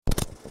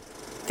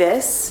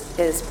This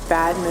is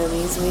Bad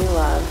Movies We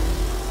Love,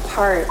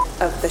 part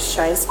of the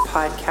Shice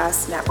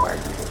Podcast Network.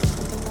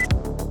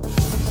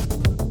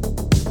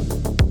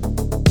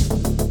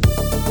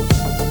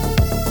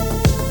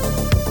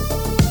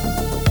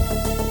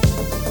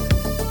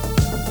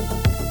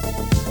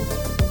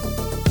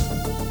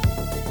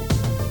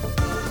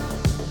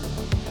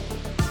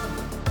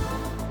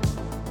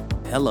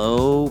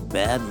 Hello,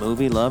 Bad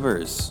Movie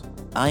Lovers.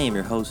 I am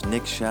your host,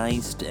 Nick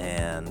Scheist,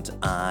 and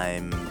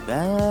I'm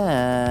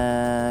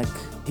back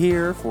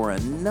here for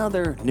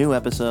another new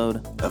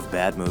episode of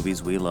Bad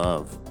Movies We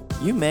Love.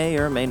 You may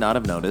or may not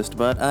have noticed,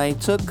 but I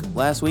took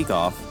last week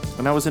off,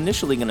 and I was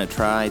initially going to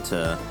try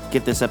to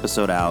get this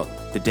episode out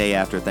the day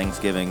after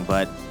Thanksgiving,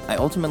 but I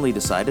ultimately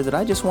decided that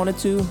I just wanted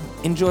to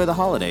enjoy the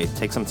holiday,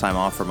 take some time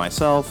off for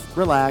myself,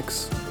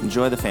 relax,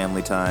 enjoy the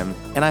family time,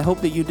 and I hope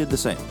that you did the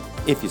same,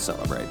 if you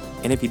celebrate.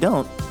 And if you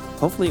don't,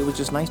 hopefully it was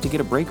just nice to get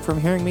a break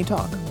from hearing me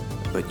talk.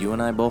 But you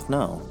and I both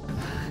know.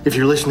 If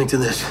you're listening to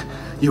this,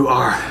 you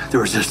are the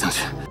Resistance.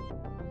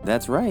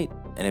 That's right.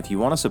 And if you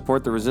want to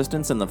support the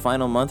Resistance in the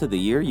final month of the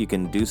year, you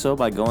can do so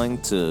by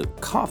going to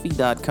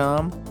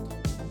ko-fi.com.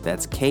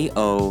 That's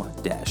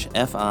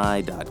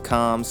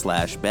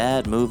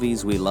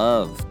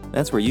ko-fi.com/badmovieswelove.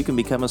 That's where you can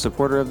become a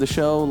supporter of the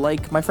show,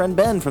 like my friend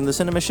Ben from the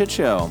Cinema Shit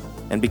Show.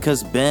 And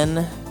because Ben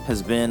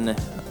has been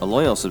a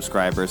loyal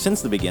subscriber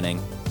since the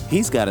beginning,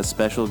 he's got a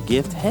special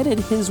gift headed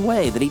his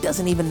way that he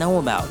doesn't even know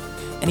about.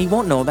 And he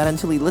won't know about it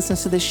until he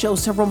listens to this show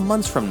several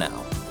months from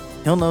now.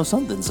 He'll know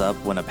something's up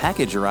when a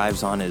package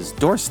arrives on his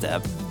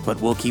doorstep,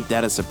 but we'll keep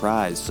that a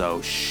surprise, so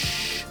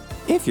shh.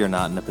 If you're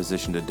not in a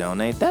position to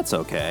donate, that's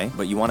okay.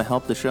 But you want to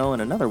help the show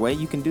in another way,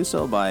 you can do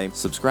so by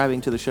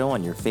subscribing to the show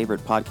on your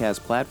favorite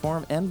podcast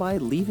platform and by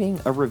leaving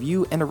a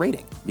review and a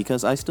rating,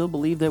 because I still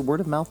believe that word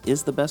of mouth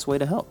is the best way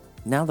to help.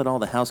 Now that all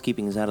the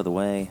housekeeping is out of the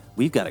way,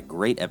 we've got a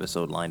great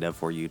episode lined up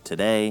for you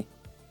today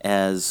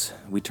as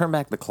we turn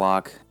back the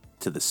clock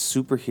to the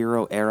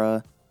superhero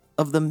era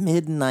of the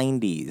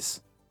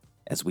mid-90s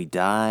as we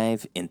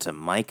dive into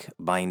Mike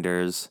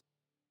Binder's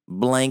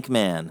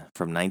Blankman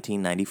from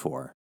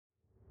 1994.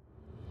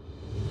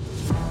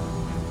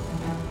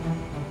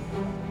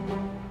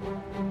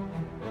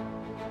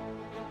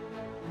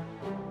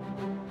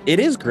 It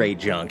is great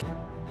junk.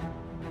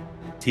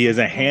 He is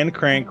a hand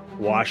crank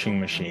washing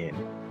machine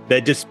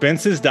that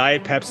dispenses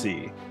Diet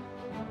Pepsi.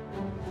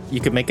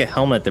 You could make a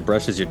helmet that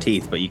brushes your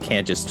teeth, but you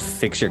can't just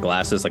fix your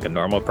glasses like a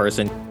normal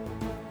person.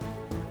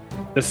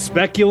 The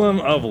speculum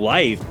of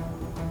life.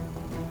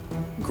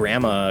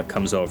 Grandma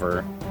comes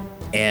over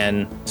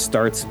and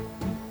starts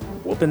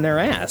whooping their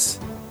ass.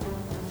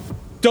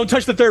 Don't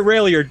touch the third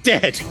rail or you're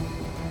dead.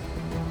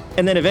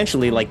 And then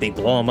eventually, they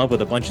blow him up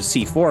with a bunch of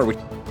C4, which...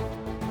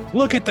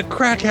 Look at the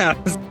crack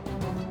house.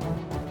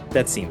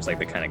 That seems like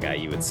the kind of guy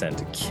you would send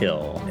to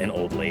kill an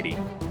old lady.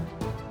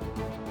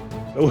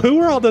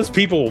 Who are all those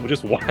people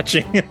just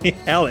watching and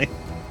yelling?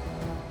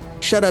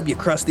 Shut up, you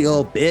crusty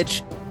old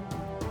bitch.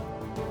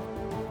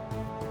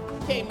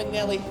 Okay,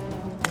 Manelli,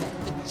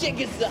 the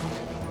jig is up.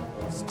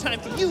 It's time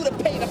for you to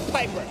pay the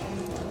piper.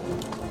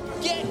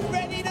 Get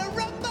ready to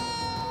rumble!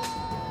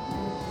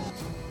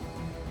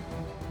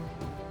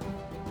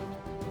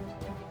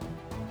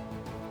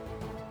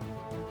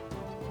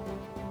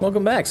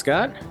 Welcome back,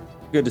 Scott.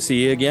 Good to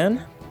see you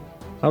again.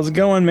 How's it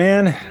going,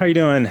 man? How you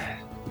doing?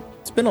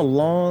 It's been a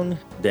long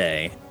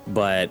day,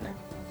 but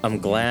I'm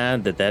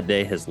glad that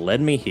day has led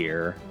me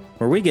here,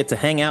 where we get to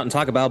hang out and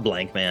talk about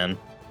Blankman.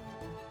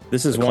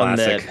 This is one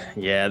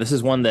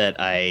that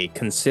I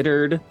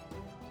considered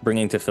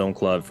bringing to Film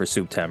Club for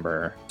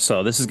September.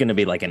 So this is going to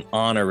be like an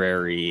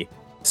honorary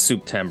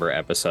September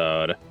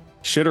episode.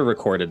 Should have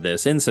recorded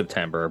this in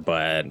September,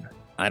 but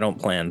I don't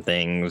plan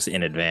things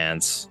in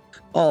advance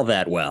all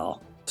that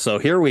well. So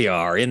here we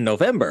are in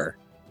November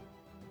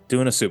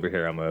doing a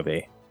superhero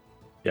movie.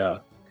 Yeah.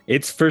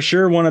 It's for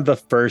sure one of the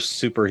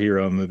first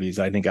superhero movies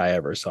I think I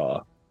ever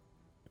saw.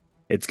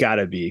 It's got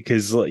to be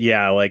because, I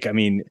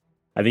think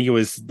it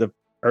was the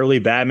early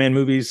Batman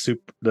movies,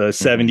 the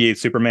 78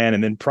 Superman,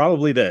 and then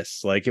probably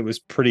this. It was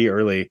pretty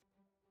early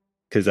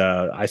because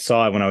I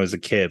saw it when I was a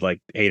kid,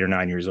 8 or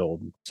 9 years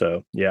old.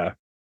 So, yeah.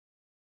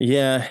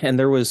 Yeah, and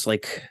there's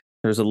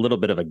a little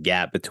bit of a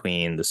gap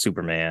between the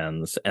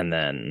Supermans and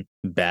then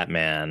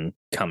Batman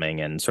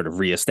coming and sort of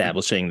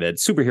reestablishing that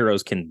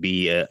superheroes can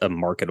be a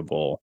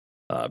marketable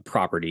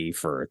property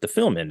for the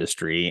film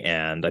industry.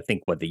 And I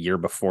think the year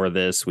before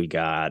this, we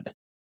got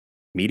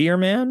Meteor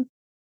Man.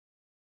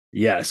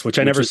 Yes, which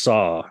I never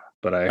saw,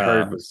 but I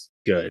heard was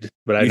good,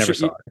 but I never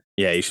saw it.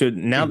 Yeah, you should.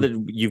 Now that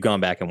you've gone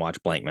back and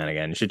watched Blankman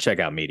again, you should check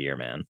out Meteor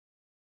Man.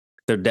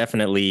 They're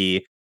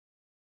definitely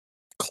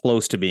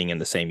close to being in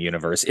the same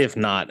universe, if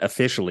not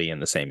officially in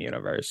the same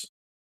universe.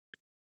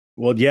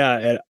 Well, yeah,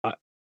 and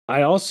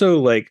I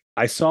also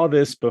I saw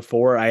this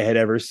before I had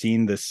ever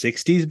seen the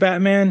 60s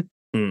Batman.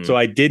 So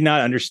I did not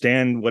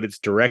understand what it's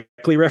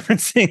directly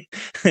referencing.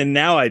 And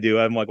now I do.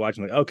 I'm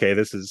watching okay,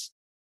 this is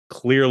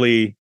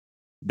clearly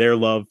their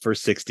love for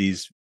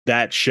 60s,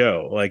 that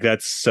show.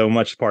 That's so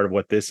much part of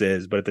what this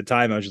is. But at the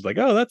time I was just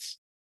oh, that's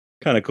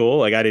kind of cool.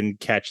 Like I didn't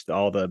catch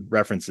all the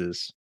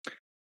references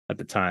at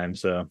the time.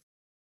 So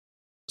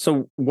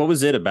what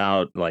was it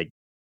about like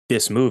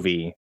this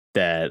movie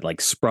that like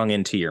sprung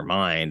into your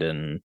mind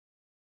and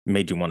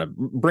made you want to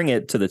bring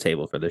it to the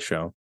table for this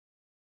show?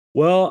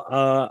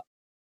 Well,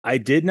 I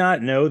did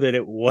not know that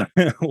it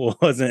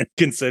wasn't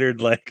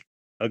considered like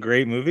a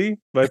great movie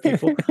by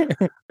people.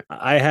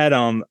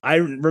 I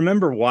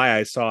remember why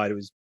I saw it. It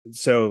was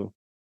so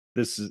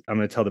I'm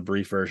going to tell the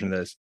brief version of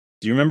this.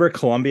 Do you remember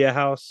Columbia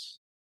House?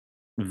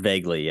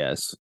 Vaguely,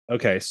 yes.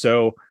 Okay,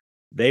 so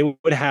they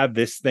would have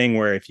this thing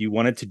where if you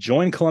wanted to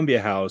join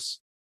Columbia House,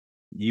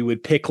 you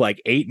would pick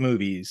like 8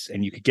 movies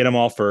and you could get them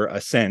all for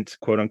a cent,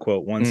 quote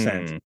unquote, 1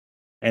 cent.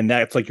 And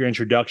that's like your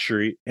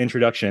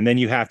introduction. And then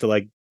you have to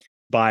like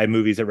buy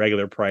movies at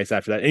regular price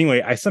after that.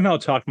 Anyway, I somehow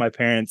talked my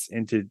parents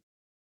into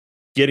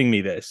getting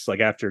me this,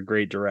 like after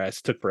great duress.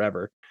 It took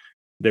forever.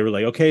 They were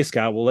like, okay,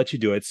 Scott, we'll let you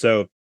do it.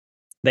 So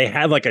they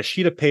had like a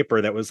sheet of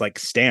paper that was like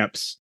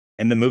stamps,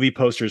 and the movie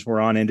posters were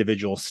on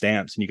individual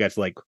stamps, and you guys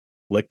like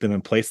lick them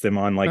and place them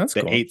on like That's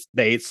cool.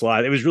 the eight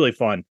slide. It was really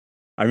fun.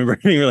 I remember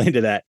being really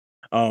into that.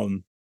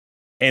 And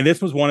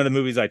this was one of the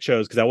movies I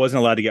chose because I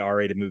wasn't allowed to get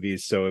R-rated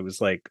movies. So it was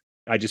like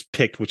I just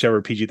picked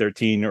whichever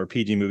PG-13 or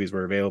PG movies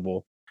were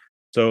available.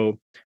 So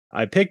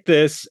I picked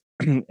this,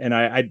 and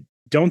I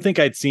don't think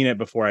I'd seen it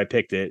before I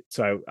picked it.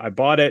 So I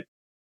bought it.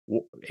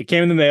 It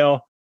came in the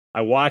mail.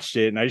 I watched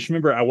it, and I just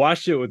remember I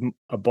watched it with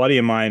a buddy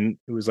of mine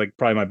who was like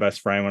probably my best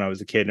friend when I was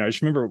a kid. And I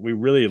just remember we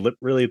really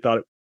thought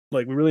it,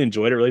 like we really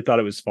enjoyed it, really thought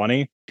it was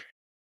funny.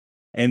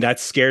 And that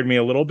scared me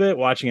a little bit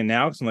watching it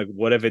now because I'm like,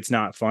 what if it's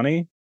not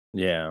funny?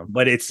 Yeah.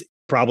 But it's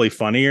probably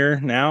funnier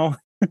now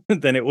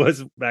than it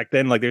was back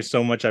then. Like there's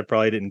so much I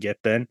probably didn't get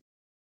then.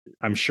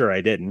 I'm sure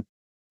I didn't.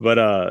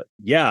 But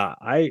yeah,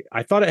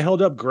 I thought it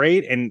held up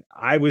great, and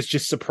I was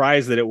just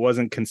surprised that it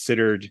wasn't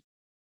considered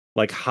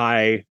like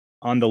high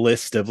on the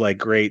list of like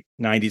great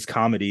 90s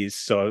comedies.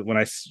 So when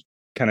I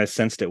kind of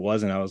sensed it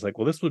wasn't, I was like,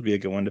 well, this would be a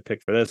good one to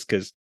pick for this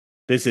because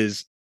this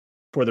is,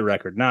 for the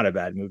record, not a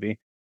bad movie.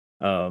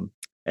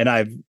 And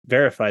I've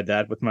verified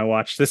that with my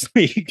watch this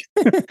week.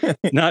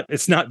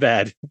 It's not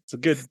bad. It's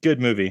a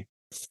good movie.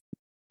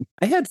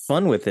 I had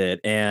fun with it,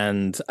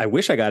 and I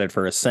wish I got it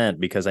for a cent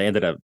because I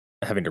ended up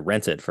having to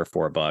rent it for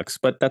 $4,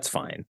 but that's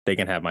fine. They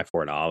can have my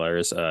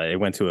 $4. It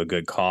went to a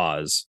good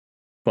cause,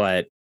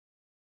 but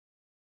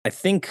I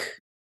think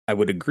I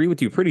would agree with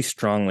you pretty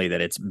strongly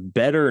that it's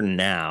better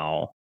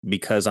now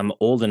because I'm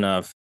old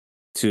enough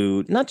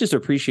to not just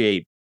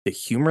appreciate the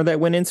humor that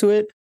went into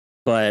it,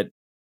 but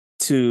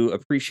to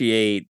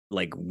appreciate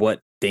like what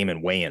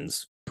Damon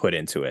Wayans put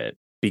into it.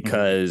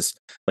 Because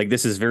like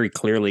this is very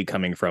clearly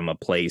coming from a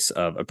place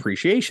of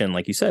appreciation,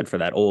 like you said, for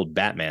that old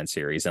Batman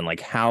series. And like,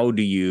 how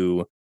do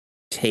you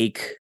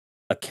take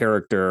a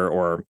character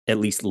or at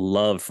least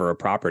love for a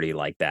property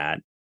like that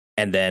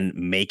and then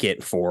make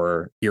it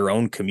for your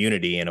own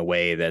community in a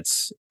way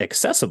that's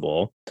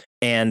accessible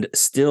and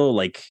still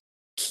like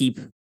keep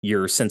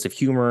your sense of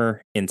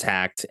humor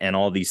intact and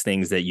all these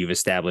things that you've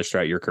established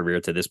throughout your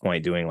career to this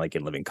point doing like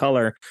in Living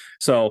Color.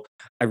 So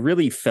I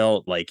really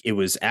felt like it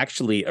was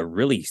actually a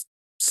really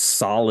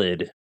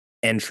solid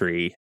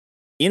entry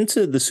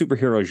into the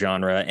superhero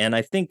genre. And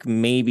I think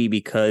maybe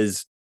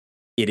because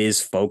it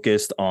is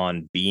focused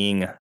on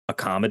being a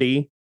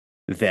comedy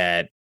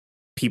that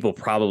people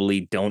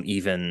probably don't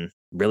even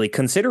really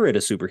consider it a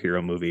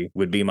superhero movie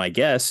would be my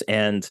guess.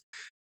 And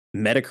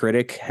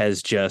Metacritic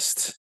has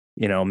just,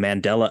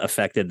 Mandela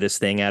affected this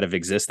thing out of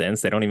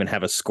existence. They don't even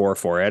have a score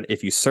for it.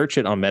 If you search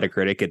it on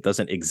Metacritic, it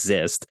doesn't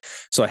exist.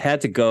 So I had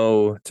to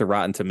go to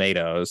Rotten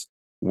Tomatoes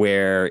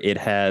where it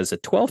has a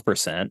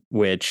 12%,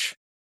 which,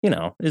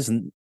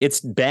 it's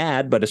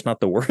bad, but it's not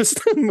the worst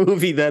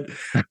movie that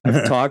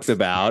I've talked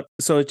about.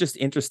 So it's just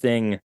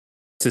interesting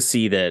to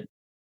see that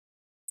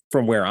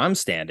from where I'm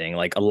standing,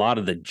 like a lot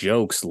of the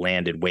jokes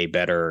landed way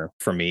better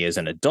for me as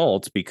an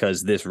adult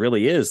because this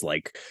really is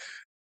like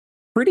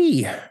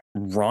pretty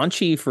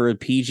raunchy for a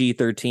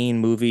PG-13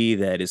 movie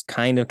that is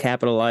kind of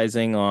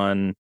capitalizing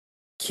on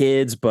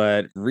kids.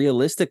 But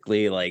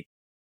realistically, like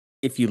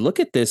if you look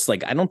at this,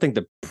 like I don't think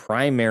the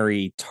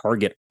primary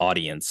target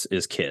audience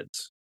is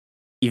kids,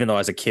 even though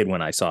as a kid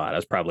when I saw it, I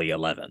was probably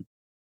 11.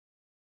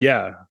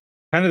 Yeah,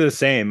 kind of the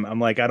same. I'm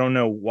like, I don't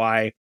know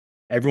why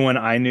everyone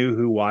I knew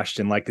who watched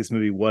and liked this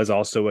movie was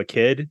also a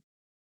kid.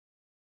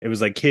 It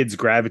was like kids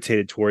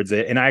gravitated towards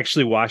it. And I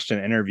actually watched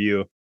an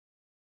interview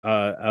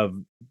of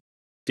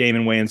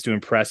Damon Wayans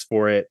doing press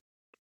for it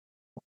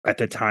at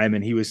the time,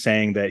 and he was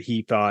saying that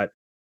he thought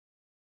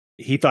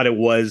it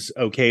was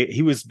okay.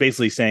 He was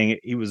basically saying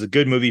it was a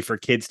good movie for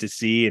kids to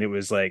see, and it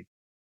was like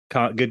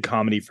good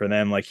comedy for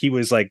them. Like he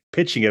was like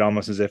pitching it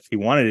almost as if he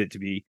wanted it to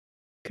be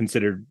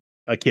considered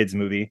a kids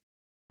movie.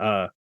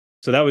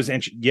 So that was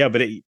yeah.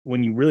 But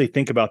when you really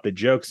think about the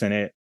jokes in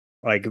it,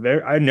 like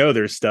I know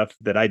there's stuff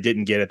that I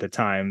didn't get at the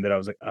time that I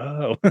was like,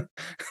 oh,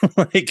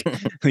 like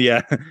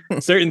yeah,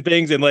 certain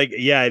things, and like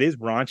yeah, it is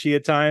raunchy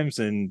at times,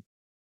 and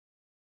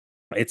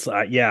it's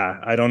yeah,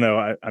 I don't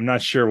know, I'm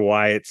not sure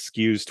why it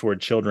skews toward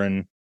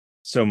children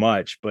so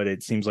much, but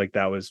it seems like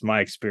that was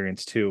my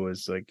experience too.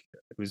 Was like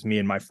it was me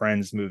and my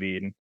friend's movie,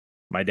 and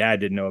my dad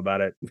didn't know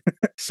about it.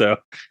 So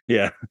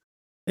yeah.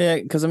 Yeah,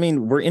 because I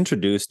mean, we're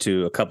introduced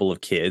to a couple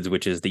of kids,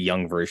 which is the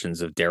young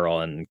versions of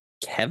Daryl and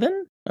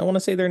Kevin, I want to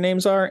say their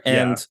names are.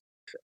 Yeah. And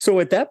so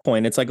at that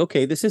point, it's like,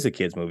 okay, this is a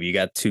kids movie. You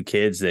got two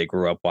kids that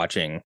grew up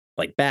watching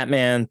like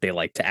Batman. They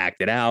like to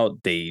act it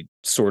out. They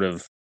sort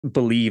of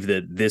believe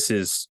that this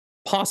is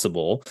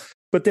possible.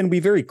 But then we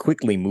very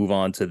quickly move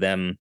on to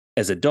them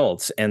as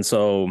adults. And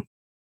so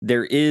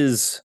there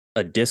is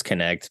a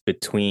disconnect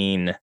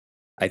between,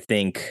 I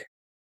think,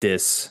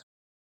 this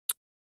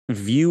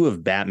view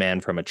of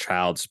Batman from a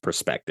child's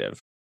perspective,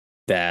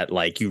 that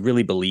like you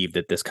really believe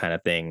that this kind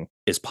of thing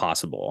is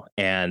possible.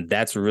 And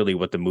that's really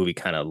what the movie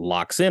kind of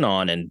locks in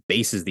on and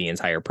bases the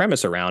entire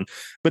premise around.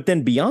 But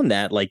then beyond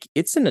that, like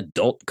it's an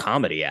adult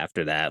comedy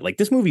after that. Like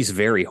this movie's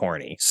very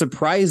horny,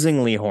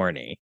 surprisingly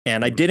horny.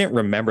 And I didn't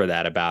remember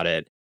that about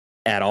it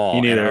at all. Me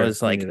And neither.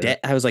 Me neither.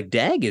 I was like,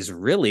 Dag is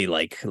really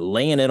like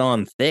laying it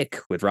on thick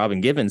with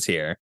Robin Givens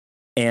here.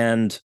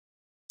 And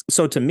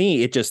so to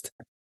me,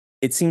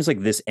 it seems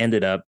like this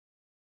ended up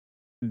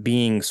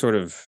being sort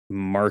of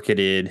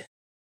marketed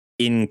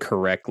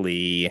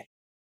incorrectly,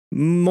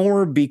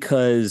 more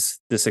because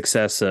the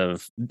success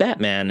of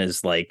Batman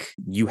is like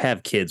you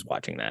have kids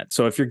watching that.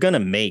 So if you're going to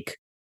make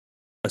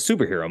a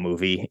superhero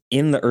movie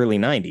in the early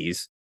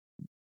 90s,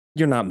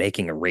 you're not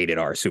making a rated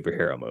R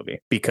superhero movie,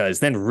 because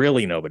then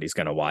really nobody's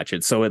going to watch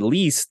it. So at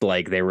least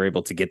like they were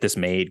able to get this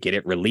made, get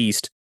it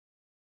released.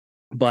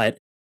 But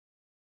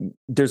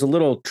there's a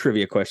little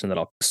trivia question that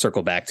I'll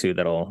circle back to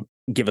that'll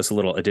give us a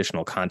little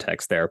additional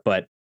context there.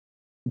 But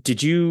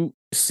did you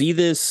see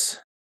this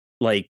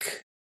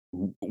like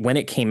when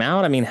it came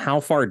out? I mean,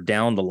 how far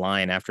down the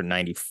line after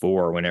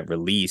 94 when it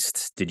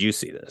released did you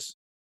see this?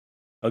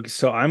 Okay,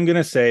 so I'm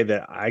gonna say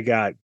that I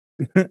got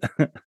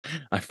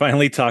I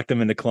finally talked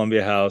them into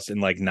Columbia House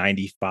in like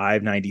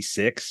 95,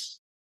 96.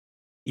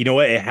 You know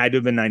what? It had to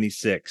have been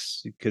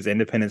 96 because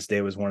Independence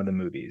Day was one of the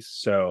movies.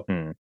 So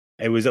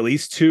it was at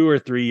least 2 or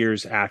 3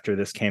 years after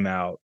this came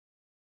out.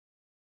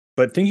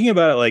 But thinking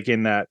about it like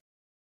in that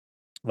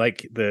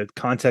like the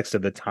context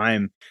of the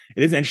time,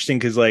 it is interesting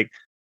because like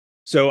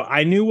so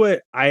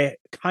I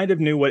kind of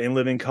knew what In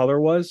Living Color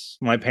was.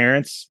 My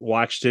parents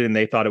watched it and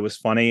they thought it was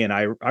funny. And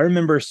I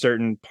remember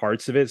certain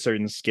parts of it,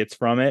 certain skits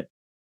from it.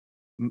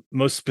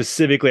 Most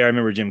specifically, I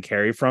remember Jim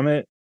Carrey from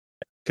it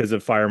because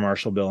of Fire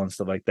Marshal Bill and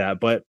stuff like that.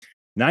 But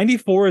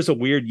 94 is a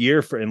weird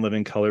year for In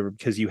Living Color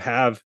because you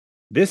have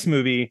this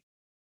movie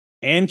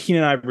and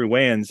Keenan Ivory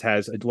Wayans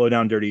has a Low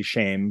Down Dirty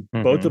Shame,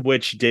 both of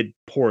which did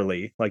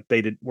poorly. Like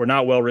were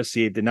not well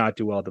received, did not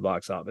do well at the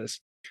box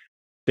office.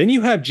 Then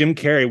you have Jim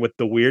Carrey with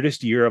the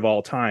weirdest year of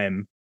all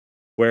time,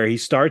 where he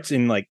starts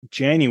in like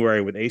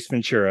January with Ace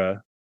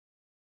Ventura,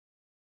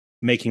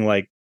 making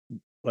like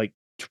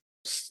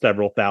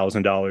several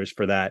 $1,000s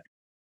for that.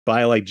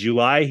 By like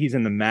July, he's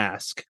in The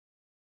Mask.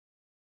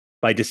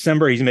 By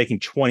December, he's making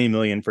 20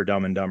 million for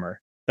Dumb and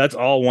Dumber. That's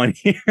all one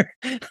year.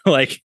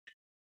 Like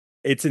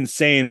it's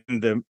insane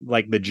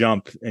the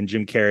jump in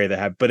Jim Carrey that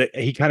have, but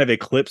he kind of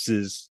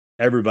eclipses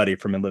everybody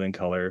from In Living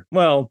Color.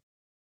 Well,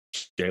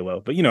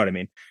 J-Lo, but you know what I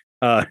mean.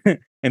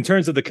 In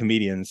terms of the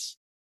comedians,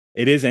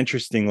 it is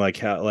interesting like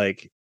how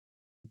like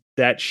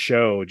that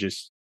show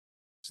just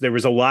there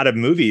was a lot of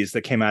movies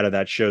that came out of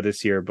that show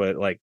this year, but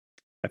like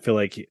I feel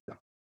like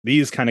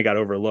these kind of got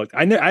overlooked.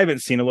 I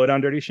haven't seen A Low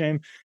Down Dirty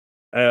Shame,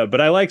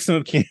 but I like some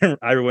of Keenan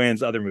Ivory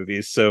Wayans' other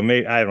movies, so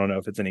maybe I don't know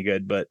if it's any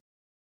good, but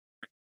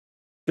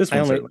this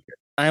one's certainly good.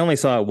 I only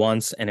saw it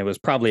once, and it was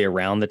probably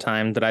around the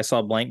time that I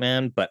saw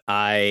Blankman, but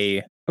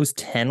I was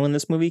 10 when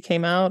this movie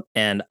came out,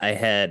 and I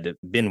had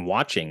been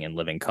watching In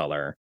Living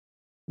Color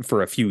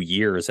for a few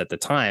years at the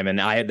time, and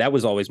that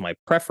was always my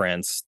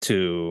preference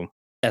to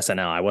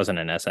SNL. I wasn't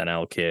an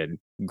SNL kid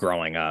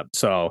growing up,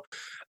 so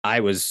I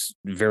was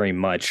very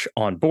much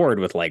on board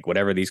with like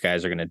whatever these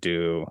guys are going to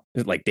do,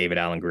 like David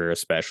Alan Grier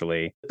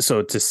especially.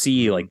 So to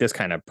see like this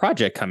kind of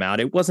project come out,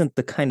 it wasn't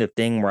the kind of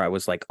thing where I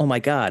was like, oh my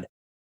God,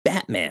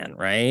 Batman,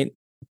 right?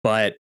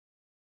 But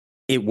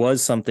it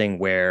was something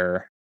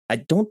where I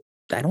don't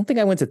think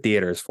I went to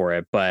theaters for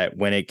it, but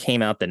when it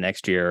came out the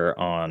next year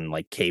on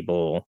like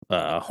cable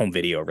home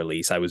video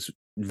release, I was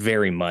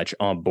very much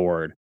on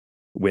board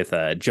with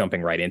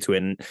jumping right into it.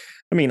 And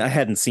I mean, I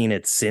hadn't seen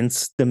it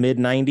since the mid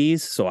 90s,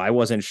 so I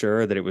wasn't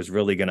sure that it was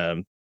really going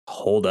to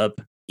hold up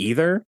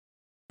either.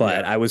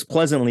 But I was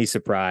pleasantly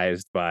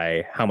surprised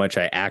by how much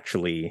I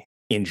actually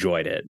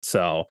enjoyed it.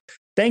 So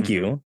thank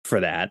you for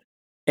that.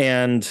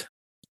 And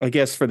I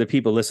guess for the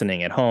people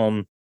listening at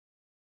home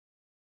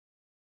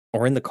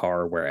or in the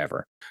car,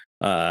 wherever,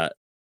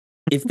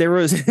 if there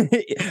was,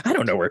 I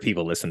don't know where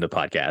people listen to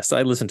podcasts.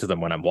 I listen to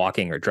them when I'm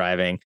walking or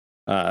driving.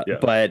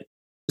 But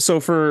so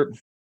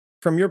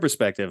from your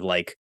perspective,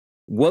 like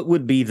what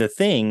would be the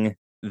thing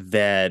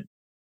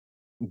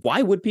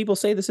why would people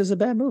say this is a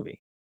bad movie?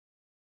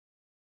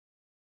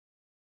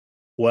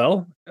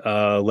 Well,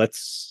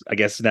 I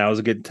guess now is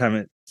a good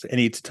time. I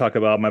need to talk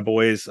about my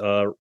boys,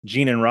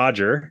 Gene and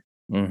Roger.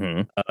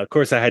 Mm-hmm. Of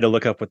course, I had to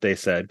look up what they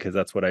said because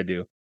that's what I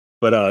do.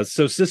 But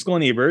so Siskel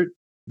and Ebert,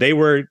 they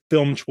were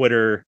Film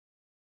Twitter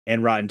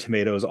and Rotten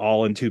Tomatoes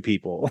all in two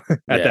people at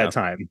Yeah. that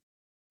time.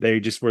 They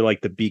just were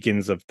like the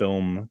beacons of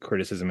film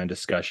criticism and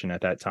discussion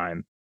at that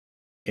time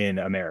in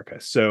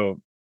America.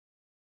 So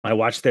I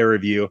watched their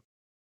review.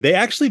 They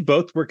actually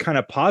both were kind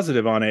of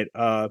positive on it.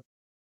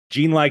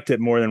 Gene liked it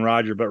more than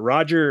Roger, but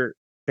Roger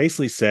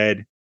basically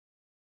said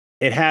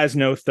it has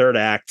no third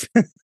act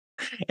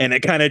and it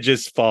kind of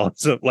just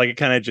falls, like it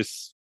kind of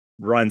just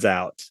runs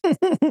out,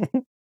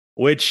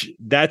 which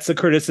that's a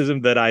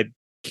criticism that I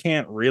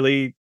can't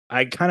really.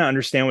 I kind of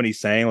understand what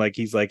he's saying. Like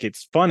he's like,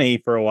 it's funny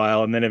for a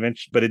while and then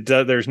eventually, but it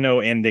does, there's no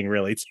ending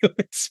really to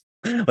it.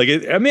 Like,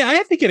 I mean,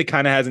 I think it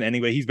kind of has an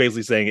ending, but he's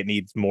basically saying it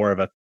needs more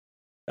of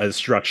a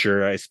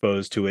structure, I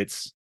suppose, to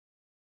its,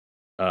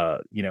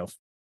 you know,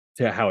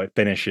 to how it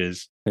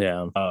finishes.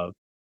 Yeah.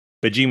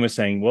 But Gene was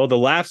saying, well, the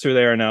laughs are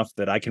there enough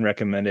that I can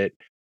recommend it.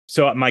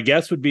 So my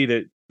guess would be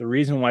that the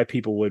reason why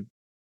people would,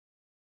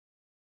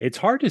 it's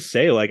hard to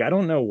say. Like, I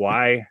don't know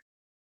why.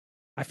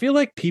 I feel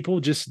like people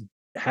just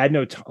had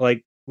no,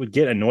 like, would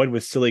get annoyed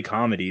with silly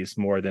comedies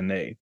more than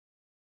they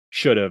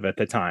should have at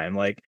the time.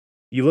 Like,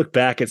 you look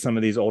back at some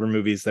of these older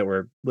movies that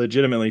were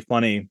legitimately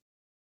funny,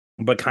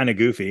 but kind of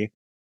goofy.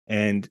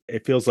 And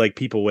it feels like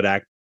people would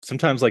act,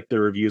 sometimes like the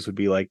reviews would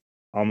be like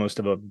almost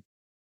of a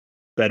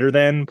better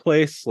than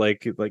place,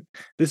 like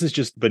this is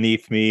just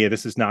beneath me,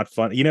 this is not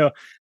fun, you know.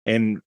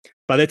 And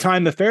by the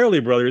time the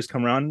Farrelly brothers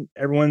come around,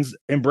 everyone's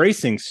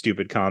embracing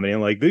stupid comedy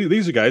and like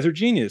these guys are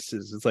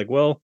geniuses. It's like,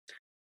 well,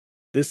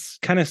 this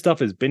kind of stuff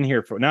has been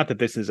here for, not that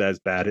this is as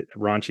bad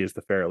raunchy as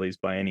the Farrellys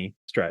by any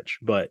stretch,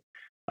 but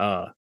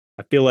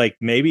I feel like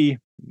maybe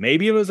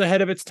it was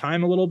ahead of its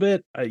time a little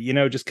bit, you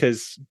know, just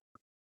because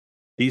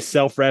these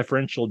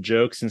self-referential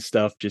jokes and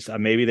stuff just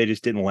maybe they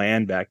just didn't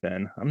land back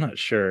then. I'm not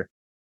sure.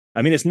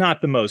 I mean, it's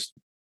not the most,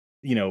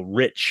 you know,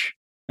 rich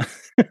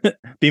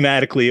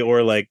thematically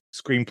or like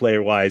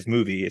screenplay wise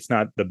movie. It's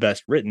not the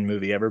best written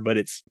movie ever, but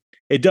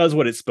it does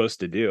what it's supposed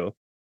to do.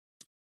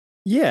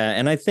 Yeah,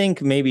 and I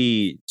think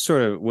maybe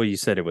sort of what you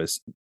said, it was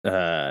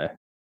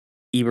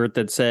Ebert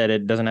that said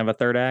it doesn't have a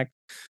third act.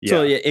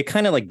 So it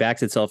kind of like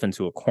backs itself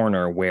into a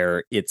corner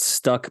where it's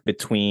stuck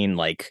between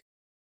like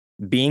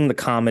being the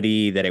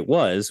comedy that it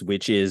was,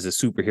 which is a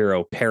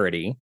superhero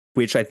parody,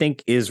 which I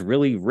think is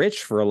really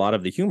rich for a lot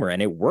of the humor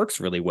and it works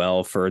really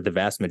well for the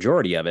vast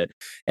majority of it.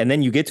 And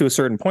then you get to a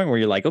certain point where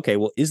you're like, okay,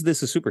 well, is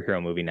this a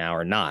superhero movie now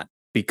or not?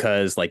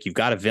 Because like you've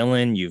got a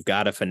villain, you've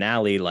got a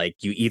finale, like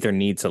you either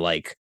need to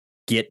like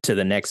get to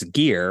the next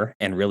gear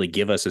and really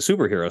give us a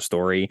superhero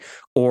story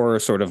or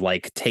sort of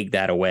like take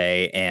that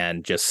away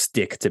and just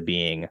stick to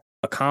being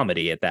a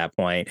comedy at that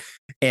point.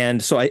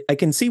 And so I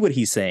can see what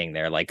he's saying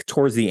there. Like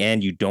towards the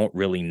end, you don't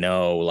really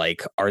know,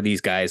 like, are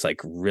these guys like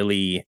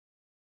really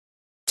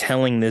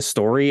telling this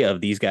story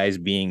of these guys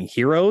being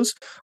heroes,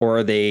 or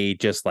are they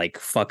just like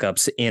fuck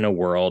ups in a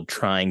world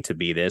trying to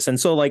be this? And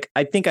so like,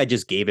 I think I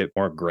just gave it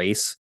more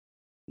grace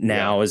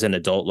now as an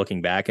adult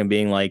looking back and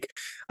being like,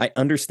 I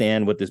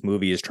understand what this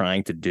movie is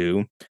trying to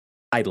do.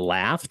 I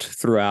laughed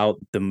throughout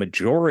the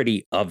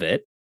majority of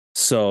it.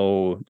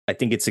 So I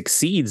think it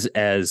succeeds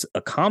as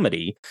a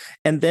comedy.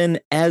 And then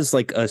as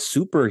like a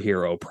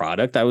superhero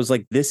product, I was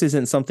like, this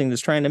isn't something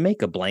that's trying to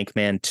make a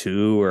Blankman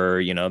 2 or,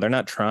 you know, they're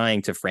not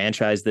trying to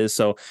franchise this.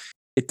 So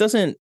it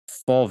doesn't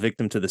fall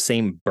victim to the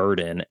same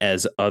burden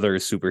as other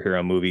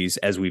superhero movies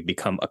as we've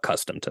become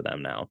accustomed to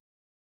them now.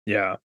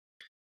 Yeah.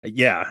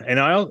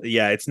 And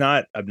it's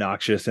not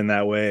obnoxious in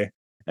that way.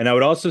 And I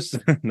would also,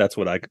 that's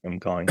what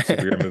I'm calling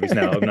superhero movies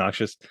now,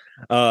 obnoxious.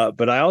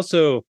 But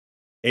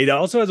it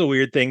also has a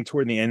weird thing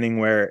toward the ending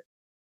where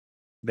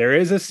there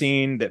is a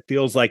scene that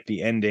feels like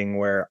the ending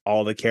where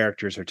all the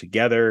characters are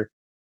together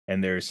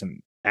and there's some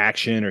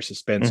action or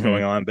suspense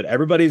going on, but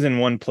everybody's in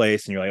one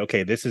place and you're like,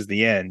 okay, this is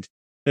the end.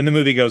 Then the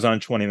movie goes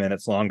on 20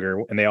 minutes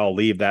longer and they all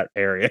leave that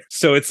area.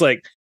 So it's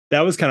like,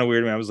 that was kind of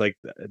weird. I was like,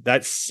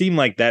 that seemed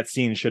like that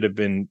scene should have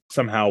been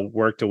somehow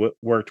worked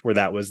where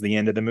that was the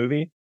end of the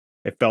movie.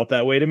 It felt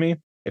that way to me.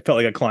 It felt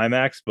like a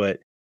climax, but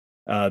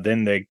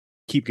then they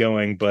keep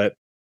going, and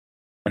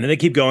then they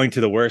keep going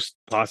to the worst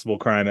possible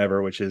crime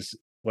ever, which is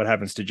what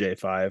happens to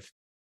J5.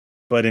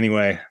 But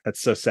anyway, that's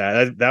so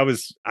sad. I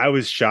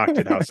was shocked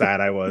at how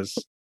sad I was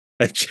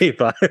at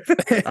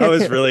J5. I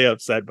was really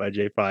upset by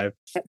J5.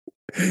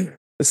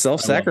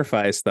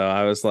 Self-sacrifice though.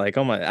 I was like,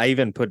 oh my, I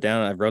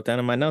wrote down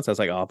in my notes, I was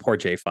like, oh, poor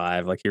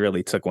J5. Like he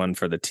really took one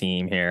for the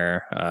team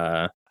here.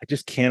 I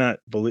just can't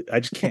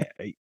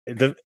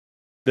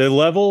the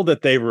level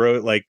that they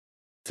wrote like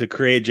to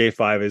create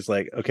J5 is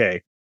like,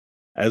 okay,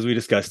 as we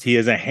discussed, he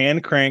is a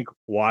hand crank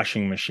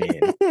washing machine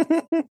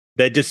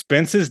that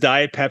dispenses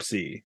Diet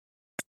Pepsi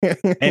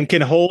and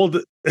can hold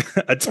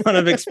a ton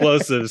of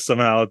explosives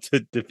somehow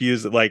to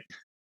diffuse it. Like,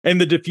 and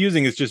the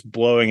diffusing is just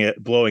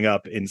blowing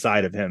up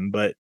inside of him.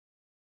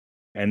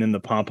 And then the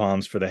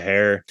pom-poms for the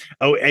hair.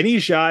 Oh, any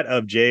shot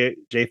of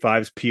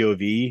J5's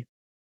POV,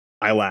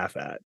 I laugh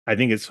at. I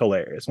think it's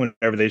hilarious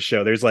whenever they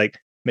show. There's like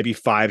maybe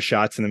 5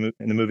 shots in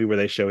the movie where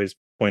they show his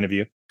point of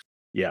view.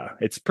 yeah,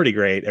 it's pretty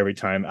great every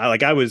time.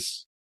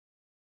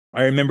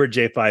 I remember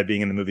J5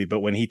 being in the movie, but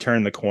when he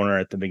turned the corner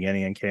at the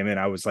beginning and came in,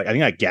 I was like, I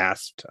think I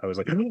gasped. I was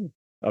like,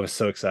 I was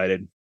so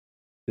excited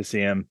to see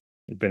him.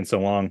 It's been so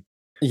long.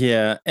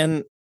 Yeah,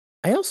 and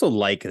I also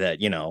like that,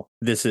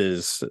 this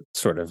is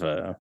sort of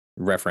a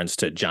reference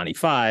to Johnny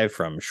Five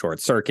from Short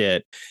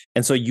Circuit.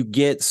 And so you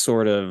get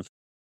sort of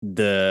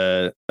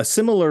a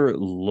similar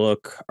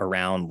look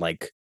around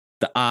like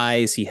the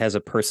eyes. He has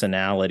a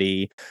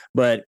personality,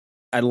 but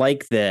I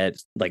like that,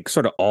 like,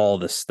 sort of all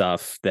the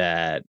stuff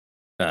that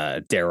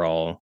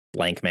Daryl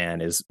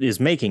Blankman is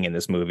making in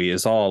this movie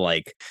is all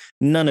like,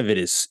 none of it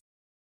is,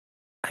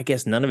 I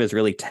guess none of it's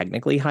really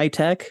technically high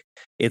tech.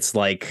 It's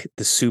like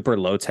the super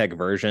low tech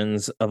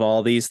versions of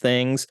all these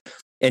things.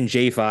 And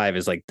J5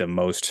 is like the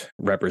most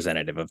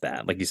representative of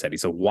that. Like you said,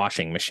 he's a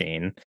washing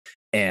machine.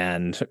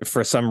 And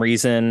for some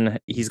reason,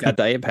 he's got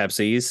Diet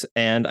Pepsis.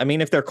 And I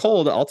mean, if they're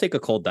cold, I'll take a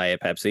cold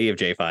Diet Pepsi if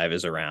J5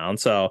 is around.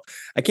 So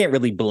I can't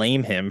really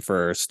blame him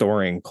for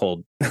storing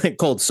cold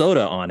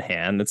soda on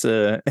hand. It's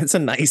a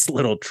nice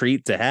little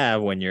treat to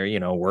have when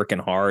you're, working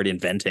hard,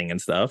 inventing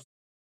and stuff.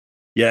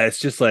 Yeah, it's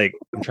just like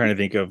I'm trying to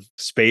think of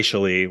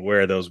spatially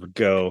where those would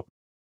go,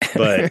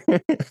 but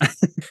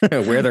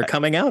where they're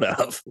coming out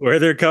of,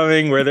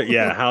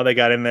 how they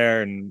got in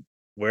there and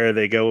where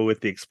they go with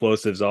the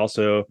explosives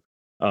also.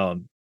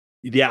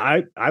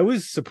 I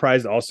was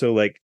surprised also,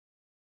 like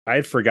I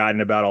had forgotten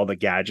about all the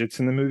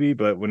gadgets in the movie,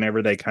 but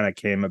whenever they kind of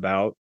came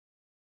about,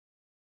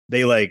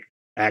 they like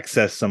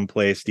accessed some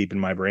place deep in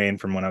my brain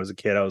from when I was a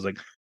kid. I was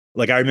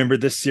like I remember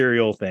the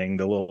cereal thing,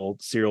 the little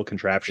cereal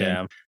contraption.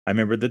 Yeah. I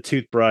remember the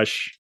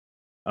toothbrush,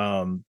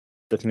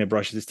 the thing that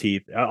brushes his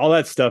teeth, all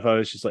that stuff. I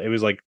was just like, it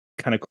was like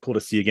kind of cool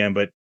to see again.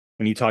 But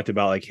when you talked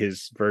about like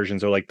his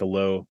versions or like the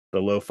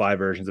lo-fi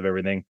versions of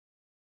everything,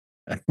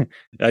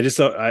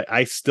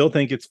 I still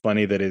think it's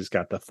funny that he's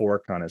got the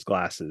fork on his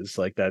glasses.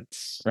 Like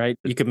that's right.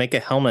 You could make a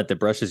helmet that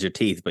brushes your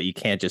teeth, but you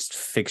can't just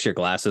fix your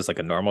glasses like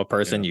a normal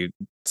person. Yeah. You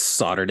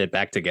soldered it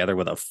back together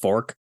with a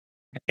fork.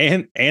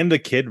 And the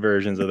kid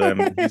versions of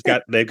them,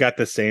 they've got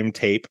the same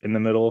tape in the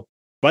middle.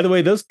 By the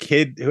way,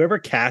 whoever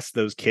cast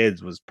those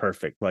kids was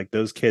perfect. Like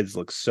those kids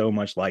look so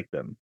much like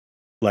them,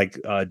 like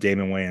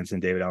Damon Wayans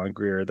and David Alan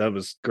Grier. That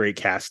was great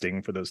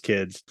casting for those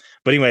kids.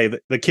 But anyway,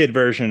 the kid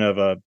version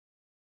of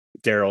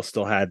Daryl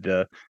still had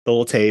the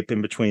little tape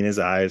in between his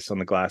eyes on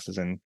the glasses,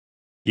 and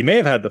he may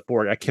have had the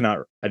fork.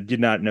 I did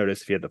not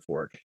notice if he had the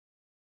fork.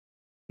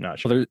 Not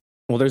sure.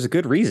 Well, there's a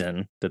good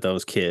reason that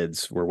those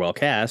kids were well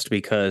cast,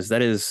 because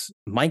that is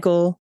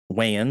Michael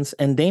Wayans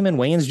and Damon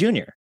Wayans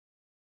Jr.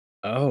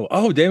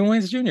 Oh, Damon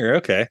Wayans Jr.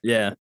 Okay.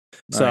 Yeah.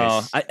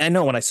 Nice. So I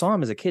know when I saw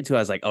him as a kid too, I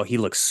was like, oh, he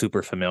looks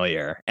super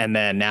familiar. And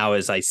then now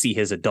as I see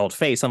his adult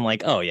face, I'm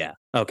like, oh yeah,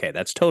 okay,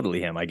 that's totally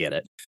him. I get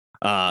it.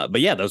 But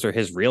yeah, those are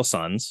his real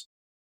sons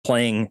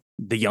playing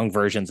the young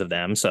versions of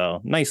them. So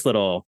nice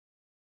little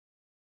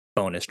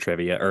bonus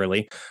trivia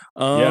early.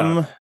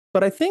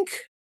 But I think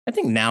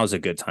now's a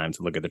good time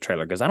to look at the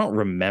trailer, because I don't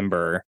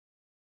remember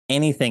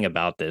anything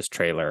about this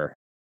trailer,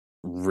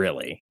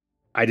 really.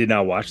 I did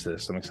not watch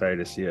this. I'm excited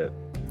to see it.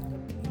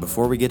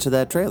 Before we get to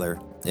that trailer,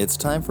 it's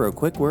time for a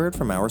quick word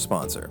from our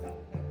sponsor.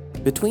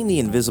 Between the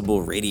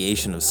invisible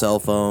radiation of cell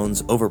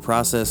phones,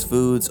 overprocessed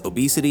foods,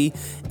 obesity,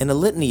 and a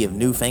litany of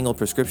newfangled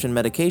prescription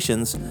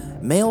medications,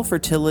 male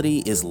fertility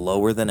is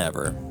lower than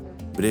ever.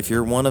 But if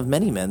you're one of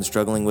many men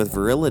struggling with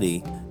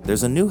virility,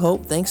 there's a new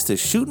hope thanks to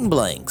Shootin'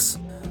 Blanks,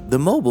 the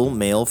mobile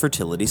male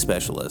fertility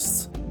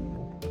specialists.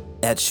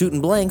 At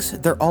Shootin' Blanks,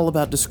 they're all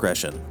about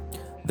discretion.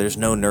 There's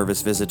no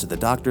nervous visit to the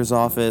doctor's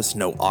office,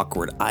 no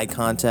awkward eye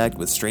contact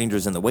with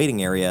strangers in the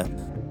waiting area.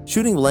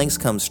 Shootin' Blanks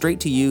comes straight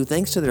to you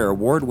thanks to their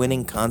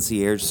award-winning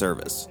concierge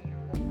service.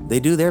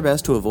 They do their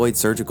best to avoid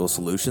surgical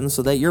solutions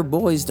so that your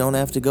boys don't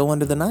have to go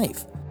under the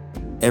knife.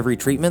 Every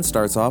treatment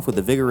starts off with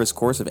a vigorous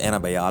course of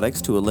antibiotics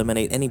to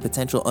eliminate any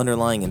potential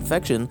underlying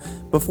infection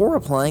before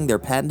applying their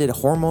patented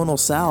hormonal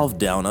salve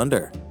down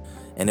under.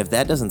 And if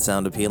that doesn't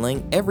sound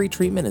appealing, every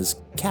treatment is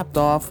capped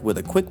off with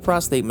a quick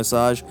prostate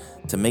massage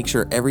to make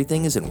sure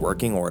everything is in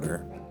working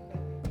order.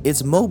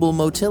 It's mobile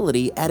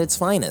motility at its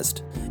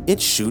finest.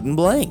 It's Shootin'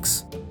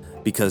 Blanks.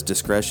 Because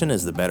discretion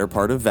is the better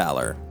part of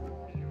valor.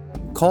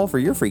 Call for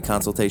your free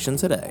consultation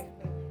today.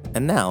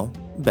 And now,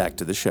 back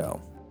to the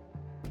show.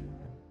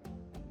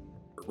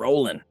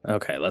 Rolling.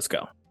 Okay, let's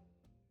go.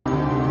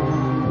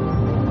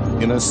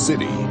 In a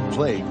city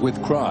plagued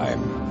with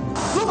crime,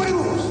 Nobody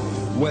moves!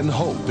 when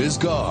hope is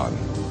gone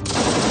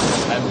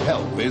and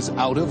help is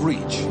out of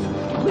reach,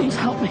 Please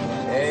help me.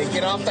 Hey,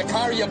 get off the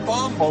car, you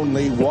bum!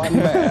 only one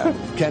man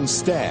can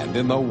stand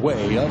in the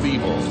way of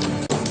evil.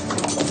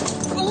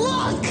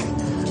 Look!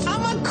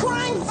 I'm a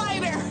crime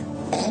fighter!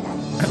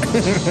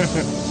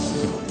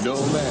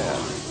 No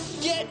man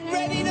Get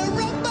ready to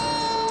rumble!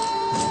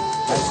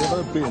 has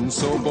ever been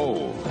so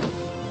bold.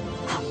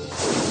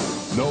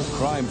 No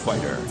crime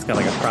fighter It's got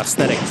like a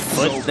prosthetic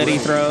foot that he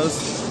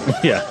throws.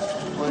 Yeah.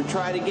 Wanna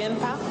try it again,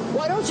 pal?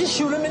 Why don't you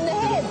shoot him in the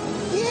head?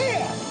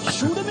 Yeah!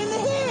 Shoot him in the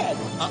head!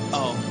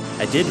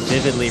 I did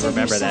vividly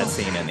remember that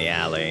scene in the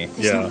alley.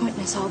 There's no point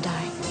in us all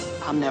dying.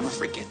 I'll never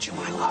forget you,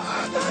 my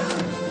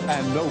love.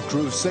 And no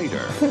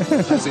crusader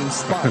has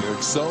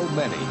inspired so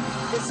many.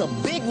 It's a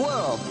big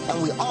world,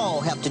 and we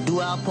all have to do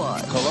our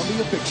part.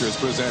 Columbia Pictures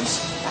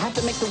presents I have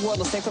to make the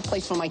world a safer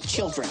place for my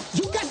children.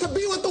 You got to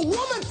be with the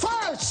woman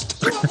first!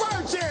 You're a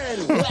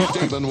virgin!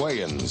 Damon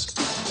Wayans,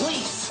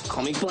 Please,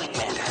 call me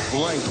Blankman.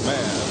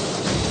 Blankman.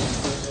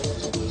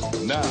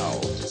 Now,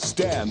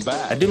 stand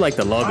back. I do like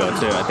the logo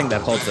too. I think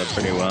that holds up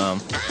pretty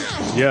well.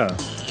 Yeah.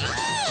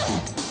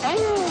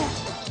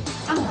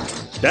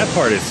 That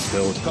part is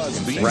still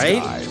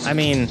Right? I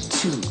mean,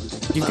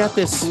 you've got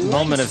this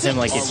moment of him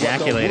like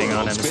ejaculating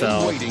on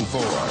himself,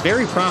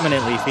 very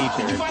prominently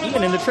featured,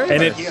 even in the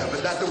trailer.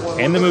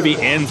 And the movie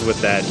ends with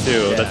that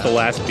too. Yeah. That's the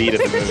last beat of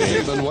the movie.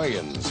 Damon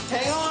Wayans,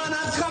 Hang on,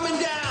 I'm coming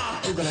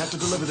down. You're gonna have to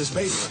deliver this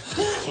baby.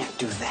 Can't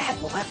do that.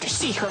 We'll have to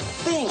see her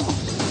thing.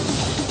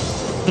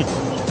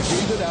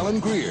 David Allen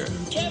Greer,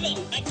 Kevin,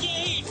 I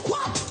can't.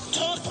 What?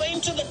 Talk lame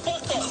to the buckle.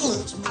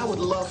 I would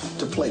love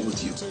to play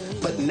with you,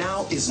 but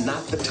now is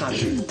not the time.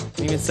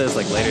 He even says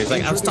like later, he's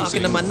like, I was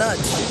talking to my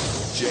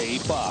nuts.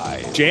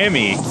 J5,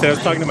 Jammy. Said I was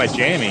talking to my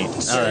Jammy. Oh,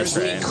 that's Serves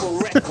me right.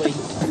 correctly.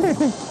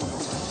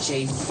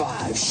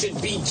 J5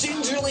 should be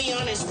gingerly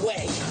on his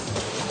way.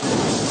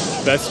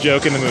 Best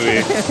joke in the movie.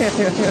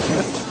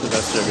 The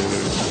best joke in the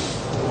movie.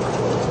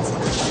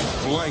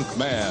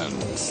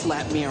 Blankman,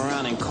 Slapped me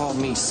around and called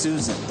me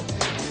Susan.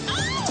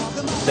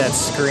 That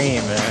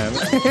scream, man.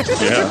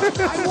 Yeah.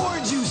 I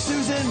warned you,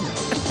 Susan!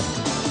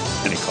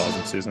 And he calls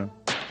him Susan.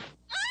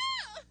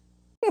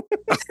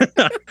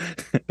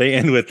 They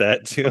end with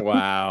that too.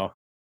 Wow.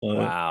 Uh,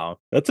 Wow.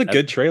 That's a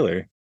good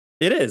trailer.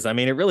 It is. I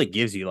mean, it really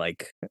gives you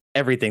like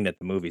everything that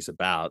the movie's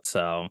about.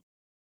 So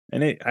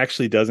And it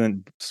actually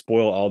doesn't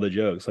spoil all the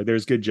jokes. Like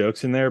there's good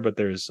jokes in there, but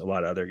there's a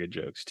lot of other good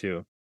jokes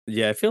too.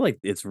 yeah, I feel like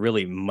it's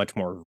really much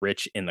more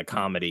rich in the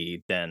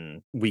comedy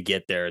than we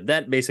get there.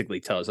 That basically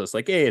tells us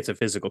like, hey, it's a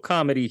physical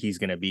comedy. He's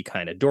going to be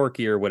kind of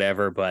dorky or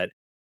whatever. But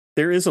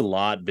there is a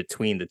lot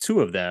between the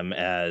two of them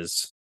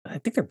as I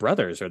think they're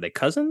brothers. Are they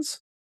cousins?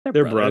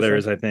 They're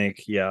brothers, right? I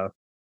think. Yeah.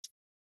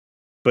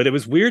 But it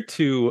was weird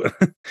to,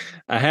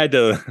 I had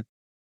to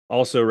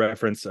also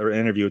reference an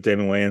interview with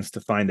Damon Wayans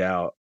to find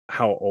out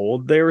how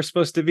old they were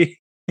supposed to be.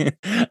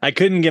 I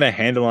couldn't get a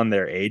handle on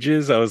their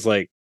ages. I was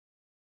like,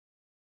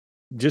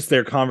 just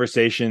their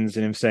conversations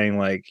and him saying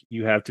like,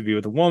 you have to be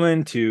with a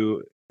woman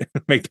to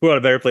make the world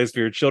a better place for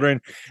your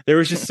children. There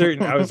was just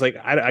certain, I was like,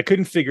 I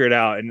couldn't figure it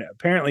out. And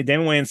apparently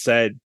Damon Wayans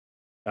said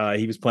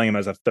he was playing him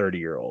as a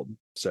 30-year-old.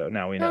 So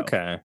now we know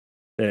Okay.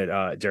 that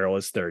Daryl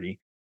is 30.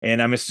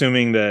 And I'm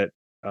assuming that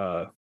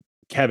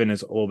Kevin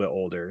is a little bit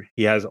older.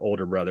 He has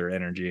older brother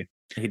energy.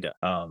 He does.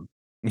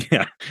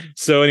 Yeah.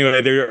 So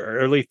anyway, they're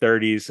early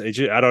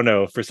 30s. I don't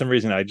know. For some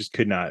reason, I just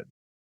could not.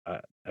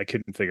 I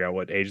couldn't figure out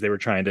what age they were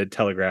trying to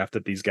telegraph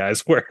that these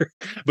guys were.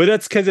 But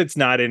that's because it's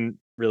not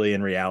really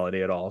in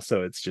reality at all.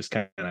 So it's just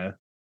kind of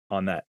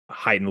on that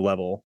heightened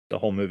level. The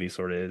whole movie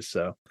sort of is.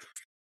 So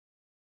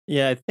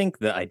Yeah, I think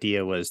the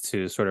idea was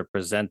to sort of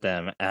present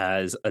them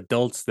as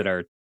adults that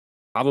are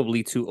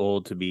probably too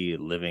old to be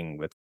living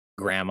with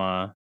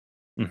grandma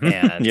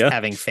and yeah.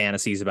 having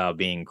fantasies about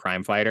being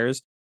crime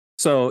fighters.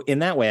 So in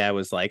that way, I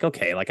was like,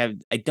 okay, like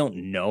I don't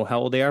know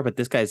how old they are, but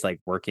this guy's like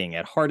working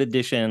at Heart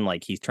Edition,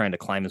 like he's trying to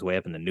climb his way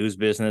up in the news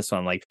business. So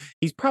I'm like,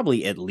 he's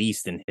probably at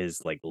least in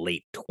his like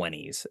late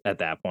 20s at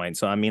that point.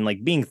 So I mean,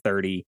 like being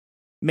 30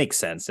 makes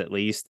sense at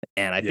least,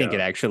 and I think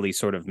it actually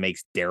sort of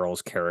makes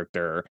Daryl's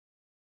character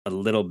a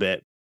little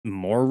bit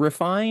more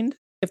refined,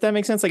 if that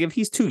makes sense. Like if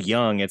he's too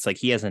young, it's like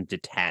he hasn't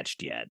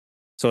detached yet.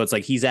 So it's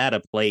like he's at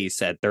a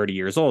place at 30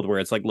 years old where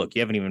it's like, look,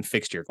 you haven't even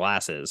fixed your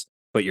glasses,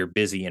 but you're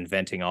busy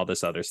inventing all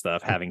this other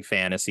stuff, having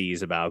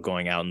fantasies about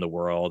going out in the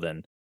world.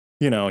 And,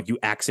 you know, you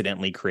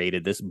accidentally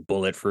created this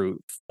bulletproof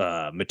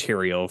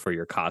material for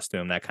your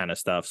costume, that kind of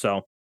stuff.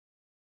 So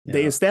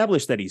they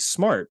establish that he's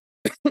smart,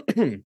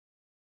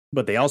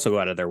 but they also go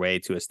out of their way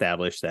to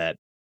establish that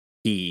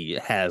he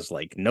has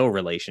like no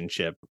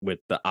relationship with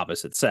the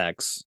opposite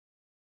sex.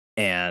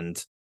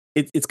 And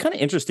it's kind of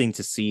interesting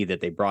to see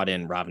that they brought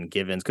in Robin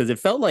Givens because it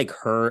felt like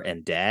her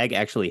and Dag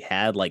actually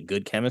had like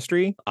good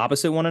chemistry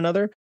opposite one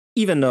another,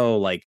 even though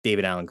like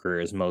David Allen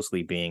Greer is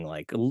mostly being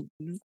like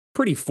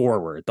pretty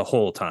forward the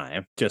whole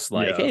time. Just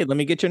like, hey, let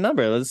me get your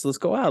number. Let's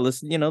go out.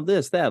 Let's, you know,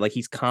 this, that. Like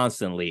he's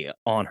constantly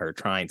on her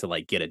trying to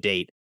like get a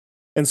date.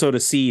 And so to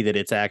see that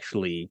it's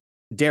actually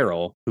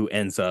Daryl who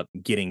ends up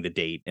getting the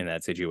date in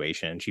that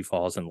situation, she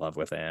falls in love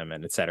with him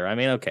and etc. I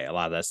mean, okay, a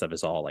lot of that stuff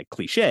is all like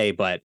cliche,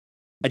 but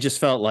I just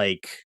felt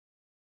like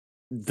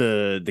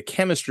the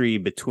chemistry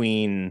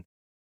between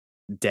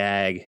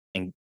Dag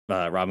and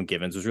Robin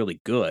Givens was really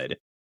good.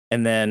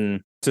 And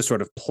then to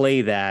sort of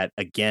play that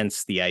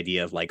against the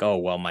idea of like, oh,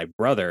 well, my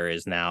brother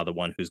is now the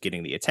one who's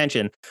getting the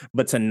attention,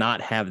 but to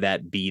not have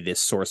that be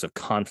this source of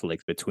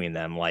conflict between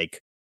them,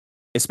 like,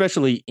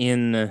 especially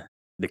in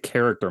the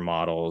character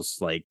models,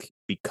 like,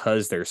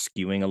 because they're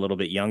skewing a little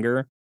bit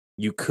younger,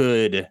 you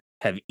could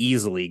have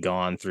easily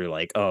gone through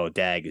like, oh,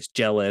 Dag is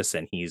jealous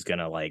and he's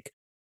gonna like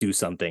do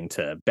something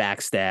to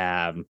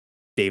backstab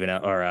David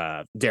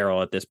or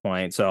Daryl at this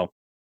point. So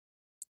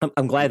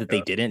I'm glad that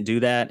they didn't do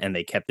that and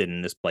they kept it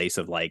in this place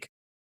of like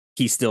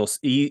he's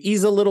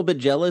a little bit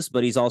jealous,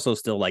 but he's also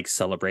still like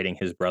celebrating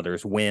his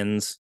brother's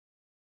wins.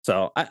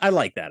 So I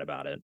like that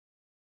about it.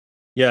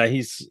 Yeah,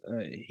 he's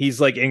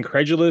like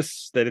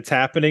incredulous that it's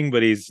happening,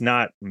 but he's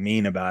not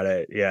mean about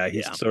it. Yeah,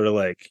 he's sort of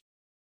like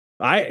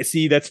I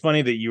see. That's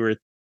funny that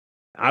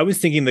I was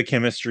thinking the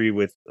chemistry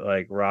with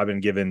like Robin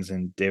Givens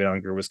and David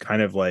Unger was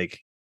kind of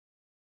like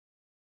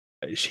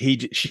she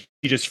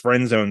just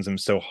friend zones him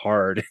so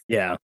hard,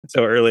 Yeah,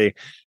 so early,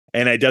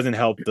 and it doesn't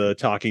help the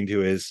talking to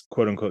his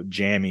quote unquote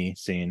jammy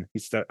scene.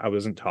 I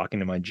wasn't talking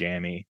to my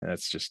jammy.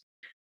 That's just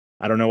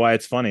I don't know why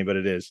it's funny, but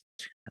it is.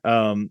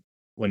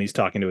 When he's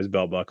talking to his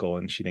belt buckle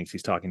and she thinks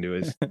he's talking to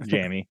his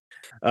jammy.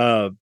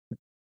 But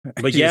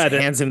she yeah,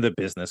 just hands him the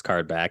business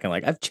card back and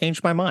like, I've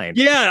changed my mind.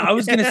 Yeah, I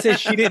was gonna say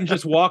she didn't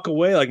just walk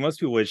away like most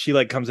people would. She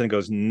like comes in and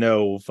goes,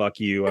 "No, fuck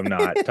you. I'm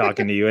not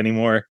talking to you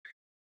anymore."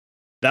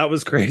 That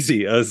was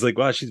crazy. I was like,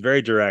 wow, she's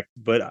very direct.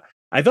 But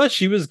I thought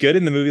she was good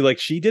in the movie. Like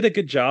she did a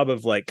good job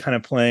of like kind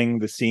of playing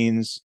the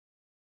scenes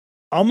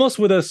almost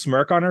with a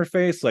smirk on her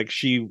face. Like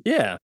she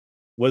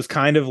was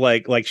kind of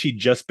like she'd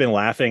just been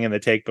laughing in the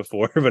take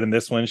before, but in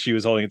this one she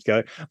was holding it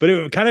together. But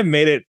it kind of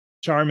made it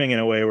charming in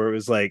a way where it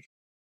was like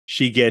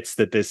she gets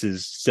that this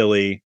is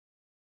silly.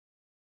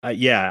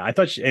 Yeah, I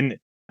thought and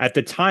at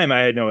the time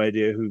I had no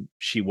idea who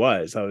she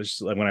was. I was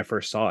like, when I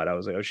first saw it, I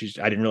was like,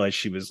 oh, I didn't realize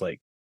she was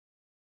like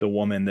the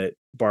woman that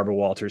Barbara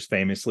Walters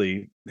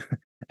famously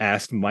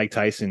asked Mike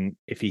Tyson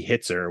if he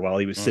hits her while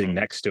he was sitting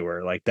next to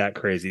her, like that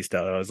crazy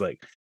stuff. I was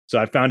like, so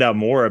I found out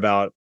more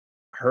about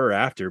her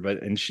after, but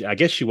I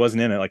guess she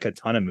wasn't in it like a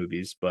ton of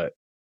movies, but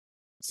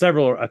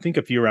several, I think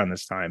a few around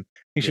this time. I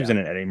think she was in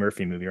an Eddie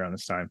Murphy movie around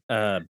this time.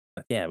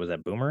 Yeah, was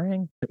that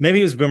Boomerang? Maybe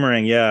it was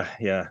Boomerang. Yeah.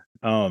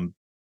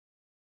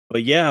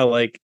 But yeah,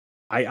 like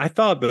I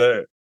thought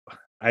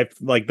I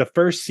like the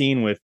first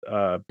scene with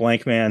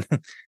Blankman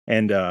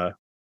and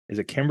is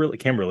it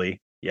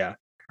Kimberly? Yeah.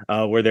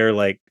 Where they're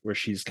like where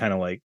she's kind of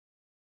like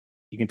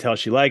you can tell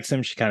she likes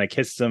him, she kind of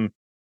kisses him.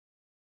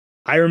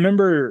 I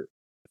remember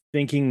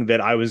thinking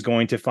that I was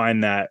going to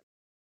find that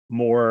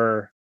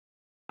more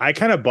I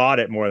kind of bought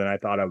it more than I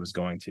thought I was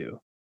going to.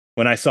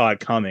 When I saw it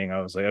coming,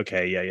 I was like,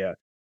 okay, yeah.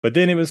 But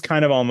then it was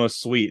kind of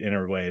almost sweet in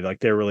a way, like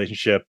their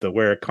relationship, the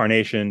where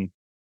carnation,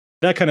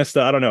 that kind of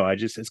stuff. I don't know.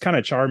 It's kind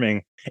of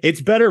charming.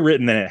 It's better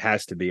written than it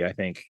has to be, I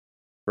think,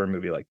 for a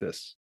movie like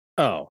this.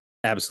 Oh,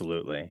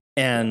 absolutely.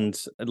 And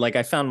like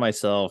I found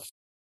myself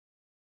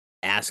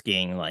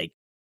asking, like,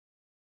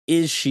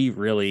 is she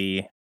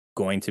really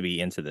going to be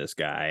into this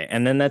guy?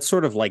 And then that's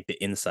sort of like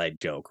the inside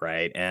joke,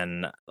 right?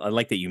 And I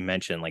like that you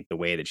mentioned like the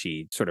way that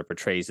she sort of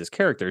portrays this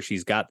character.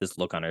 She's got this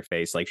look on her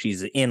face, like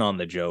she's in on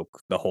the joke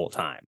the whole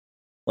time,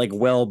 like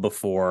well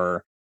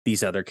before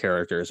these other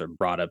characters are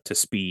brought up to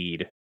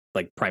speed,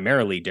 like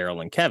primarily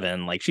Daryl and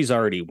Kevin. Like she's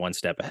already one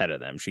step ahead of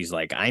them. She's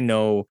like, I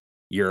know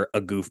you're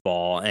a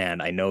goofball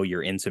and I know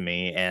you're into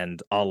me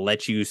and I'll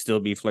let you still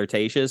be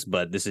flirtatious,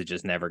 but this is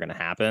just never going to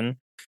happen.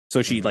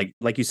 So she like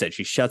you said,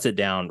 she shuts it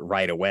down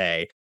right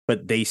away,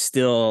 but they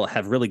still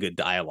have really good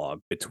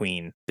dialogue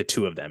between the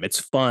two of them. It's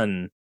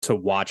fun to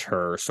watch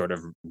her sort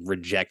of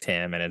reject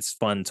him and it's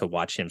fun to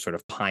watch him sort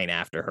of pine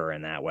after her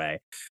in that way.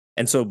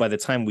 And so by the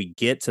time we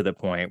get to the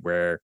point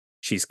where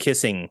she's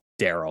kissing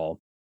Daryl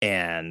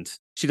and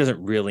she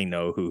doesn't really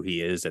know who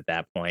he is at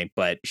that point,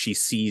 but she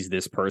sees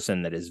this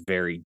person that is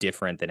very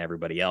different than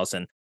everybody else.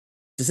 And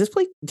does this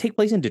take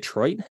place in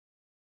Detroit?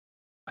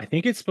 I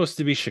think it's supposed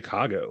to be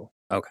Chicago.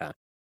 Okay.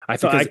 I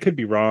thought I could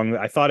be wrong.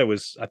 I thought it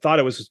was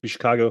supposed to be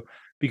Chicago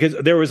because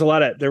there was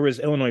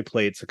Illinois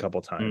plates a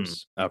couple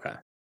times. Okay.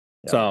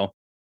 Yeah. So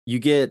you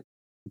get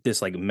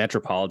this like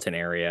metropolitan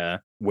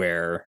area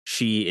where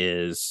she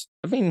is,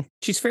 I mean,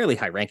 she's fairly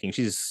high ranking.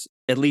 She's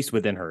at least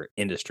within her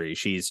industry.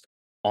 She's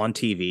on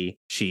TV.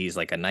 She's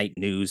like a night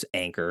news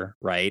anchor,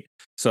 right?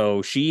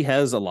 So she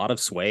has a lot of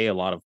sway, a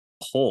lot of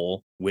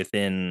pull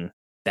within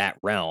that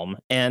realm.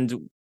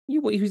 And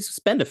you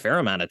spend a fair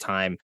amount of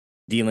time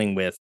dealing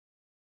with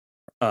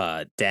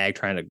Dag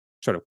trying to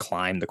sort of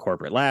climb the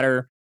corporate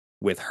ladder,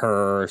 with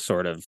her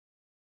sort of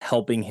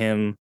helping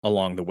him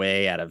along the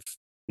way out of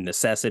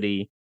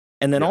necessity.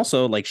 And then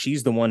also like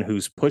she's the one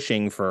who's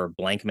pushing for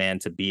Blankman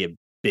to be a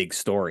big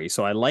story.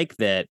 So I like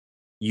that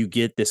you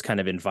get this kind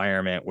of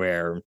environment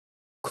where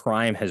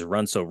crime has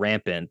run so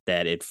rampant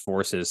that it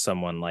forces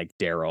someone like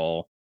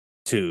Daryl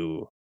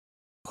to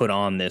put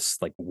on this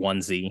like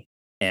onesie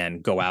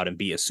and go out and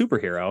be a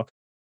superhero.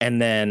 And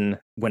then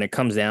when it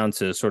comes down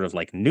to sort of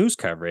like news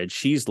coverage,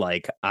 she's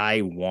like,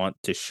 I want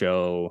to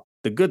show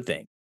the good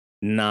thing,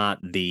 not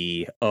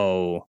the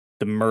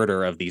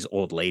murder of these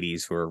old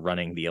ladies who are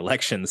running the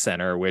election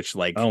center, which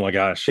like, oh my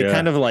gosh, they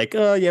kind of like,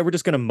 oh yeah, we're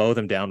just going to mow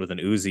them down with an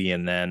Uzi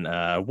and then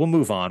we'll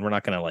move on. We're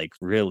not going to like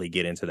really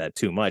get into that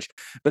too much.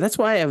 But that's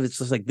why I was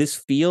just like, this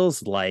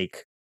feels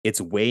like it's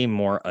way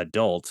more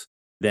adult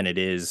than it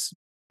is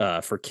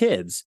for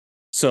kids.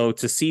 So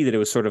to see that it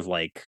was sort of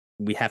like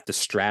we have to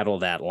straddle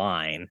that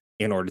line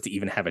in order to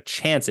even have a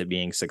chance at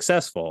being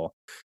successful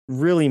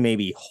really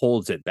maybe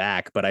holds it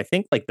back. But I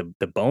think like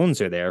the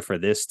bones are there for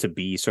this to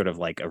be sort of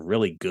like a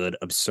really good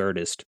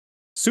absurdist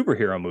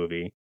superhero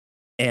movie.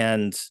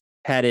 And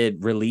had it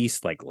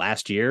released like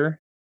last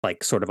year,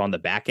 like sort of on the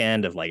back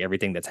end of like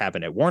everything that's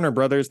happened at Warner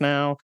Brothers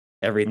now,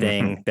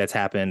 everything that's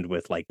happened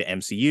with like the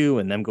MCU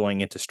and them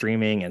going into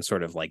streaming and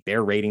sort of like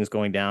their ratings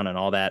going down and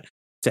all that,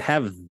 to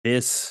have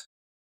this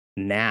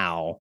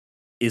now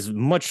is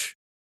much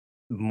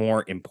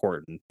more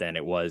important than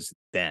it was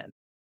then.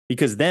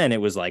 Because then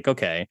it was like,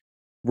 okay,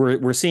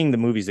 we're seeing the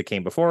movies that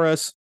came before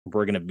us.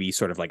 We're going to be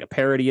sort of like a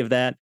parody of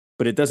that,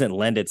 but it doesn't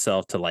lend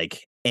itself to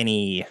like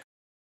any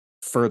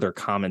further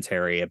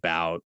commentary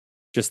about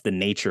just the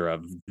nature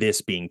of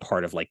this being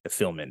part of like the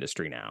film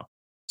industry now.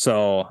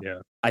 So Yeah.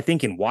 I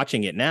think in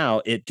watching it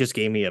now, it just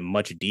gave me a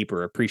much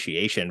deeper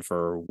appreciation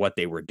for what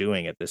they were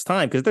doing at this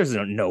time. Because there's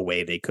no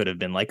way they could have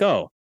been like,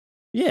 oh,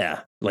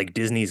 yeah, like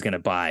Disney's going to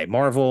buy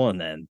Marvel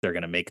and then they're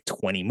going to make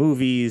 20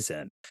 movies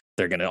and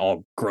they're going to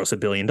all gross $1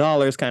 billion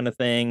kind of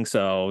thing.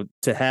 So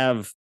to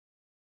have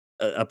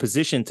a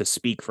position to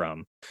speak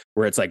from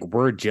where it's like,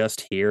 we're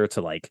just here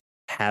to like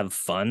have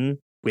fun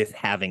with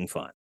having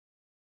fun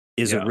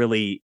is a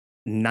really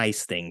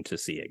nice thing to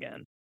see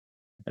again.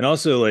 And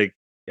also, like,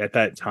 at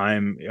that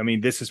time, I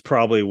mean, this is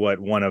probably what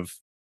one of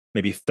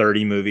maybe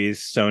 30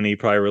 movies Sony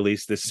probably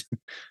released this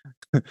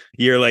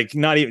year, like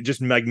not even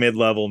just like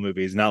mid-level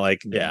movies, not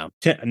like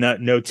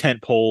no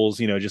tent poles,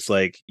 you know, just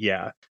like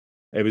it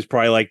was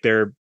probably like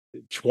their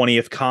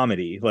 20th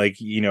comedy. Like,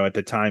 you know, at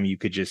the time you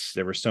could just,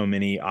 there were so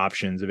many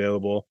options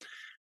available.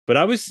 But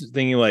I was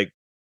thinking, like,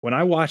 when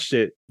I watched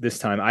it this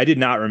time, I did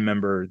not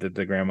remember that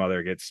the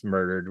grandmother gets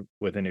murdered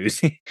with an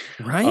Uzi.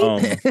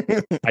 Right?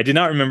 I did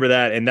not remember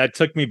that, and that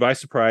took me by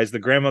surprise. The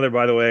grandmother,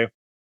 by the way,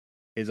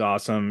 is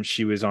awesome.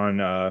 She was on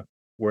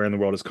Where in the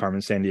World is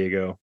Carmen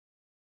Sandiego.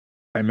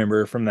 I remember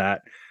her from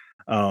that.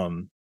 But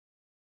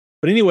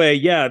anyway,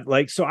 yeah,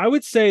 like, so I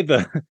would say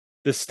the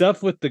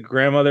stuff with the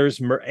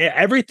grandmother's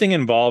everything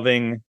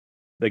involving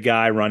the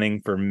guy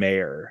running for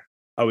mayor,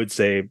 I would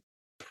say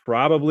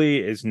probably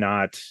is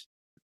not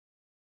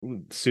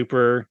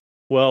super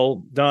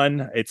well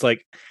done. It's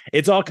like,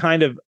 it's all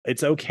kind of,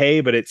 it's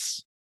okay, but it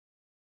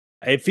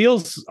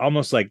feels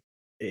almost like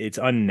it's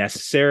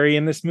unnecessary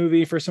in this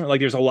movie for some, like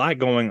there's a lot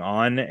going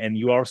on, and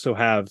you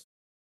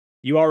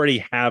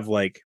already have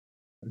like,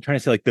 I'm trying to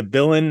say, like, the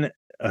villain,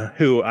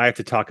 who I have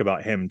to talk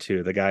about him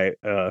too, the guy,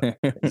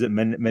 is it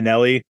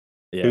Minnelli,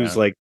 who's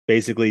like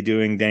basically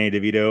doing Danny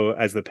DeVito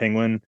as the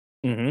Penguin,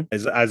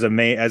 as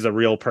a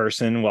real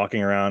person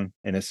walking around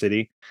in a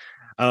city.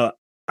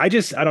 I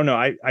don't know.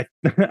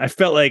 I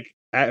felt like,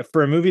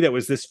 for a movie that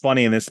was this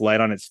funny and this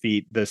light on its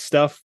feet, the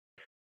stuff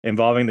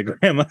involving the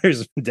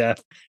grandmother's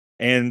death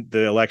and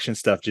the election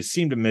stuff just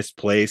seemed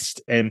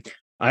misplaced. And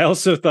I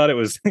also thought it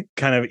was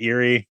kind of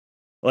eerie.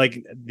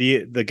 Like,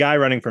 the guy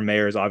running for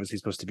mayor is obviously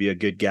supposed to be a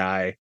good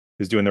guy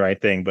who's doing the right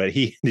thing, but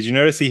did you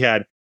notice he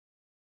had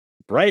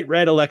bright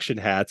red election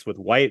hats with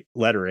white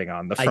lettering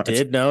on the front? I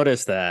did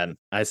notice that.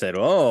 I said,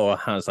 "Oh,"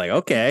 I was like,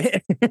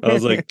 "Okay." I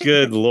was like,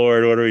 "Good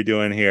Lord, what are we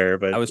doing here?"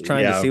 But I was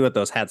trying to see what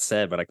those hats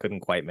said, but I couldn't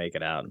quite make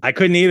it out. I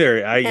couldn't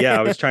either.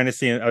 I was trying to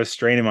see. I was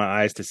straining my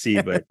eyes to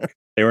see, but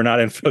they were not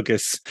in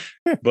focus.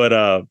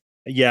 But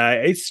yeah,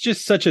 it's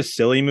just such a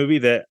silly movie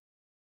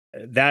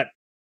that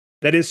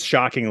is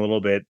shocking a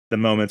little bit. The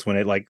moments when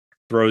it like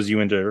throws you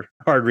into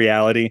hard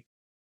reality.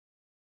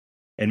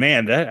 And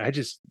man,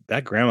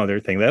 that grandmother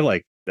thing,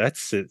 that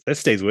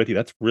stays with you.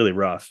 That's really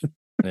rough.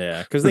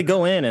 Yeah, because they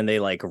go in and they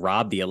like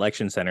rob the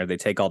election center. They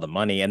take all the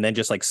money, and then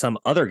just like some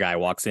other guy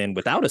walks in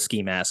without a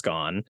ski mask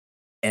on,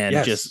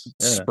 and just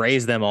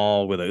sprays them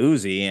all with a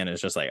Uzi, and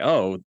it's just like,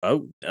 oh,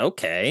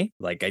 okay.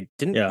 Like, I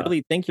didn't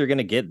really think you're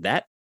gonna get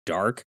that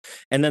dark.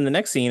 And then the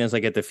next scene is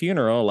like at the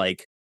funeral,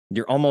 like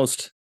you're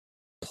almost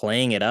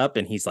playing it up,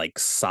 and he's like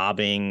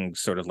sobbing,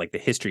 sort of like the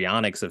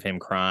histrionics of him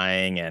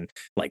crying and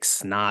like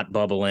snot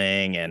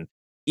bubbling, and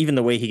even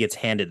the way he gets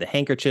handed the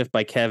handkerchief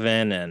by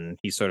Kevin and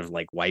he sort of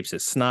like wipes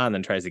his snot and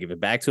then tries to give it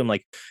back to him.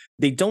 Like,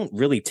 they don't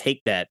really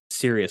take that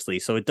seriously.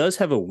 So it does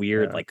have a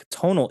weird like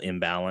tonal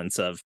imbalance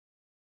of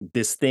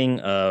this thing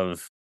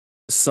of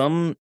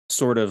some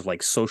sort of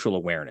like social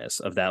awareness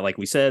of that. Like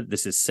we said,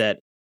 this is set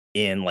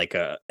in like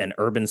an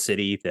urban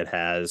city that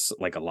has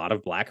like a lot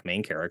of Black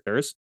main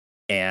characters,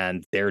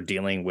 and they're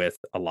dealing with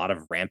a lot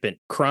of rampant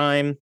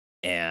crime.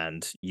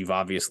 And you've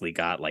obviously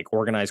got like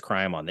organized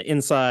crime on the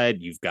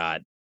inside. You've got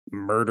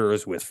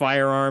murders with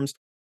firearms.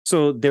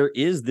 So there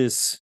is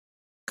this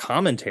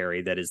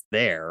commentary that is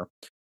there,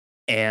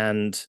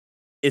 and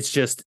it's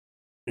just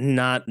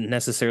not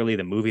necessarily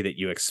the movie that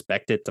you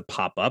expect it to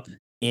pop up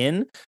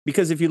in.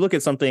 Because if you look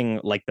at something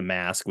like The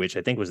Mask, which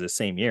I think was the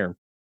same year,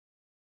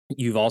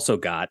 you've also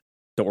got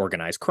the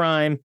organized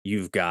crime,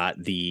 you've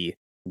got the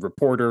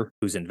reporter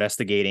who's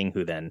investigating,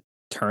 who then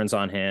turns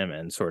on him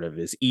and sort of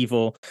is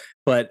evil.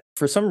 But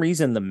for some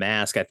reason, The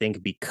Mask, I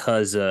think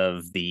because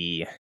of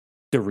the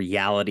the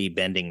reality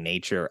bending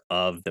nature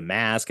of The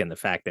Mask and the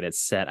fact that it's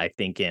set, I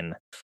think, in, I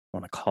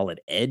want to call it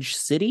Edge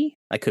City.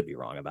 I could be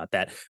wrong about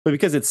that, but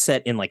because it's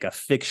set in like a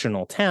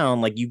fictional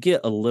town, like you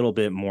get a little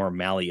bit more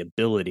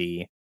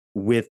malleability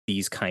with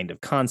these kind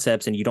of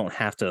concepts, and you don't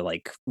have to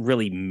like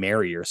really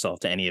marry yourself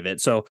to any of it.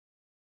 So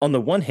on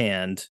the one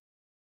hand,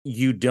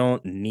 you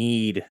don't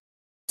need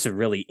to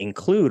really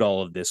include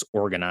all of this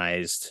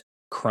organized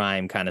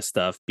crime kind of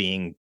stuff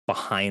being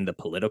behind the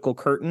political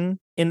curtain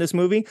in this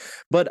movie,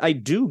 but I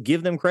do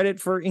give them credit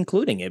for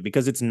including it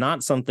because it's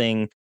not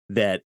something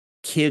that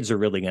kids are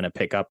really going to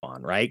pick up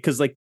on, right? Because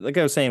like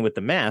I was saying with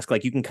The Mask,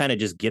 like you can kind of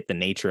just get the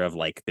nature of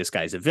like this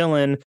guy's a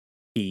villain.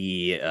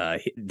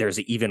 There's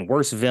an even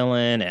worse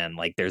villain, and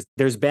like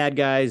there's bad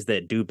guys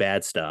that do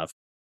bad stuff,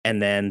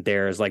 and then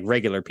there's like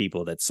regular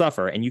people that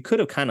suffer, and you could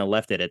have kind of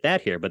left it at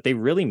that here, but they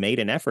really made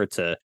an effort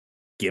to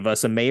give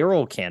us a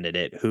mayoral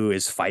candidate who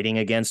is fighting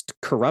against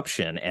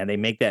corruption, and they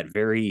make that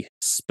very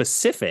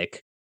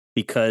specific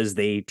because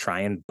they try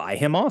and buy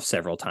him off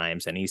several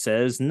times, and he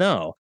says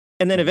no.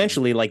 And then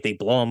eventually, like, they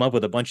blow him up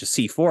with a bunch of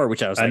C4,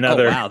 which I was like,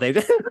 oh, wow. They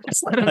just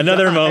let him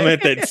another die.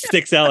 moment that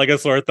sticks out like a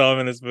sore thumb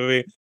in this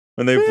movie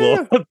when they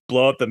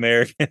blow up the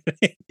mayor.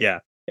 Yeah.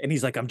 And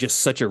he's like, I'm just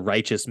such a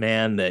righteous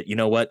man that, you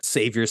know what?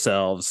 Save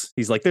yourselves.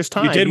 He's like, there's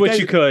time. You did what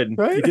you could.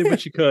 Right? You did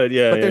what you could.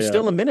 Yeah. But there's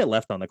still a minute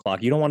left on the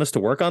clock. You don't want us to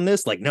work on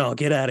this? Like, no,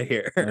 get out of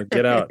here.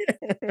 Get out.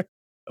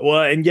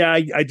 Well, and yeah,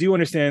 I do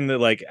understand that,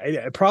 like,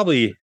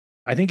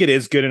 I think it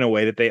is good in a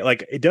way that they,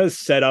 like, it does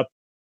set up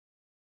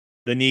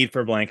the need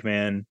for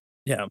Blankman.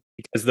 Yeah.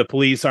 Because the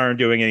police aren't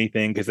doing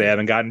anything because they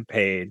haven't gotten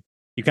paid.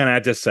 You kind of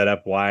have to set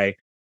up why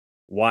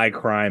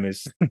crime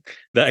is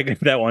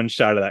that one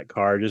shot of that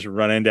car just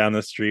running down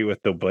the street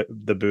with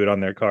the boot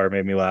on their car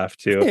made me laugh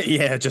too.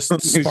 Yeah, just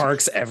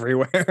sparks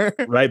everywhere.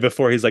 Right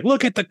before he's like,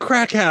 look at the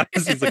crack house.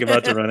 He's like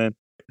about to run in.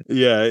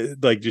 Yeah,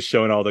 like just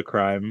showing all the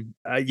crime.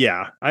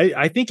 Yeah,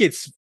 I think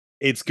it's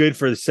good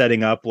for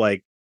setting up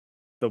like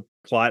the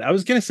plot. I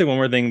was gonna say one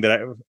more thing that I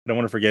don't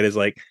want to forget is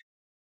like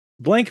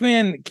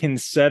Blankman can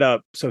set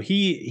up. So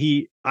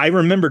I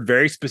remembered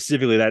very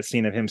specifically that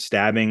scene of him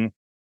stabbing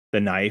the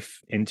knife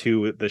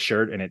into the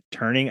shirt and it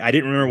turning. I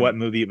didn't remember what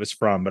movie it was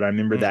from, but I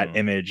remember that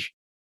image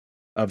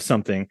of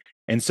something.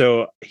 And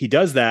so he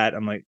does that.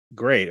 I'm like,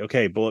 great,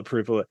 okay,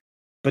 bulletproof.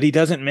 But he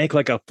doesn't make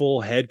like a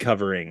full head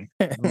covering.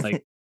 I'm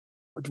like,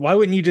 why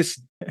wouldn't you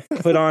just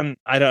put on?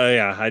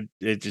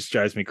 It just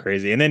drives me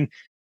crazy. And then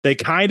they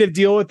kind of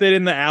deal with it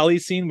in the alley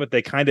scene, but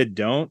they kind of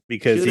don't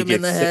because Shoot he him gets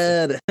in the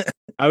head.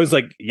 I was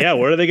like, yeah,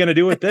 what are they going to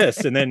do with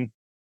this? And then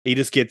he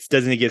just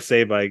doesn't he get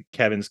saved by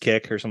Kevin's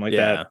kick or something like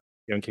that?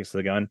 Kevin kicks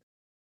the gun.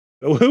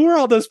 Who are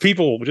all those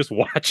people just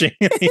watching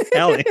in the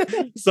alley?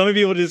 Some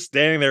people just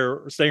staying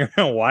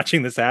around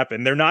watching this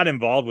happen. They're not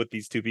involved with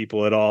these two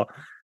people at all.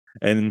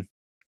 And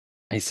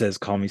he says,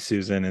 call me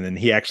Susan. And then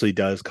he actually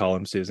does call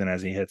him Susan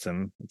as he hits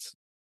him. It's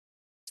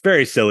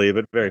very silly,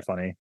 but very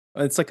funny.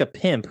 It's like a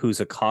pimp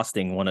who's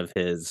accosting one of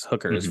his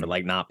hookers for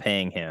like not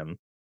paying him.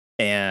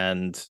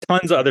 And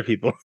tons of other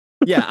people.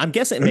 Yeah, I'm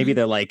guessing maybe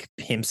they're like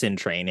pimps in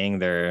training.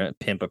 They're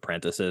pimp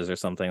apprentices or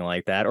something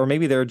like that. Or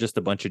maybe they're just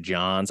a bunch of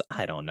Johns.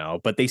 I don't know.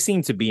 But they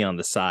seem to be on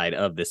the side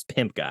of this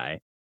pimp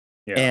guy.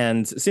 Yeah.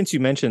 And since you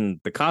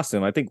mentioned the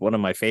costume, I think one of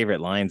my favorite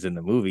lines in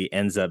the movie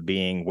ends up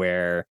being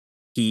where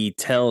he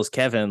tells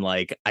Kevin,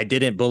 like, I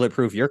didn't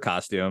bulletproof your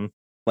costume.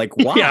 Like,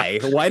 why?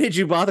 Yeah. Why did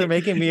you bother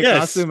making me a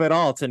costume at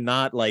all to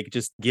not like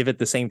just give it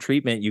the same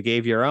treatment you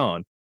gave your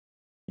own?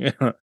 Yeah,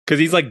 because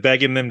he's like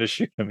begging them to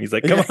shoot him. He's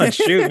like, come on,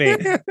 shoot me.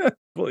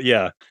 Well,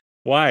 yeah.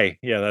 Why?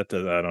 Yeah, I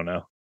don't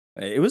know.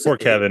 It was poor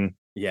Kevin.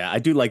 Yeah, I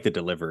do like the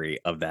delivery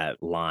of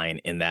that line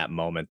in that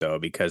moment, though,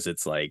 because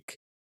it's like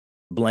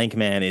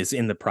Blankman is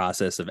in the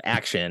process of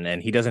action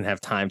and he doesn't have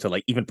time to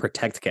like even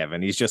protect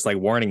Kevin. He's just like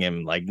warning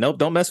him, like, nope,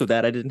 don't mess with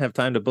that. I didn't have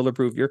time to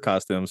bulletproof your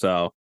costume.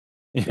 So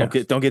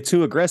don't get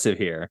too aggressive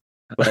here.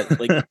 But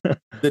like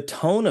the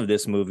tone of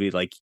this movie,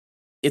 like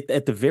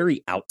at the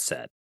very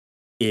outset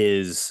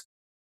is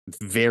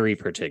very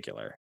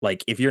particular.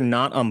 Like if you're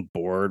not on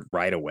board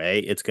right away,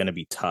 it's going to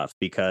be tough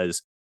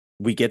because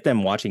we get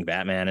them watching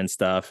Batman and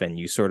stuff, and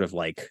you sort of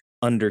like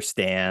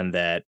understand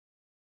that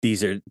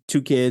these are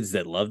two kids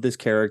that love this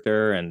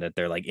character and that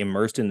they're like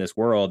immersed in this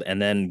world.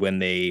 And then when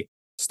they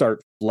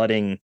start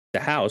flooding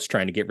the house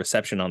trying to get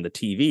reception on the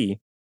TV,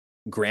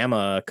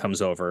 grandma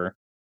comes over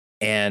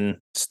and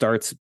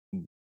starts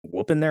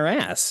whooping their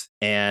ass,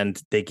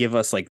 and they give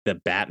us like the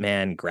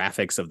Batman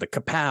graphics of the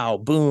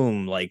kapow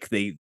boom, like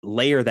they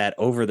layer that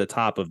over the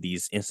top of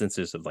these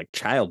instances of like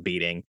child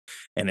beating,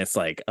 and it's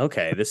like,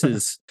 okay, this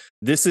is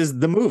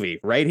the movie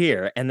right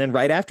here. And then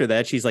right after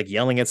that, she's like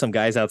yelling at some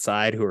guys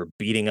outside who are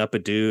beating up a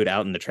dude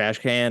out in the trash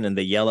can, and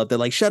they yell up, they're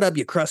like, shut up,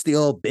 you crusty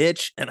old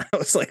bitch. And I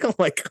was like, oh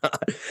my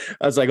god.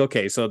 I was like,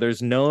 okay, so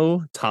there's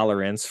no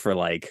tolerance for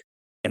like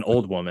an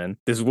old woman.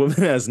 This woman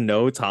has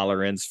no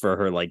tolerance for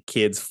her like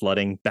kids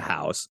flooding the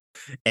house,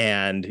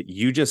 and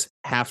you just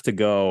have to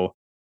go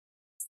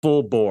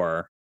full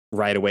bore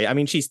right away. I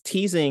mean, she's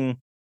teasing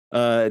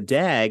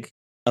Dag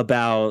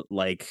about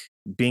like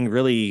being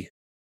really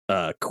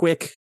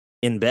quick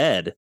in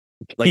bed.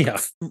 Like Yeah.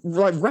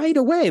 right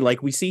away.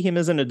 Like we see him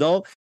as an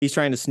adult. He's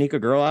trying to sneak a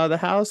girl out of the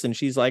house, and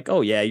she's like,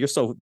 "Oh yeah, you're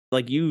so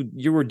like you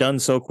were done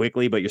so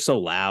quickly, but you're so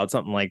loud,"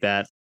 something like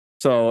that.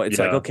 So it's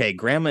like, Yeah. okay,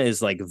 grandma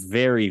is like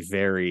very,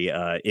 very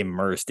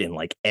immersed in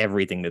like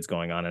everything that's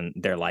going on in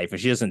their life,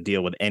 and she doesn't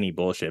deal with any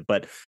bullshit.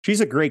 But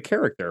she's a great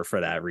character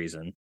for that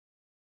reason.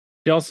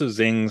 He also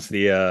zings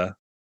the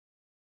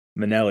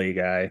Manelli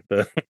guy.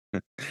 The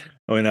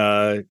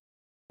when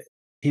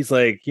he's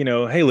like,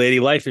 hey lady,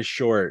 life is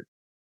short.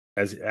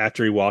 As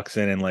after he walks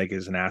in and like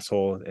is an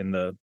asshole in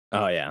the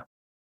Oh yeah,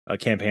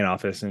 campaign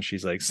office, and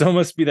she's like, "So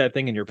must be that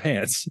thing in your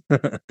pants."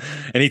 And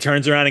he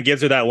turns around and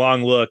gives her that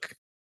long look.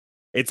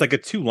 It's like a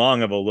too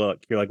long of a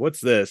look. You're like, "What's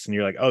this?" And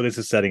you're like, "Oh, this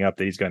is setting up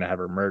that he's going to have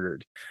her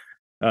murdered."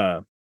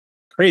 Uh,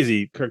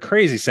 crazy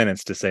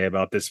sentence to say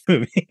about this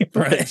movie, but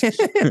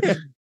right.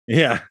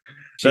 yeah,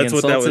 She that's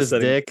what that insults was his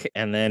setting. dick,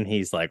 and then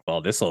he's like,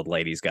 "Well, this old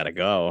lady's got to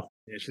go."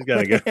 Yeah, she's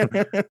got to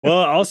go. Well,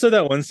 also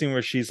that one scene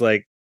where she's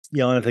like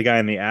yelling at the guy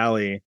in the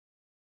alley,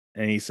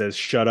 and he says,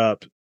 "Shut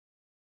up,"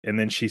 and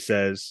then she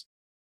says,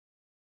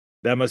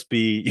 "That must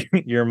be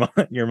your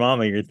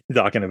mama you're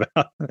talking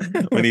about,"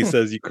 when he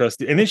says, "You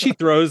crusty," and then she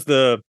throws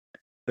the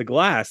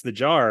glass, the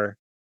jar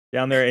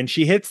down there, and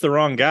she hits the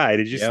wrong guy.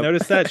 Did you just Yep.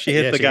 notice that? She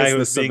hit Yeah, the she guy hits who the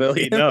was being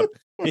beaten civilian. up.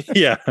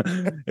 Yeah.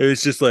 It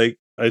was just like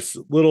a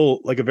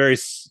little, like a very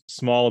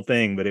small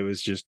thing, but it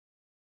was just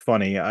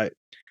funny. I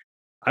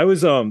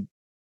was,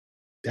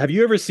 have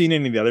you ever seen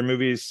any of the other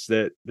movies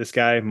that this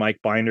guy, Mike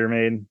Binder,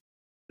 made?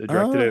 That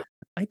directed it?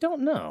 I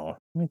don't know.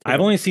 Let me take I've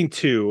a only look. seen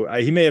two.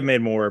 He may have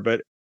made more,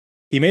 but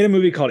he made a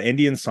movie called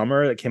Indian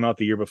Summer that came out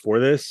the year before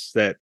this.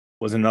 That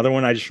was another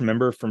one I just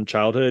remember from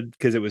childhood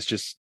because it was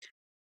just,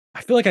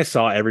 I feel like I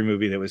saw every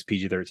movie that was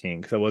PG-13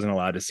 because I wasn't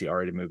allowed to see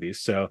R-rated movies.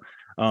 So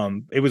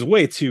it was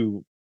way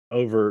too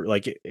over.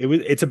 Like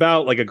it's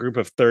about like a group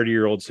of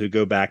 30-year-olds who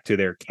go back to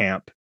their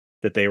camp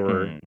that they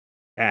were Hmm.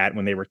 at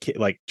when they were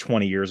like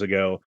 20 years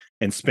ago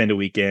and spend a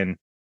weekend.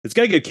 It's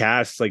got a good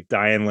cast like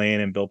Diane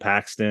Lane and Bill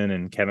Paxton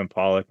and Kevin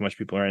Pollak. Much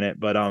people are in it,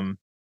 but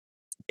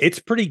it's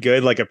pretty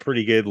good. Like a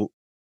pretty good.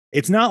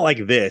 It's not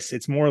like this.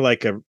 It's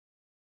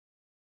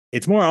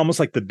more almost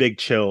like The Big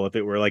Chill if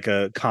it were like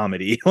a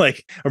comedy,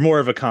 like or more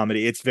of a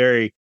comedy. It's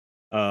very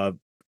uh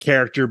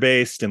character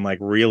based and like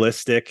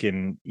realistic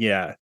and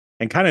yeah,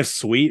 and kind of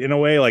sweet in a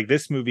way. Like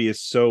this movie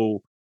is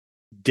so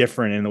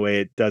different in the way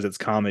it does its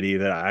comedy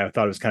that I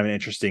thought it was kind of an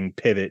interesting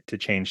pivot to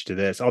change to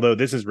this. Although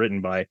this is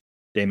written by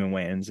Damon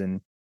Wayans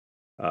and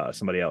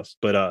somebody else.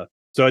 But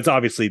so it's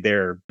obviously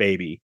their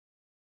baby.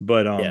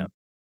 But Yeah.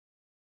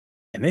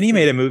 and then he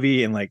made a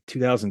movie in like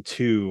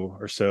 2002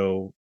 or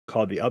so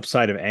called The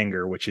Upside of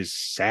Anger, which is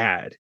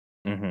sad.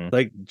 Hmm.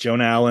 Like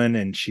Joan Allen,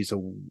 and she's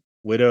a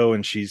widow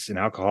and she's an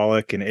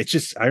alcoholic. And it's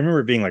just, I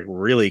remember it being like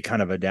really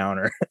kind of a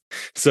downer.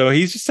 So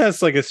he just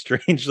has like a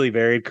strangely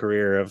varied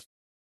career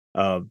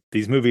of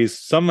these movies.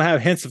 Some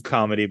have hints of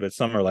comedy, but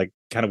some are like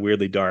kind of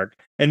weirdly dark.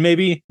 And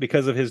maybe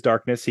because of his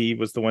darkness, he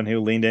was the one who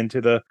leaned into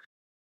the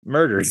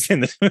murders in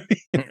this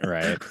movie.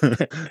 Right. Who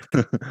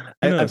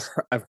knows?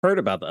 I've heard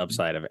about the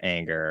Upside of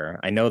Anger.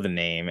 I know the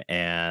name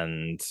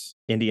and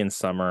Indian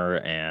Summer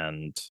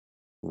and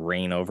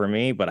Rain Over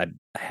Me, but I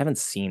haven't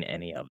seen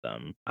any of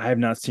them. I have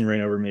not seen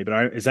Rain Over Me,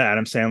 but is that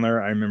Adam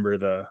Sandler? I remember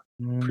the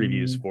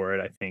previews Mm, for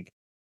it. I think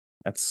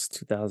that's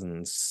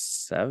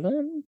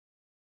 2007.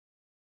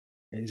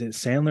 is it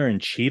Sandler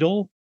and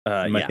Cheadle?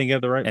 Am I Yeah, thinking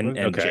of the right and movie?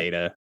 Okay,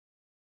 Jada.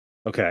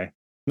 okay.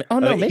 Oh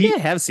no, maybe He, I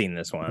have seen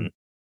this one.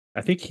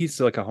 I think he's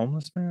like a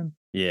homeless man.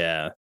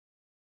 Yeah.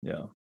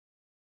 Yeah.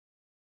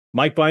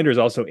 Mike Binder is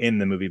also in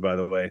the movie, by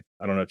the way.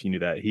 I don't know if you knew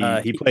that.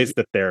 He plays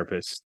the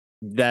therapist.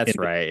 That's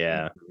In right.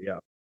 Yeah. yeah.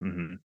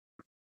 Hmm.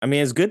 I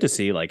mean, it's good to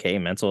see like,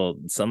 hey,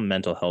 some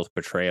mental health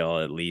portrayal,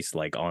 at least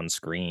like on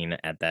screen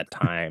at that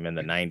time in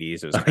the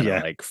 90s. It was kind of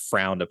Yeah. like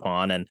frowned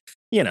upon, and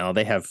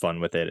they have fun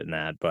with it and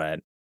that. But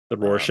The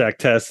Rorschach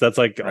test. That's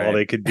like all right.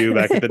 they could do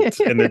back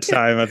in the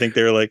time. I think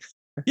they were like,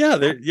 yeah.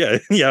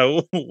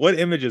 What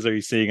images are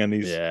you seeing on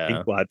these Yeah.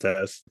 ink blot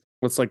tests?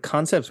 It's like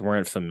concepts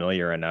weren't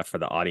familiar enough for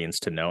the audience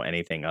to know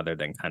anything other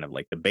than kind of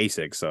like the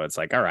basics. So it's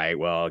like, all right,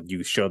 well,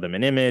 you show them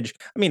an image.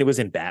 I mean, it was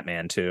in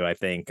Batman too, I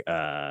think. It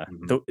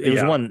was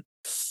Yeah. one.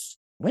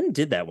 When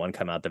did that one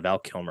come out? The Val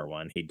Kilmer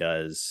one.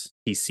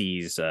 He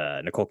sees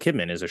Nicole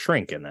Kidman as a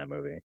shrink in that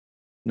movie.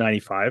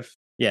 95.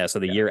 Yeah, so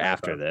the Yeah, year 95.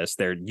 after this,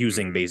 they're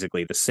using Mhm.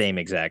 basically the same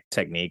exact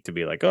technique to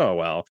be like, oh,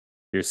 well,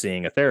 you're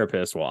seeing a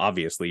therapist. Well,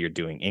 obviously, you're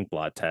doing ink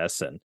blot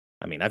tests. And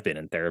I mean, I've been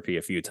in therapy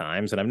a few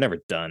times and I've never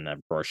done a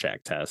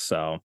Rorschach test.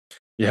 So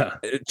Yeah.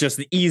 just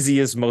the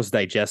easiest, most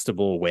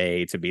digestible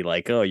way to be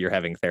like, oh, you're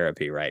having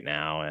therapy right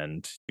now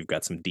and you've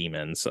got some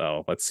demons.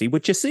 So let's see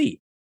what you see.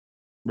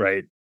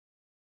 Right.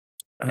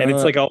 And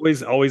it's like always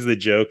the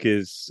joke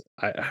is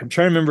I'm trying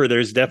to remember.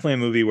 There's definitely a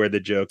movie where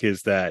the joke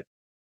is that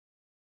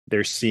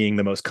they're seeing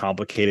the most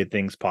complicated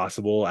things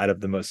possible out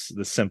of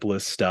the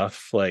simplest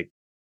stuff. Like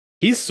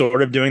he's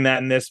sort of doing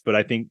that in this, but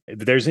I think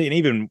there's an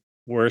even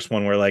worse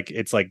one where like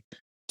it's like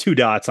two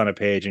dots on a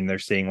page and they're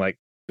seeing like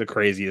the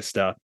craziest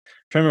stuff. I'm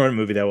trying to remember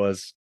what movie that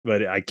was,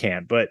 but I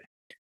can't. But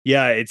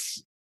Yeah,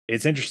 it's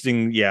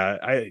interesting. Yeah,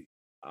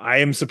 I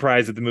am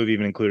surprised that the movie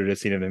even included a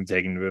scene of him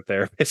taking to a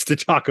therapist to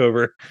talk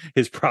over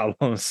his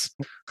problems.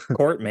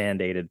 Court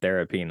mandated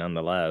therapy,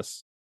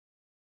 nonetheless,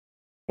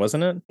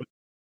 wasn't it?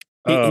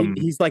 Um,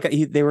 He's like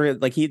they were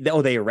like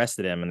they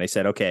arrested him and they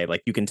said, okay,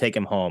 like you can take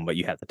him home, but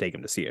you have to take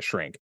him to see a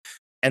shrink.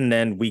 And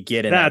then we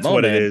get in that that's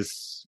what it moment,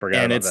 is. Forgot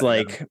and about it's that.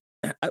 like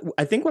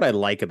I think what I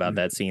like about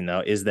that scene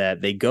though is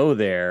that they go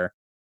there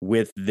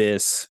with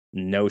this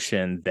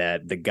notion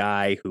that the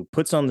guy who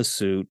puts on the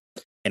suit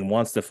and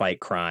wants to fight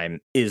crime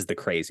is the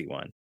crazy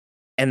one.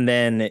 And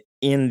then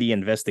in the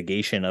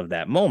investigation of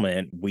that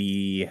moment,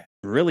 we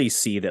really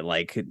see that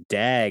like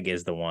Dag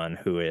is the one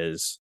who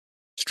is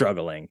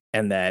struggling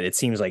and that it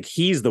seems like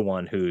he's the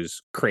one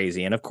who's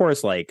crazy. And of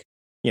course, like,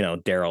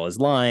 Daryl is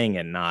lying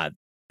and not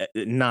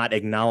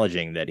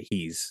acknowledging that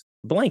he's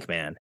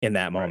Blankman in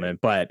that moment.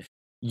 Right.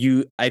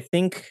 But I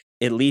think,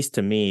 at least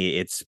to me,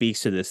 it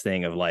speaks to this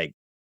thing of like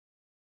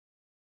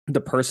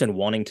the person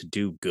wanting to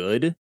do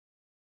good,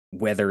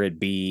 whether it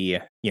be,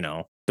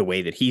 the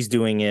way that he's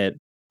doing it,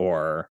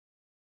 or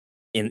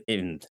in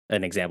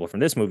an example from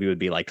this movie would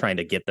be like trying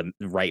to get the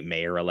right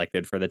mayor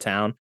elected for the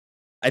town.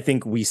 I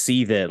think we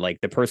see that like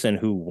the person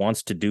who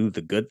wants to do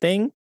the good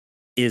thing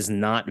is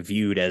not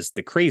viewed as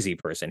the crazy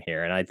person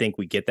here. And I think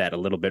we get that a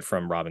little bit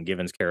from Robin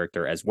Givens'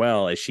 character as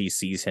well, as she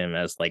sees him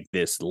as like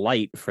this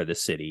light for the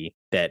city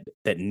that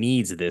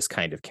needs this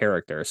kind of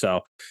character.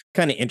 So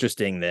kind of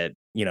interesting that,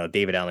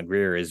 David Alan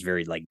Grier is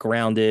very like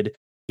grounded.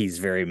 He's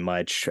very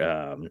much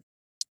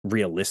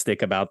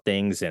realistic about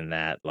things, and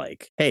that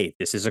like, hey,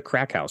 this is a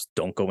crack house,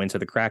 don't go into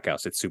the crack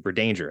house, it's super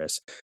dangerous.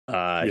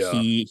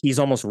 He's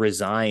almost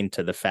resigned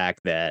to the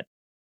fact that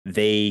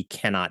they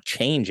cannot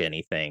change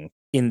anything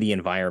in the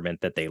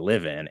environment that they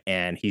live in,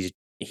 and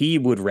he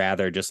would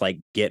rather just like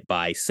get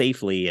by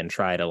safely and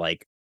try to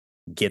like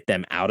get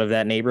them out of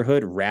that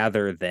neighborhood,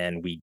 rather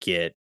than we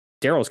get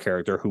Daryl's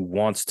character who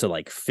wants to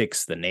like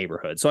fix the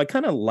neighborhood. So I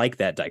kind of like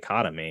that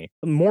dichotomy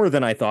more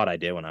than I thought I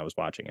did when I was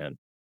watching it.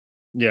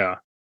 Yeah.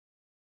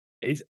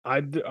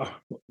 The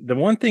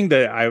one thing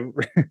that I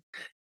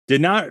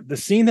the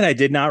scene that I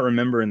did not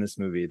remember in this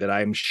movie that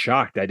I'm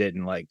shocked I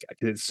didn't like,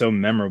 because it's so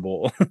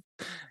memorable.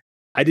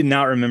 I did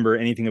not remember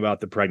anything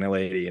about the pregnant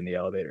lady in the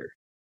elevator.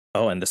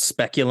 Oh, and the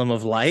speculum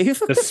of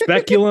life. The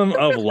speculum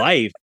of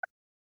life.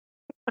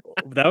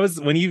 That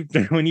was when you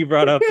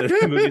brought up that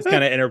the movie's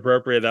kind of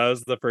inappropriate. That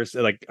was the first,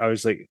 like, I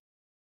was like,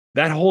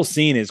 that whole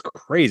scene is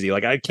crazy.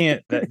 Like, I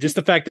can't, just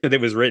the fact that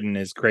it was written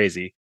is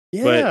crazy.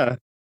 Yeah. But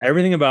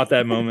everything about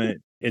that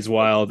moment is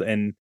wild,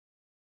 and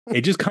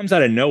it just comes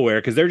out of nowhere,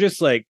 because they're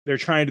just like, they're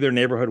trying to do their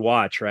neighborhood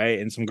watch, right?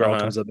 And some girl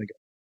comes up and goes,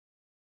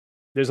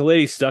 there's a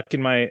lady stuck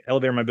in my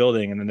elevator in my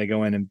building, and then they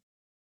go in and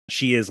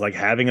she is like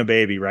having a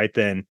baby right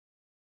then.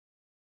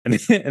 And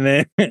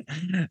then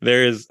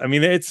there's, I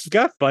mean, it's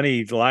got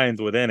funny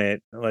lines within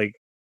it, like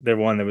the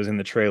one that was in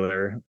the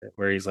trailer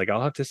where he's like,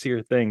 I'll have to see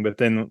your thing. But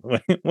then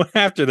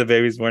after the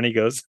baby's born, he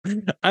goes,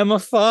 I'm a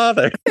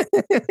father.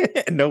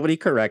 Nobody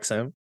corrects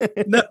him.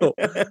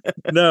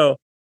 No.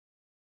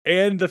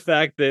 And the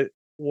fact that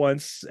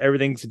once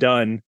everything's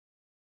done,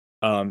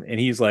 and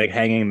he's like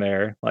hanging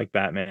there like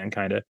Batman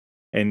kind of,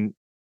 and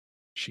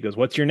she goes,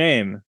 what's your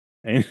name?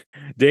 And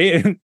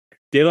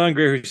Daylon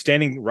Greer, who's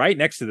standing right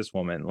next to this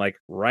woman, like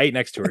right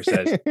next to her,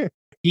 says,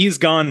 he's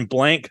gone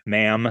blank,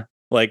 ma'am.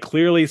 Like,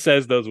 clearly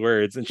says those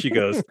words. And she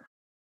goes,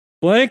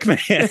 blank,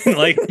 man.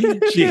 Like,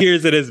 she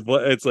hears it as,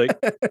 it's like,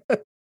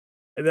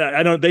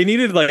 they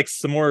needed like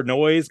some more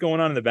noise going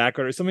on in the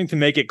background or something to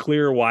make it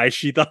clear why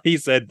she thought he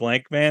said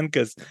blank, man.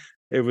 Because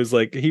it was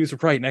like, he was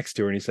right next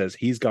to her and he says,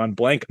 he's gone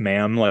blank,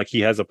 ma'am. Like, he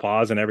has a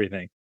pause and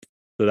everything.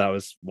 So that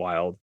was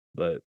wild.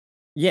 But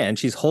yeah, and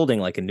she's holding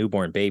like a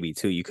newborn baby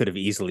too. You could have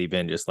easily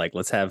been just like,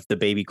 let's have the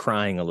baby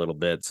crying a little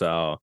bit.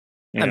 So,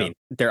 I mean,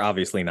 they're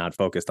obviously not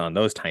focused on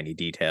those tiny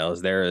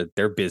details. They're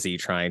busy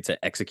trying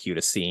to execute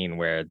a scene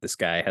where this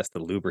guy has to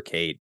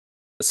lubricate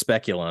a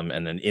speculum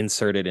and then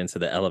insert it into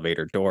the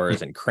elevator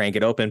doors and crank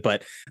it open.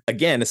 But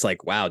again, it's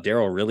like, wow,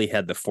 Daryl really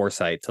had the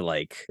foresight to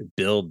like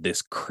build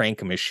this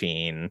crank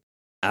machine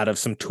out of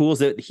some tools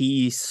that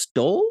he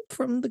stole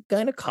from the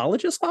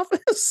gynecologist's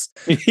office.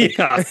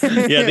 yeah, I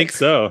think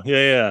so.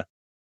 Yeah.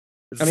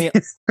 I mean,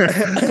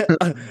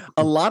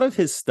 a lot of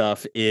his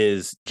stuff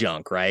is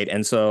junk, right?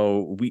 And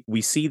so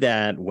we see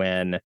that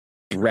when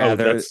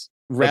that's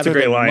a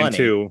great line money,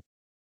 too.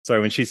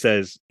 Sorry, when he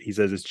says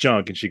it's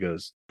junk, and she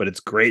goes, but it's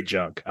great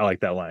junk. I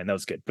like that line. That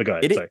was good. But go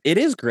ahead. It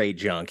is great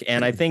junk,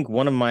 and I think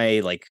one of my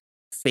like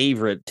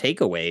favorite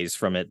takeaways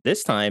from it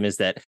this time is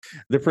that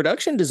the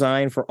production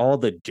design for all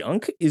the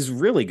junk is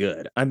really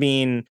good. I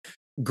mean,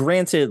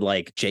 granted,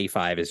 like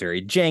J5 is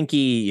very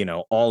janky,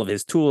 all of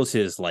his tools,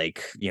 his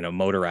like,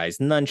 motorized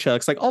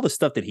nunchucks, like all the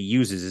stuff that he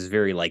uses is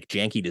very like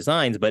janky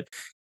designs, but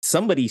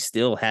somebody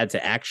still had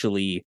to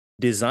actually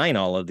design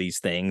all of these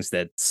things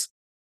that's,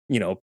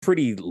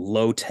 pretty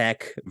low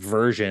tech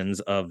versions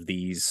of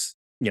these,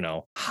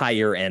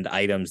 higher end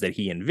items that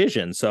he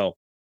envisioned. So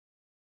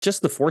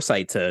just the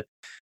foresight to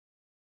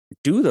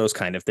do those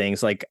kind of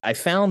things. Like I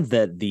found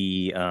that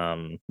the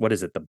what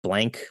is it? The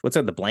blank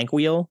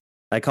wheel?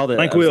 I called it.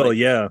 Blank I was wheel, like,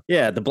 yeah.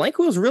 yeah, the blank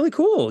wheel is really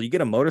cool. You get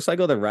a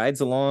motorcycle that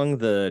rides along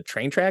the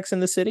train tracks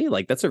in the city.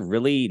 Like that's a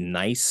really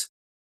nice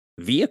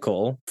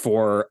vehicle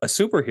for a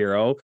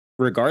superhero,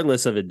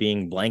 regardless of it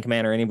being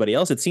Blankman or anybody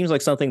else. It seems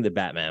like something that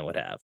Batman would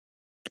have.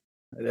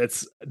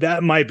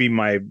 That might be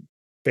my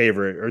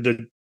favorite,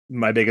 or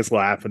my biggest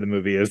laugh in the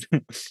movie is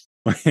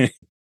when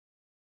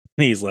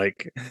he's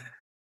like,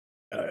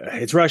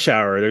 it's rush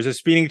hour. There's a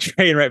speeding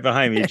train right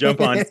behind me.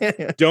 Jump on.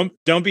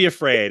 Don't be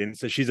afraid. And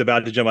so she's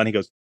about to jump on. He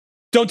goes,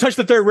 "Don't touch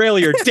the third rail or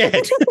you're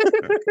dead."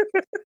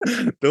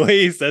 The way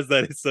he says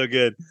that is so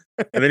good.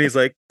 And then he's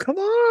like, "Come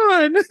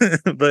on."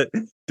 But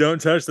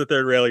 "don't touch the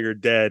third rail or you're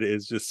dead"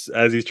 is just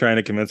as he's trying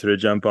to convince her to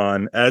jump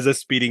on as a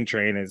speeding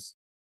train is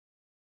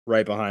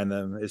right behind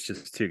them. It's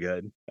just too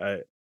good.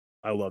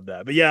 I love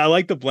that. But yeah, I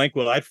like the blank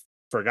wheel. I've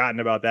forgotten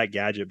about that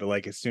gadget, but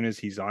like as soon as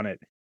he's on it,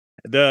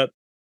 the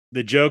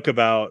the joke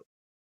about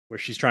where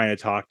she's trying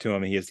to talk to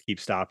him and he has to keep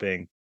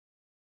stopping.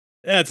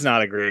 That's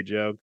not a great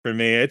joke for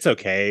me. It's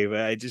okay,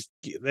 but I just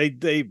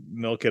they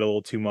milk it a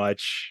little too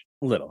much.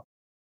 Little.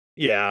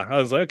 Yeah, I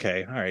was like,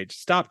 okay, all right,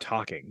 just stop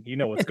talking. You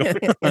know what's going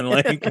on.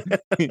 Like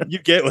you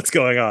get what's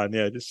going on.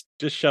 Yeah,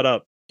 just shut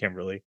up,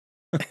 Kimberly.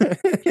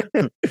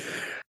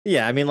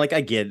 Yeah, I mean, like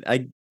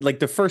I like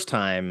the first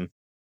time,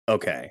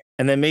 okay,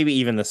 and then maybe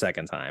even the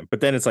second time, but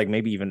then it's like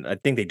maybe even I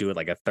think they do it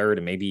like a third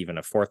and maybe even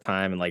a fourth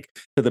time, and like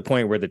to the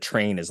point where the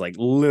train is like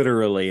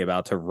literally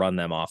about to run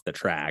them off the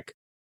track.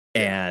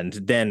 And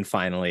then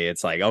finally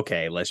it's like,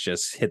 okay, let's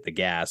just hit the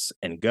gas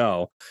and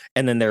go.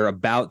 And then they're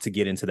about to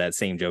get into that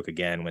same joke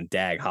again when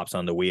Dag hops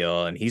on the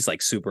wheel and he's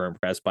like super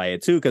impressed by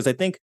it too. Cause I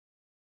think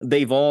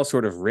they've all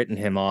sort of written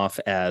him off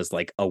as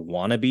like a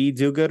wannabe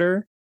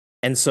do-gooder.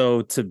 And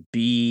so to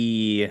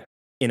be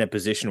in a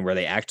position where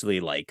they actually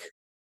like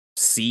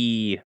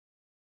see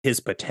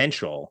his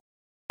potential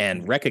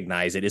and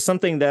recognize it is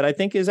something that I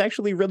think is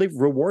actually really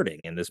rewarding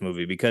in this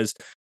movie because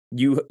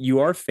you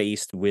are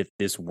faced with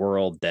this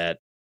world that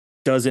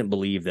doesn't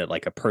believe that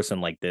like a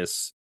person like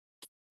this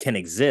can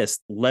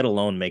exist, let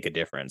alone make a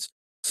difference.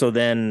 So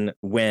then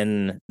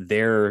when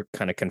they're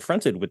kind of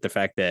confronted with the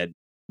fact that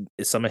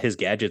some of his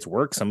gadgets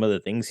work, some of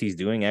the things he's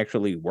doing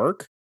actually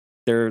work,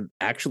 they're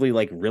actually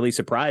like really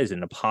surprised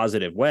in a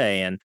positive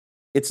way. And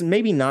it's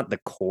maybe not the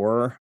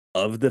core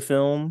of the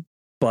film,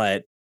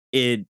 but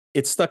it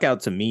stuck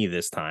out to me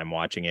this time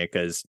watching it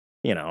because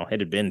it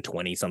had been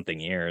 20 something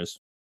years.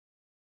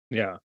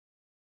 Yeah.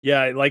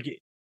 Yeah, like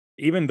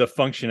even the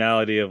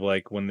functionality of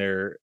like when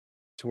they're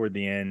toward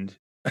the end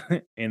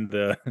in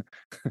the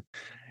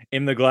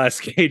in the glass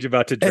cage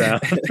about to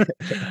drown.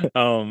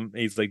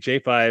 He's like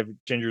J5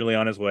 gingerly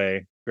on his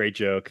way. Great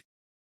joke.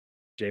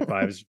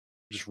 J5 is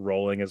just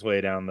rolling his way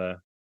down the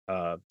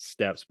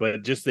steps,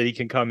 but just that he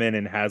can come in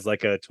and has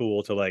like a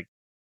tool to like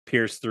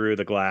pierce through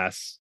the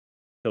glass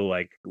to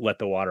like let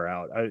the water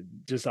out.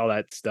 Just all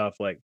that stuff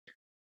like.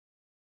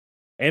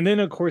 And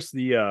then of course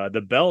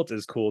the belt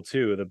is cool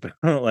too. The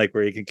belt, like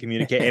where you can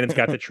communicate and it's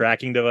got the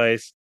tracking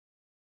device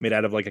made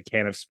out of like a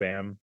can of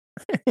Spam.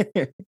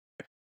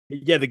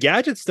 Yeah, the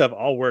gadget stuff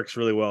all works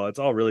really well. It's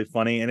all really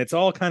funny and it's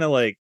all kind of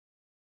like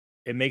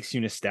it makes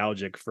you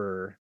nostalgic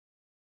for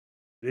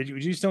you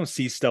just don't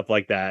see stuff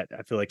like that.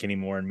 I feel like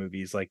anymore in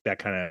movies like that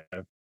kind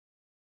of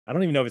I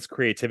don't even know if it's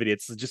creativity.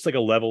 It's just like a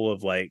level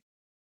of like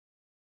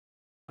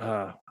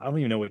I don't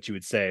even know what you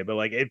would say, but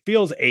like it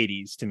feels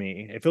 80s to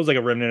me. It feels like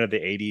a remnant of the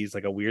 80s,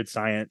 like a weird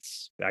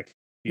science back to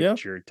the Yeah.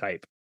 future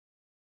type.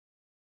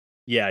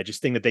 Yeah, I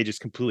just think that they just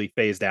completely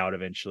phased out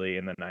eventually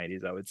in the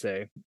 90s, I would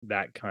say.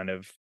 That kind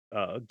of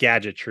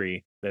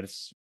gadgetry that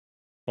is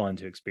fun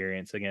to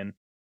experience again.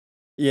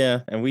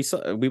 Yeah, and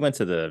we went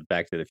to the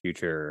Back to the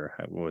Future,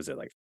 what was it,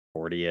 like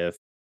 40th,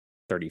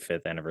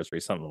 35th anniversary,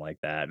 something like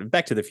that.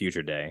 Back to the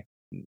Future Day.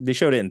 They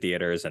showed it in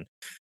theaters, and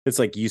it's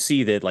like you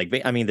see that, like,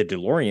 I mean, the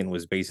DeLorean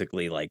was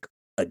basically like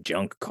a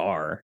junk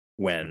car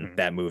when Mhm.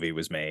 that movie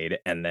was made,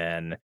 and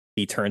then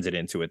he turns it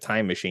into a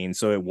time machine.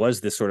 So it was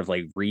this sort of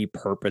like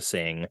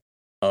repurposing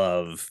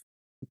of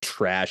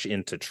trash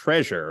into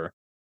treasure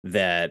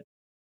that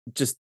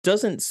just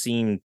doesn't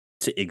seem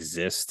to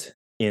exist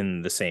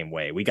in the same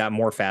way. We got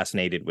more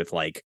fascinated with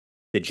like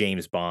the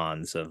James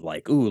Bonds of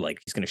like, ooh, like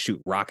he's gonna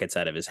shoot rockets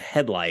out of his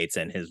headlights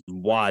and his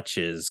watch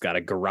has got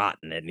a garrote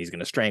in it and he's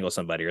gonna strangle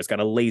somebody or it's got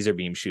a laser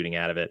beam shooting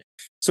out of it.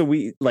 So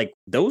we like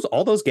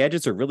all those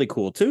gadgets are really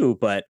cool too,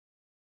 but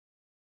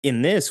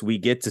in this we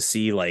get to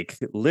see like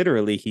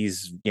literally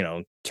he's,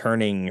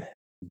 turning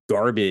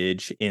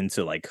garbage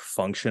into like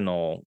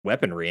functional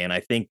weaponry. And I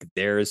think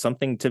there is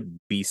something to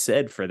be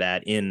said for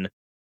that in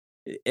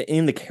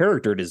the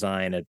character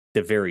design at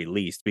the very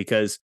least,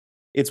 because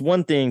it's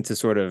one thing to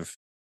sort of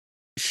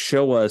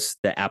show us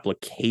the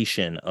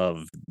application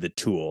of the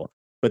tool,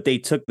 but they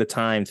took the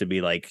time to be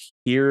like,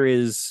 here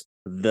is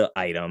the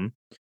item,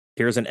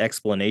 here's an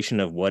explanation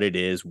of what it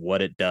is,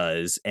 what it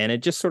does, and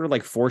it just sort of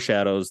like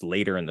foreshadows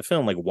later in the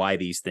film like why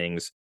these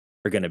things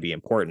are going to be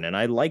important. And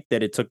I like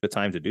that it took the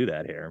time to do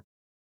that here.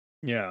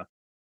 Yeah.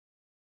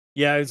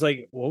 Yeah, it's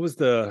like what was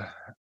the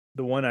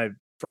one I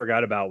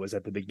forgot about was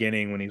at the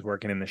beginning when he's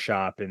working in the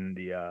shop and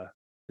the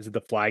is it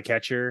the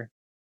flycatcher?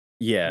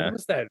 What Yeah.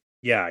 was that?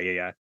 Yeah, yeah,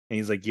 yeah. And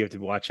he's like, you have to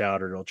watch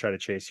out or it'll try to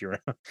chase you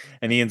around.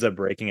 And he ends up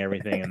breaking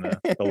everything in the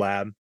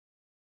lab.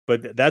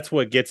 But that's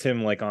what gets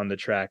him like on the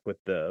track with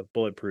the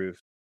bulletproof,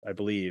 I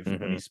believe,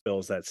 when he Hmm.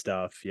 spills that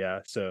stuff.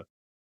 Yeah. So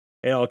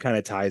it all kind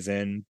of ties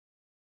in.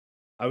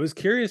 I was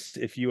curious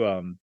if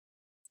you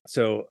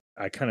so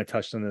I kind of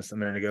touched on this a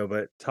minute ago,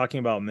 but talking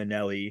about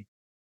Minelli,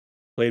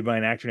 played by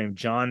an actor named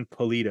John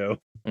Polito,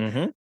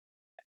 Hmm.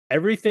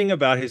 everything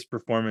about his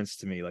performance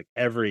to me, like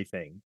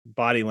everything,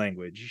 body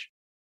language,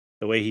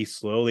 the way he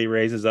slowly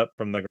raises up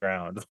from the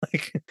ground,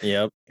 like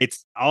Yep.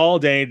 it's all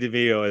Danny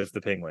DeVito as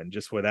the penguin,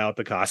 just without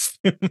the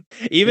costume.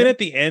 Even Yep. at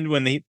the end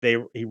when he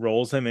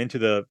rolls him into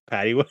the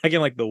paddy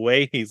wagon, like the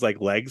way he's like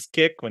legs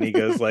kick when he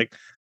goes like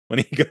when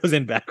he goes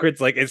in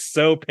backwards, like it's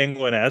so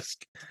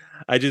penguin-esque.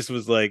 I just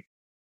was like,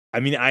 I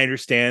mean, I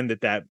understand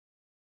that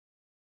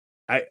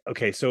I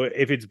okay, so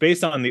if it's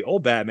based on the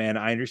old Batman,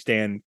 I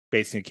understand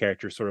basing a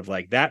character sort of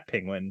like that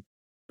penguin,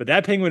 but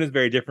that penguin is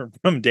very different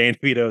from Dan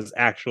DeVito's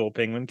actual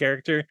penguin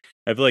character.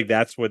 I feel like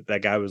that's what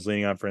that guy was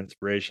leaning on for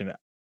inspiration.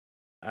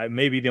 I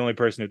may be the only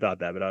person who thought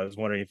that, but I was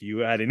wondering if you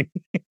had any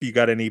if you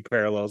got any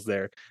parallels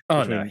there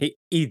Oh no, between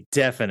he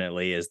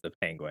definitely is the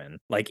penguin.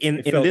 Like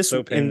it felt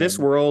so in this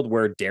penguin. world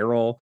where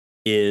Daryl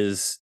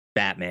is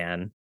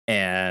Batman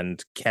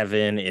and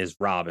Kevin is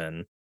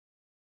Robin,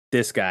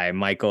 this guy,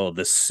 Michael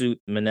the Suit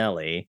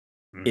Manelli,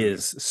 Mhm.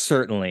 is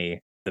certainly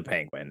the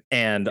penguin.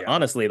 And Yeah.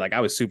 honestly, like I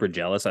was super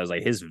jealous. I was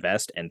like, his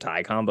vest and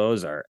tie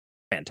combos are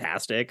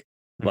fantastic.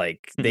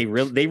 Like they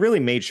really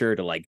made sure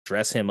to like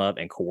dress him up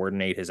and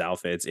coordinate his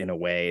outfits in a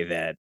way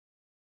that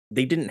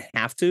they didn't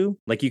have to.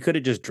 Like, you could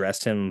have just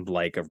dressed him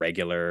like a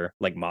regular,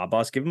 like, mob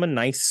boss, give him a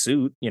nice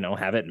suit,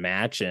 have it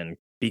match and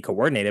be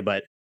coordinated,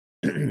 but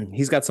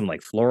he's got some,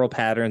 like, floral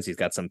patterns, he's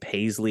got some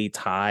paisley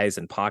ties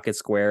and pocket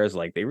squares,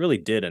 like, they really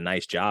did a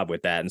nice job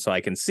with that, and so I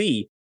can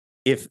see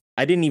if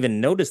I didn't even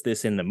notice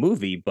this in the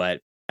movie, but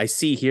I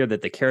see here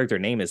that the character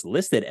name is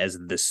listed as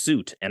The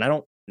Suit, and I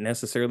don't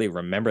necessarily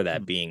remember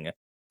that being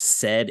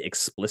said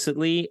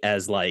explicitly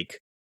as, like,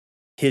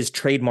 his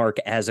trademark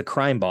as a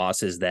crime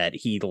boss is that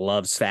he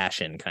loves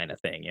fashion kind of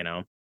thing, you know?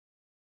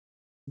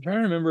 I'm trying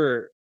to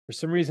remember for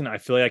some reason I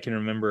feel like I can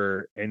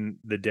remember in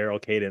the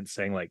Daryl cadence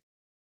saying like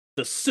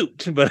the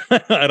suit, but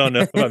I don't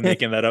know if I'm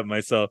making that up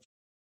myself.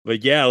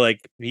 But yeah, like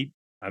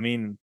I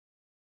mean,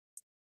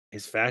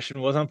 his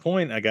fashion was on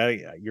point.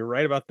 You're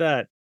right about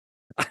that.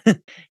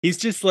 He's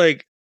just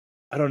like,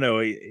 I don't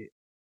know,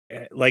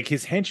 like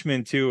his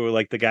henchmen too, or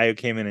like the guy who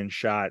came in and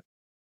shot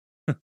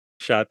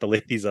the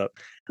ladies up.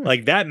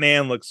 Like that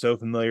man looks so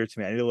familiar to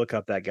me. I need to look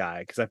up that guy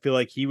because I feel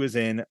like he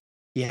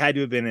had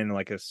to have been in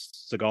like a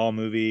Seagal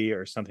movie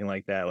or something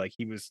like that. Like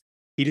he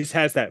just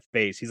has that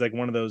face. He's like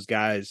one of those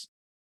guys,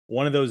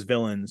 one of those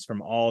villains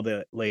from all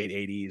the late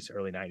 80s,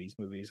 early 90s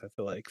movies, I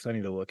feel like. So I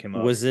need to look him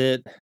up. Was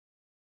it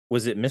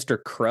was it Mr.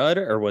 Crud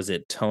or was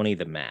it Tony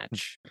the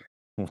Match?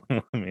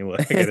 Let me look.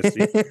 I gotta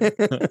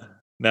see.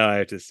 Now I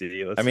have to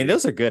see. I Let's mean, see.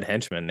 those are good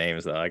henchman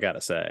names though, I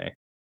gotta say.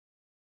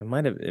 It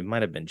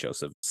might have been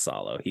Joseph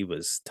Salo. He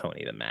was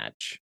Tony the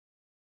Match.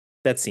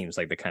 That seems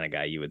like the kind of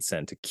guy you would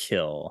send to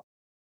kill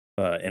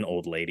an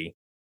old lady.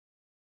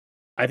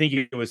 I think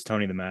it was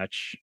Tony the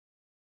Match.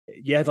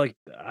 Yeah, like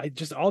I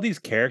just all these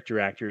character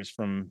actors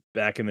from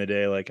back in the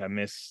day, like I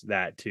miss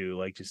that too.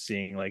 Like just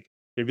seeing like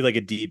there'd be like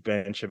a deep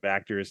bench of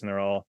actors and they're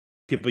all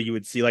people you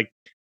would see like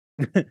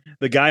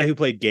the guy who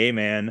played Gay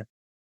Man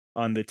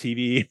on the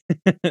TV,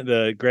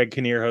 the Greg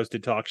Kinnear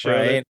hosted talk show that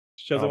Right?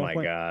 shows Oh at one my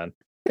point. god.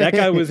 That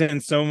guy was in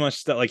so much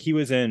stuff. Like he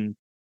was in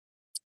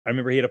I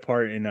remember he had a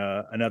part in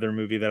another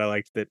movie that I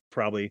liked that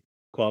probably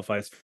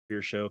qualifies for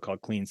your show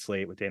called Clean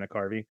Slate with Dana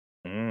Carvey.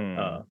 Mm.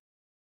 Uh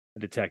a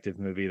detective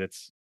movie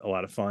that's a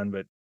lot of fun,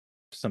 but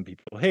some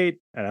people hate,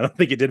 and I don't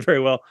think it did very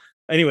well.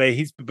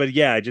 Anyway, but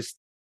yeah, just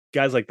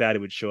guys like that, it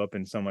would show up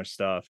in so much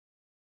stuff.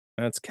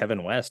 That's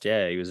Kevin West.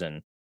 Yeah, he was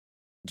in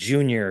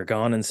Junior,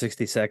 Gone in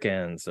 60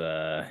 Seconds.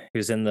 He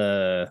was in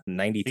the I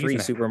think he's 93 in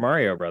a Super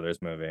Mario Brothers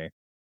movie.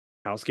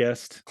 house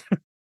guest.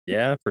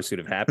 Yeah, Pursuit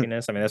of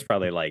Happiness. I mean, that's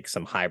probably like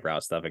some highbrow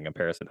stuff in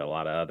comparison to a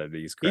lot of other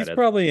these He's credits.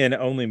 probably in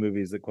only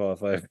movies that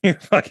qualify for your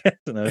podcast.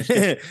 No, just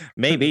kidding.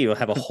 Maybe you'll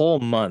have a whole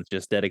month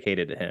just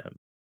dedicated to him.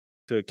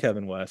 To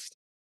Kevin West.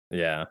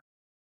 Yeah.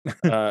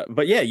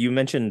 But yeah, you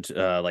mentioned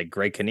like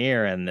Greg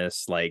Kinnear and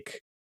this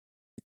like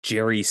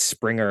Jerry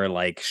Springer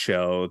like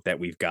show that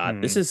we've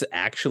got. This Hmm. is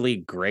actually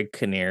Greg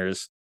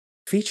Kinnear's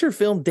feature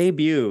film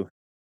debut.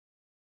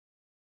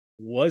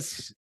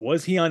 Was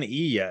he on E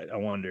yet? I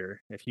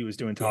wonder if he was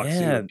doing Talk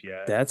Yeah, Soup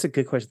yet. that's a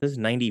good question. This is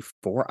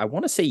 94. I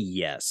want to say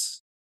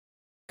yes.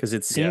 Because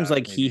it seems Yeah,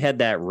 like he maybe. had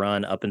that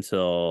run up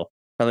until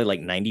probably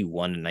like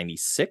 91 and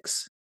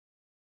 96,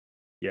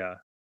 Yeah.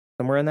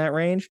 somewhere in that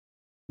range.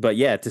 But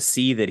yeah, to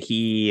see that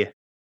he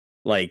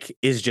like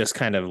is just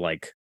kind of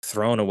like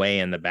thrown away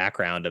in the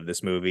background of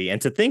this movie,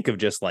 and to think of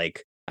just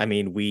like, I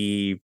mean,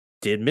 we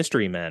did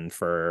Mystery Men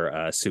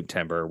for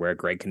September, where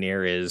Greg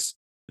Kinnear is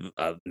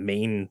a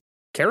main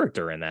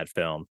character in that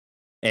film.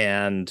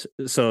 And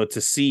so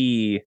to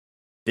see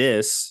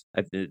this,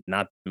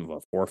 not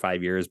 4 or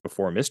 5 years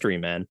before Mystery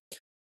Men,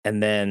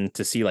 and then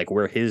to see like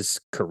where his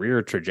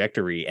career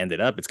trajectory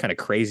ended up, it's kind of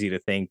crazy to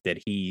think that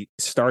he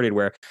started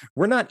where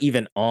we're not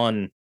even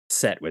on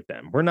set with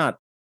them. We're not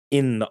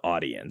in the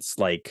audience.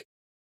 Like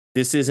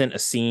this isn't a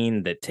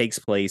scene that takes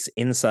place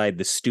inside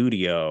the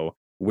studio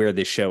where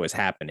this show is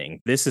happening.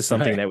 This is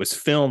something Right. that was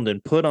filmed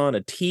and put on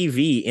a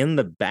TV in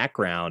the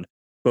background,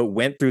 but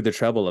went through the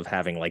trouble of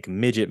having like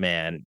Midget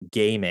Man,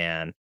 Gay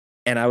Man.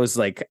 And I was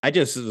like, I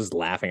just was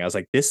laughing. I was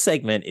like, this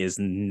segment is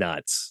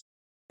nuts.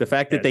 The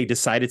fact that Yeah. they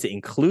decided to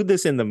include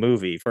this in the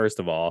movie, first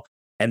of all,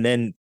 and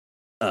then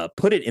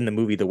put it in the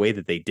movie the way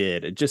that they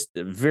did, just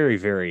a very,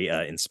 very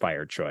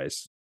inspired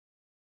choice.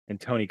 And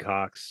Tony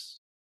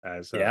Cox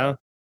as Yeah.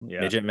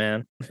 yeah. Midget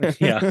Man.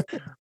 Yeah.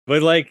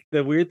 But like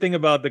the weird thing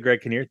about the Greg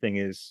Kinnear thing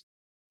is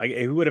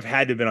it would have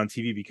had to have been on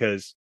TV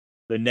because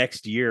the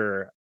next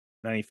year,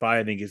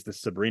 95, I think, is the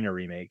Sabrina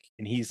remake.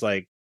 And he's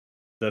like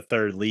the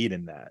third lead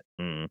in that.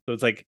 Mm. So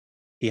it's like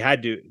he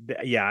had to,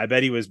 yeah, I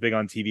bet he was big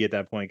on TV at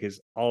that point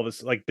because all of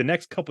us, like the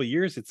next couple of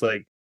years, it's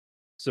like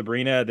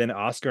Sabrina, then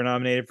Oscar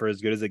nominated for As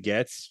Good as It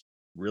Gets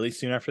really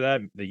soon after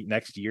that, the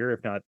next year,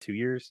 if not 2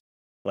 years.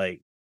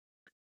 Like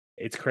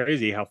it's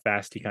crazy how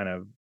fast he kind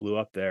of blew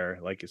up there,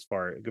 like as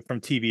far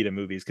from TV to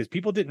movies, because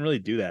people didn't really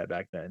do that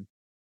back then.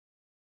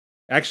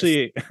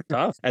 Actually,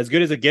 Tough. As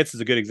Good as It Gets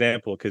is a good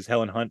example because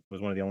Helen Hunt was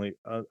one of the only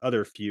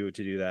other few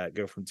to do that,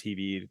 go from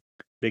TV,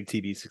 big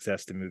TV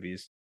success to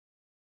movies.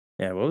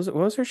 Yeah, what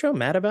was her show?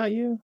 Mad About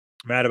You?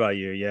 Mad About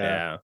You, yeah.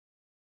 Yeah.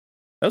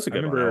 That was a I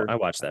good one. remember. I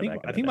watched I that think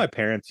back in I the think day. my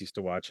parents used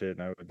to watch it,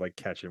 and I would like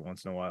catch it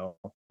once in a while.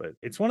 But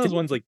it's one of those Didn't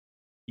ones like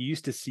you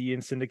used to see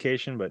in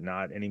syndication, but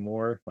not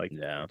anymore. Like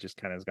Yeah. it just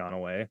kind of has gone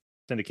away. I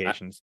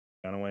Syndication's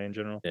gone away in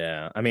general.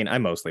 yeah, I mean, I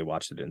mostly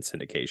watched it in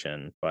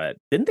syndication, but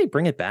didn't they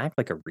bring it back,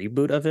 like, a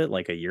reboot of it,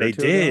 like, a year or They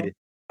 2 ago? did.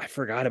 I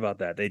forgot about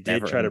that. They did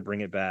Never try to and bring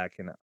it back,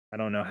 and I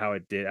don't know how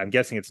it did. I'm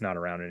guessing it's not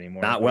around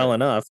anymore. not well But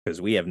enough because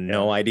we have yeah.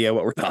 no idea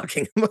what we're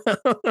talking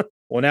about.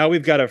 Well, now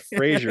we've got a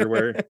Frasier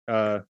where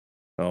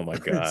Oh my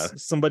god.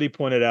 somebody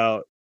pointed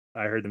out.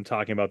 I heard them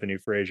talking about the new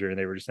Frasier, and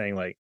they were just saying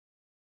like,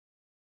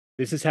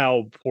 this is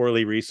how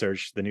poorly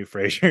researched the new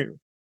Frasier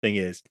thing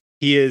is.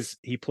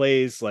 He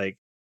plays like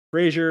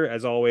Frasier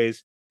as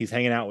always. He's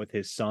hanging out with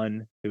his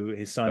son, who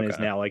his son is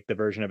Okay. now like the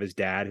version of his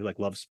dad who like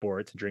loves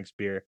sports and drinks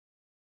beer.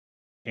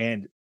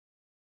 And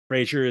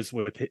Frasier is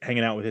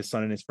hanging out with his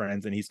son and his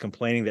friends, and he's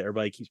complaining that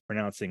everybody keeps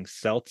pronouncing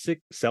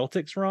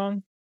Celtics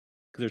wrong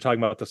because they're talking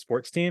about the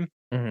sports team.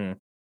 Mhm.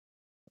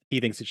 He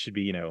thinks it should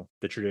be,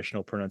 the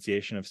traditional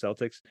pronunciation of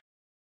Celtics.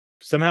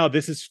 Somehow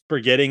this is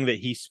forgetting that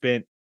he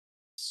spent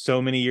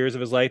so many years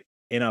of his life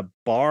in a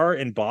bar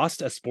in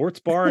Boston, a sports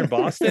bar in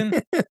Boston.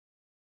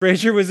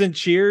 Frasier was in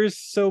Cheers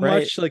so Right.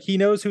 much, like he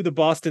knows who the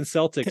Boston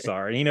Celtics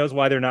are, and he knows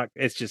why they're not.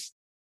 It's just,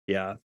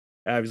 yeah.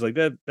 I was like,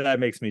 that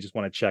makes me just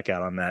want to check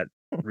out on that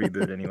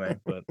reboot anyway.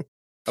 But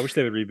I wish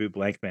they would reboot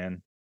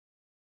Blankman.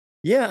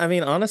 Yeah, I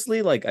mean,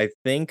 honestly, like, I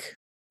think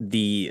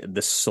the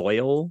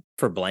soil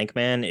for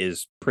Blankman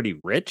is pretty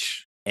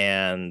rich,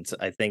 and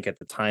I think at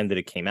the time that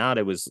it came out,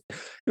 it was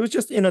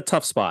just in a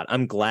tough spot.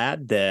 I'm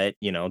glad that,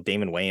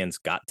 Damon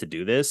Wayans got to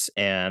do this,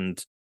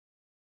 and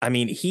I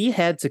mean, he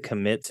had to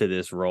commit to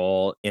this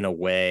role in a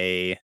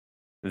way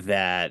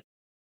that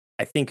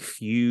I think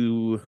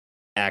few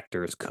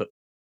actors could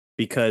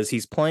because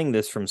he's playing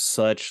this from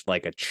such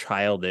like a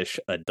childish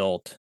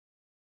adult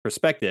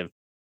perspective.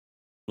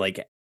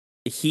 Like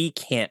he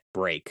can't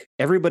break.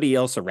 Everybody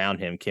else around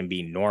him can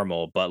be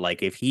normal, but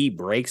like if he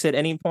breaks at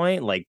any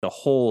point, like the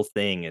whole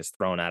thing is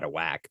thrown out of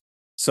whack.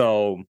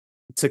 So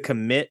to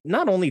commit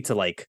not only to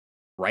like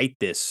write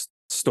this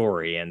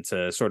story and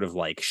to sort of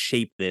like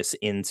shape this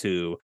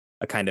into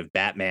a kind of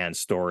Batman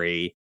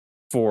story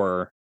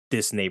for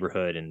this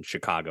neighborhood in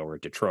Chicago or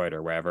Detroit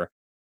or wherever,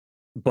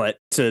 but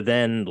to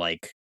then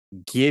like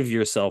give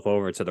yourself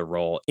over to the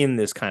role in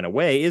this kind of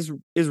way is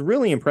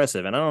really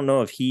impressive. And I don't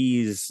know if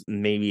he's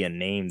maybe a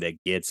name that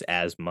gets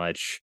as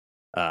much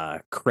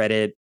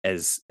credit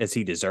as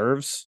he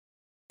deserves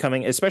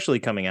especially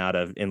coming out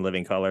of In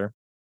Living Color.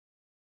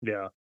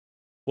 Yeah.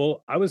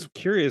 Well, I was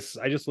curious.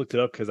 I just looked it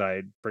up because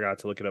I forgot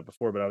to look it up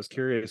before, but I was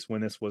curious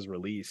when this was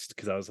released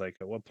because I was like,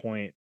 at what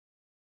point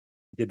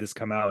did this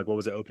come out? Like, what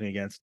was it opening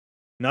against?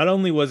 Not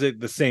only was it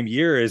the same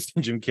year as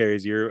Jim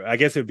Carrey's year, I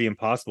guess it would be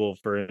impossible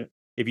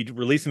if you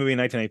release a movie in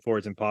 1994,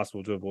 it's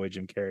impossible to avoid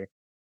Jim Carrey.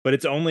 But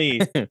it's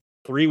only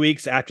 3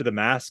 weeks after The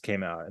Mask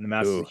came out, and The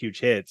Mask is a Ooh, huge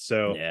hit.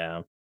 So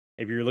yeah.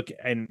 if you're looking,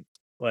 and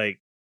like,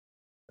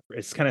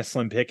 it's kind of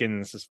slim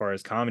pickings as far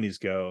as comedies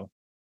go.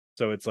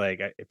 So it's like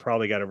it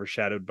probably got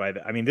overshadowed by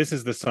I mean, this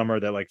is the summer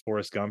that like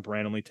Forrest Gump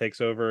randomly takes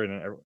over,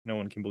 and no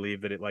one can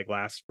believe that it like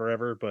lasts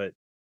forever. But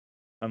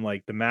I'm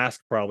like, The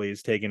Mask probably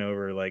is taking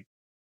over like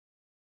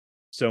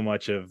so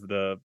much of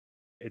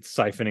it's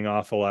siphoning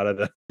off a lot of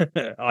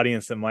the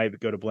audience that might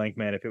go to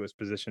Blankman if it was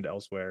positioned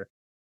elsewhere.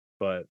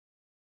 But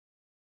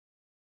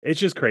it's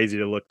just crazy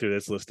to look through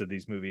this list of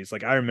these movies.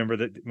 Like I remember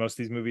that most of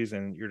these movies,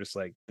 and you're just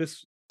like,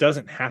 this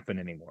doesn't happen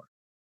anymore.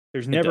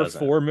 There's It never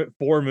doesn't.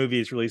 four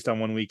movies released on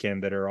one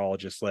weekend that are all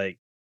just like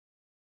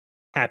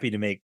happy to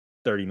make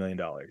 $30 million.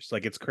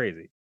 Like it's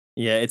crazy.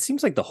 Yeah, it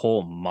seems like the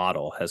whole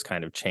model has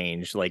kind of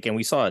changed. Like, and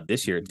we saw it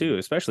this year too,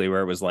 especially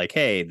where it was like,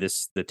 hey,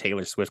 the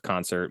Taylor Swift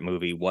concert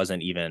movie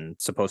wasn't even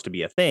supposed to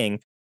be a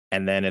thing.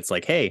 And then it's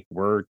like, hey,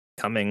 we're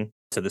coming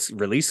to this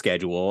release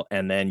schedule.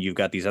 And then you've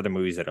got these other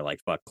movies that are like,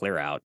 fuck, clear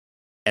out.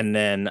 And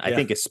then I Yeah,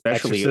 think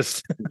especially,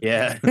 Exorcist.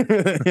 yeah,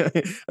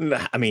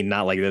 I mean,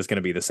 not like there's going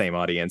to be the same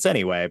audience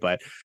anyway,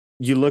 but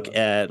you look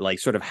at like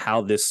sort of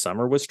how this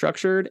summer was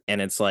structured, and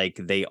it's like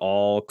they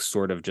all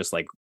sort of just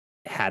like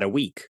had a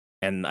week.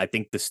 And I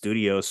think the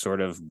studios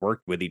sort of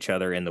worked with each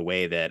other in the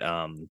way that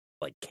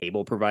like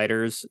cable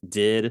providers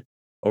did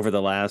over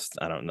the last,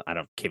 I don't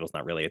cable's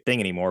not really a thing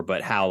anymore,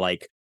 but how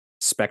like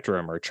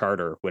Spectrum or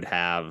Charter would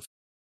have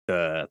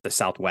the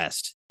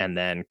Southwest, and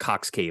then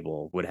Cox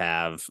Cable would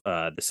have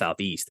the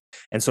Southeast.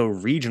 And so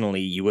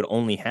regionally, you would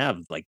only have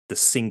like the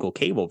single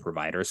cable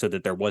provider, so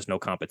that there was no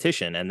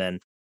competition. And then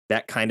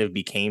that kind of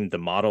became the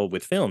model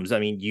with films. I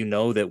mean, you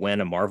know that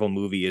when a Marvel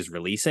movie is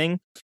releasing,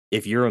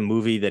 if you're a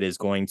movie that is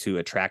going to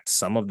attract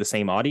some of the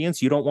same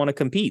audience, you don't want to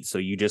compete. So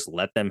you just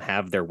let them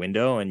have their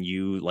window, and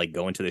you like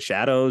go into the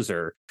shadows,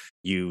 or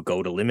you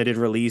go to limited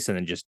release and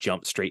then just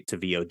jump straight to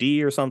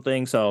VOD or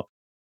something. So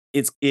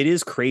it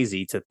is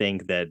crazy to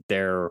think that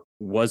there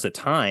was a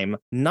time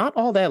not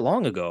all that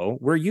long ago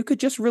where you could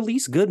just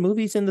release good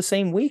movies in the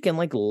same week and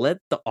like let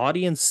the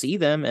audience see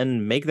them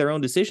and make their own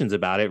decisions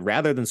about it,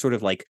 rather than sort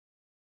of like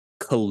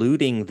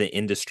colluding the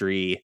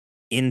industry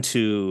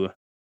into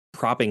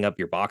propping up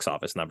your box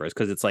office numbers.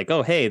 Because it's like,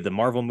 oh hey, the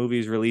Marvel movie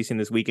is releasing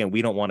this weekend,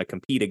 we don't want to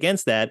compete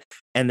against that.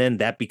 And then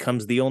that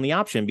becomes the only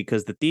option,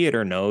 because the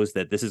theater knows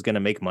that this is going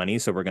to make money,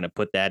 so we're going to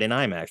put that in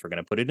IMAX, we're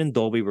going to put it in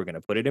Dolby, we're going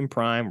to put it in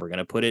Prime, we're going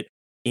to put it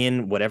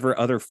in whatever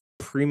other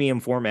premium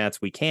formats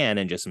we can,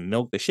 and just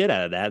milk the shit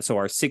out of that. So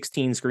our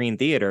 16 screen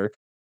theater,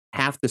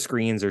 half the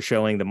screens are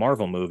showing the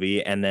Marvel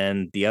movie, and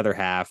then the other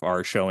half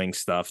are showing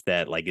stuff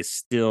that like is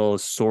still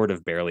sort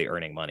of barely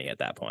earning money at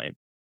that point.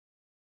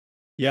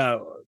 Yeah,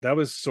 that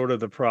was sort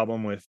of the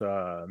problem with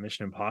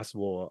Mission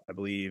Impossible, I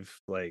believe.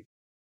 Like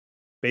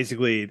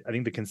basically, I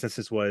think the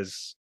consensus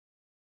was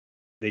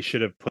they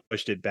should have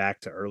pushed it back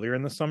to earlier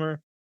in the summer.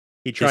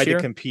 He This tried to year?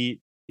 compete.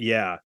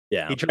 Yeah.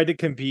 Yeah. He tried to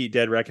compete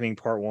Dead Reckoning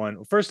Part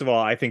 1. First of all,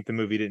 I think the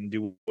movie didn't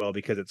do well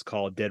because it's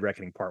called Dead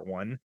Reckoning Part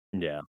 1.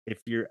 Yeah. If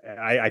you're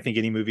I think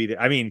any movie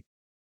that I mean,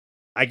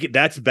 I get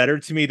that's better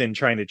to me than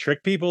trying to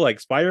trick people like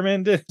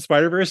Spider-Man did,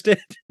 Spider-Verse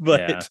did.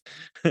 Yeah.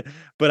 But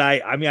but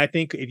I mean I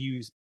think if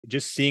you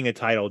just seeing a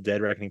title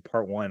Dead Reckoning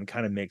Part 1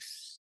 kind of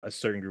makes a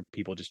certain group of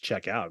people just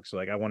check out. So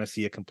like I want to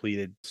see a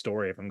completed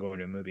story if I'm going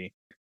to a movie.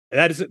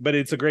 That is but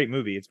it's a great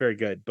movie. It's very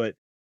good. But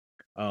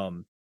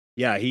um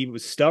yeah, he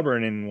was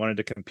stubborn and wanted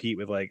to compete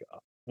with like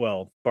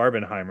well,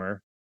 Barbenheimer,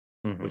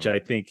 which Mhm. I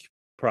think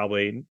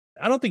probably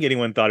I don't think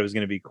anyone thought it was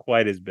going to be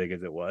quite as big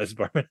as it was.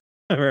 Barbenheimer.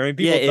 I mean,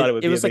 Yeah, people thought it would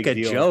it be a was like big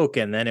a deal. joke,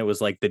 and then it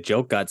was like the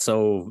joke got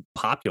so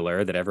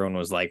popular that everyone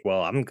was like,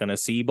 "Well, I'm gonna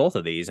see both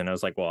of these." And I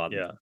was like, "Well,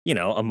 Yeah.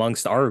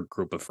 amongst our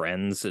group of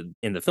friends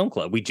in the film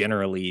club, we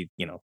generally,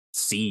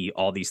 see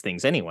all these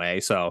things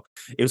anyway." So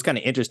it was kind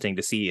of interesting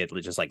to see it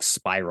just like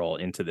spiral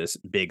into this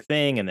big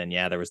thing. And then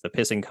yeah, there was the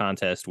pissing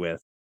contest with,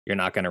 "You're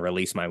not going to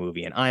release my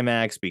movie in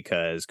IMAX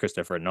because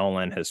Christopher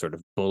Nolan has sort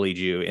of bullied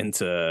you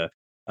into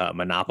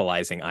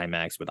monopolizing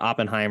IMAX with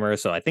Oppenheimer."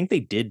 So I think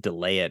they did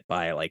delay it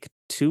by like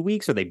 2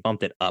 weeks, or they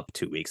bumped it up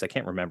 2 weeks. I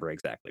can't remember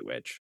exactly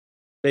which.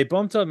 They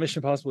bumped up Mission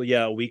Impossible,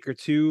 yeah, a week or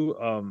 2,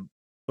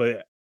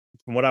 but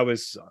from what I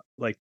was,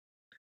 like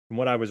from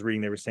what I was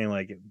reading, they were saying,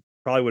 like, it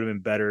probably would've been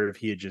better if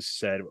he had just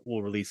said,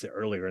 "We'll release it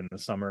earlier in the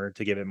summer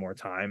to give it more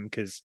time."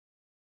 Because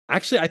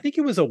actually, I think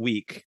it was a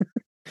week.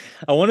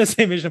 I wanna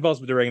say Mission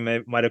Impossible: The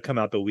Ring might have come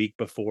out the week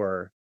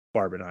before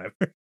Barbenheimer,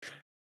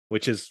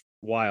 which is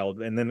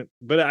wild, and then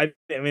but I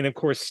mean, of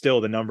course,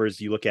 still the numbers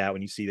you look at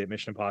when you see that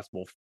Mission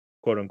Impossible,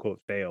 quote,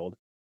 unquote, "failed,"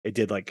 it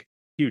did, like,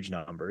 huge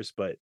numbers,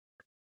 but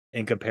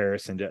in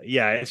comparison to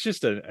yeah, it's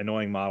just an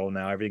annoying model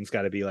now. Everything's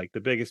gotta be, like,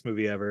 the biggest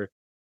movie ever,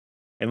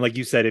 and like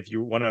you said, if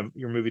you want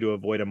your movie to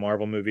avoid a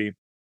Marvel movie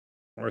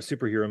or a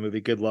superhero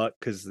movie, good luck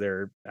because 'cause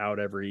they're out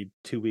every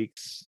 2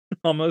 weeks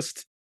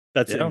almost.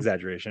 That's an Yeah.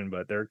 exaggeration,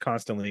 but they're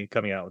constantly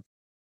coming out.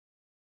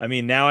 I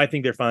mean, now I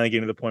think they're finally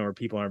getting to the point where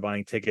people aren't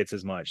buying tickets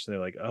as much. So they're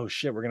like, "Oh,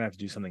 shit, we're gonna have to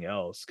do something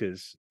else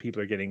because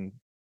people are getting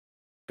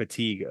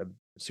fatigue of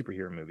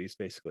superhero movies,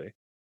 basically."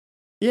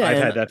 Yeah, I've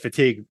and had that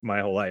fatigue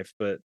my whole life,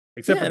 but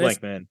except yeah, for and it's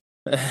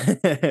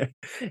Blankman.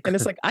 and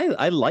it's like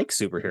I like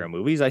superhero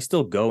movies. I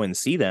still go and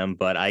see them,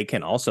 but I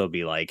can also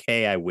be like,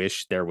 hey, I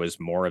wish there was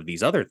more of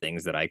these other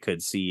things that I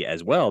could see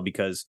as well.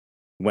 Because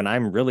when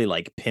I'm really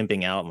like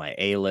pimping out my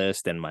A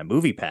list and my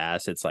movie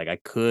pass, it's like I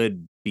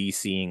could be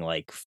seeing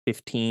like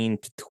 15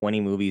 to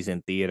 20 movies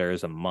in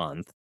theaters a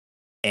month.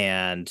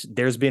 And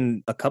there's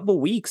been a couple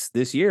weeks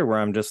this year where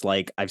I'm just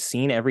like, I've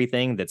seen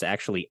everything that's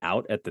actually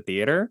out at the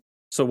theater.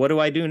 So what do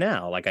I do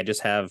now? Like, I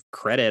just have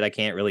credit. I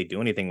can't really do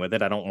anything with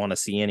it. I don't want to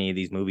see any of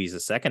these movies a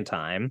second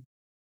time.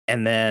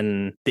 And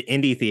then the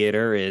indie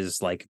theater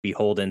is like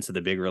beholden to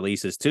the big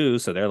releases too.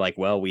 So they're like,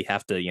 well, we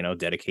have to,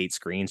 dedicate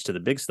screens to the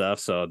big stuff.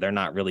 So they're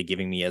not really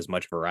giving me as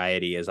much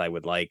variety as I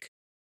would like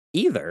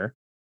either.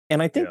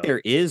 And I think Yeah.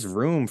 there is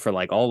room for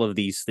like all of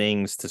these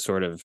things to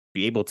sort of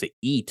be able to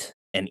eat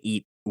and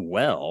eat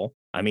well.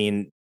 I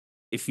mean,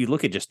 if you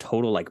look at just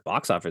total like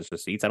box office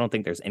receipts, I don't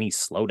think there's any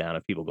slowdown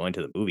of people going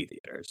to the movie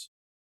theaters.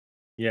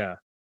 Yeah.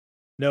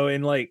 No,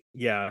 and like,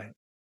 yeah.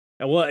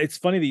 And well, it's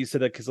funny that you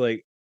said that because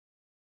like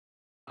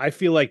I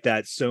feel like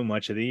that so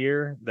much of the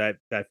year, that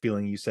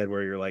feeling you said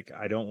where you're like,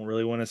 I don't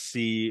really want to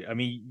see. I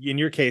mean, in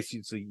your case,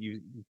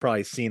 you've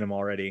probably seen them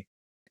already.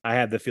 I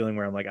have the feeling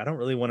where I'm like, I don't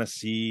really want to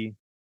see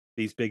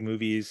these big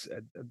movies.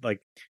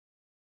 Like,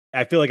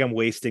 I feel like I'm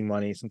wasting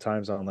money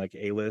sometimes on like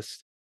A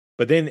list.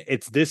 But then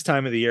it's this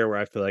time of the year where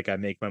I feel like I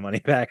make my money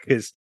back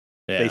because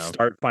they Yeah.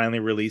 start finally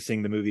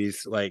releasing the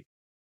movies. Like,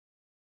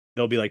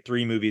 there'll be like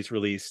 3 movies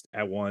released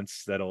at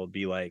once that'll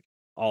be like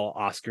all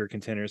Oscar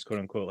contenders, quote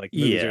unquote. Like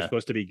movies are Yeah.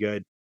 supposed to be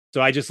good.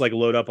 So I just like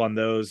load up on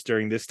those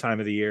during this time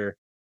of the year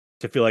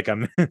to feel like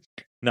I'm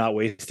not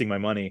wasting my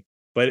money.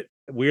 But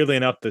weirdly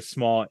enough, the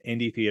small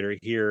indie theater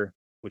here,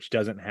 which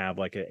doesn't have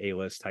like a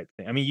A-list type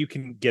thing. I mean, you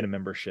can get a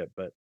membership,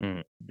 but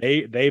Mhm.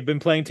 they've been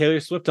playing Taylor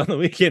Swift on the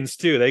weekends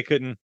too.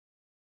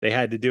 They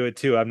had to do it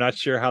too. I'm not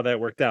sure how that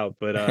worked out,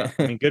 but I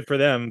mean, good for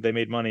them. They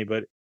made money,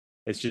 but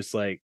it's just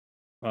like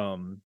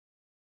um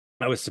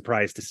I was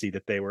surprised to see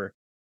that they were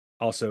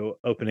also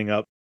opening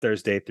up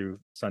Thursday through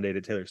Sunday to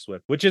Taylor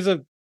Swift, which is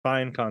a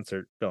fine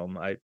concert film.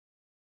 I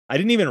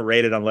didn't even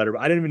rate it on Letterboxd.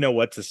 I didn't even know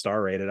what to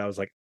star rate it. I was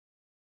like,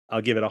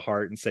 I'll give it a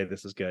heart and say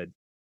this is good.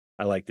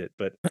 I liked it,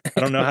 but I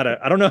don't know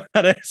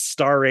how to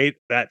star rate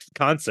that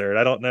concert.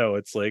 I don't know.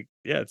 It's like,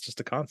 yeah, it's just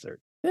a concert.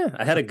 Yeah,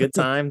 I had a good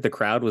time. The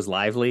crowd was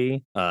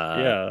lively.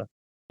 Yeah.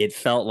 It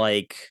felt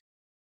like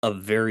a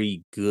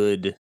very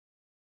good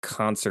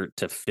concert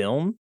to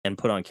film and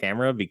put on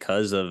camera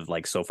because of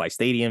like SoFi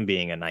Stadium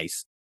being a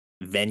nice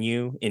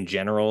venue in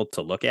general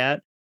to look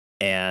at,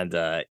 and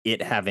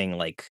it having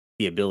like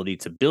the ability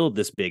to build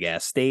this big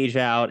ass stage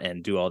out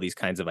and do all these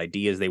kinds of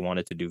ideas they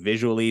wanted to do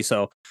visually.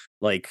 So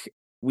like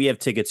we have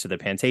tickets to the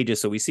Pantages,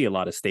 so we see a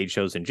lot of stage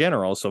shows in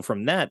general. So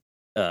from that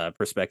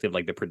perspective,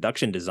 like the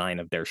production design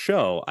of their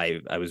show,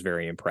 I was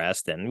very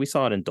impressed, and we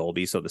saw it in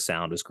Dolby, so the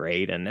sound was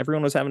great and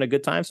everyone was having a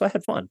good time. So I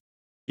had fun.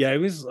 Yeah, it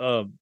was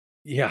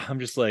yeah, I'm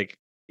just like,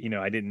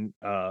 I didn't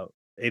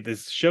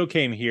this show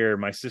came here,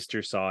 my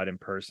sister saw it in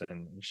person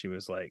and she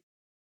was like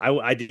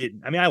I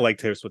did I mean I like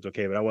Taylor Swift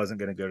okay, but I wasn't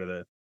gonna go to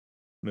the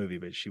movie,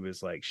 but she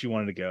was like she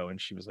wanted to go and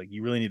she was like,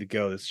 "You really need to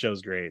go. This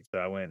show's great." So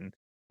I went and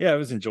yeah, it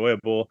was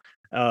enjoyable.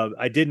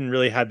 I didn't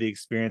really have the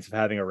experience of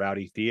having a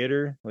rowdy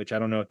theater, which I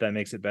don't know if that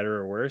makes it better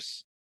or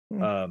worse.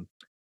 Hmm.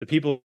 The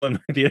people in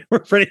my theater were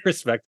pretty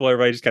respectful.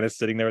 Everybody just kind of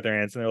sitting there with their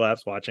hands in their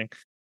laps watching.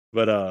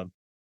 But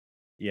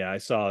yeah, I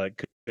saw it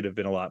could have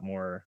been a lot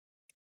more.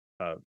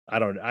 I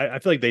feel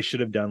like they should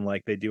have done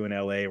like they do in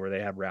LA where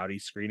they have rowdy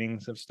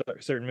screenings of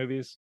certain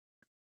movies.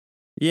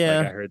 Like I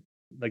Yeah. heard,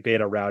 like they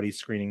had a rowdy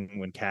screening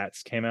when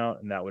Cats came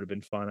out, and that would have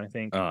been fun. I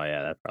think. Oh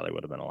yeah, that probably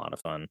would have been a lot of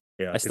fun.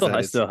 Yeah, I because still that I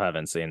is. still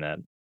haven't seen that.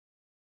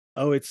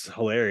 Oh, it's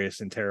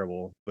hilarious and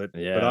terrible,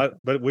 Yeah.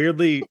 but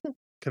weirdly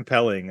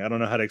compelling. I don't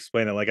know how to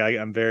explain it. Like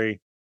I'm very.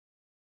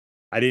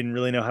 I didn't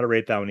really know how to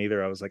rate that one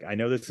either. I was like, I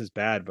know this is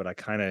bad, but I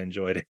kind of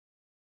enjoyed it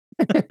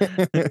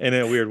in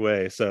a weird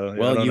way. So yeah, I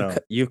Well, don't know.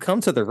 you've come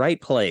to the right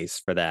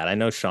place for that. I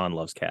know Sean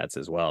loves cats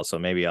as well, so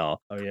maybe Oh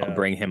I'll yeah,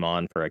 bring him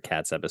on for a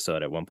cats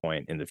episode at one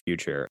point in the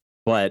future.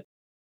 But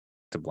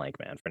to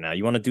Blankman for now.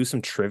 You want to do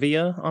some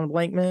trivia on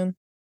Blankman?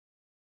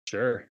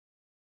 sure.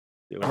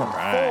 Do it. All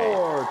right.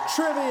 For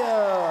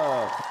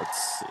trivia.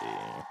 Let's see.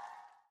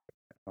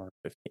 Hour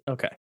 15.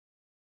 Okay.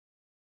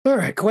 All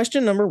right.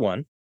 Question number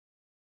 1.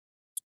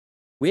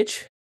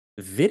 Which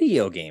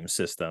video game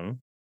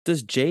system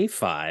does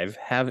J5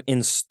 have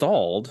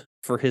installed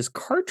for his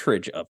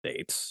cartridge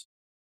updates?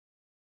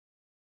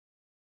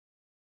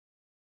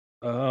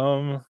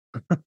 Um,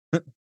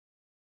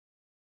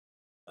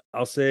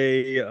 I'll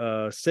say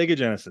Sega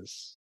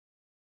Genesis.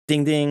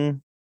 Ding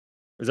ding.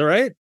 Is that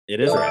right? It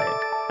is right.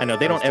 I know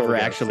they I was don't ever totally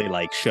off. actually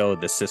like show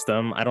the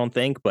system, I don't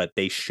think, but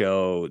they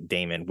show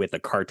Damon with a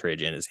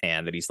cartridge in his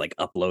hand that he's like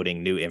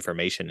uploading new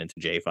information into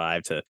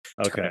J5 to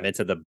turn him Okay.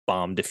 into the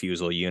bomb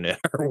defusal unit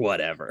or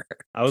whatever.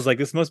 I was like,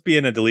 this must be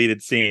in a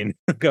deleted scene.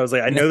 I was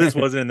like, I know this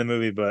wasn't in the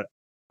movie, but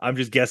I'm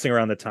just guessing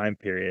around the time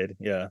period.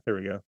 Yeah, there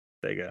we go.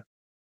 There you go.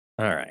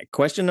 All right.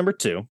 Question number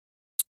 2.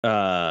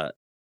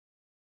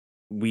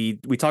 We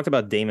talked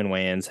about Damon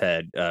Wayans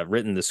had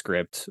written the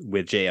script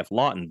with J.F.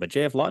 Lawton, but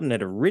J.F. Lawton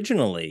had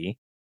originally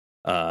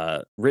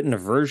written a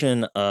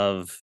version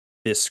of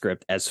this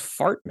script as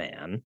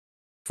Fartman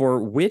for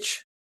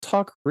which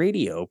talk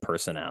radio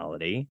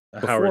personality?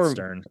 Howard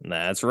Stern.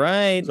 That's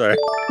right. Sorry.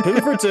 2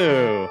 for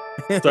 2.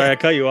 Sorry, I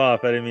cut you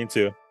off. I didn't mean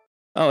to.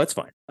 Oh, it's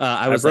fine.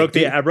 I I was broke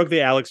like, I broke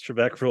the Alex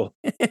Trebek rule.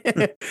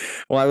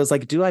 well, I was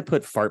like, do I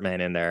put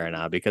Fartman in there or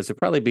not? Because it'd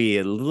probably be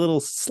a little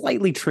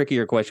slightly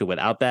trickier question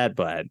without that,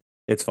 but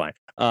it's fine.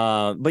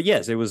 But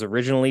yes, it was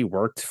originally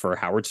worked for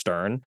Howard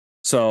Stern.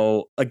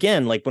 So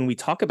again, like when we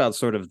talk about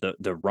sort of the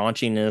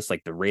raunchiness,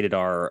 like the rated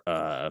R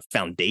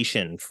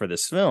foundation for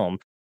this film,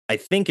 I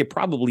think it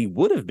probably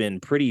would have been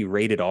pretty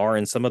rated R,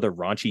 and some of the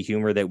raunchy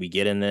humor that we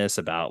get in this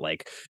about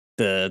like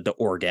the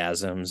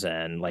orgasms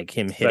and like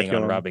him hitting on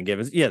Speculum. Robin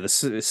Givens. Yeah, the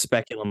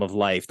speculum of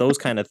life. Those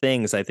kind of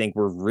things I think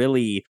were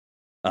really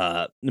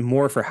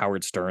more for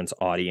Howard Stern's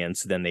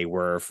audience than they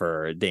were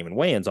for Damon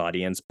Wayans'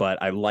 audience,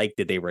 but I liked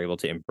that they were able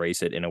to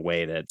embrace it in a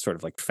way that sort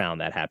of like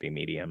found that happy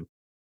medium.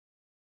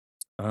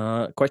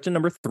 Question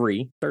number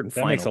 3, third and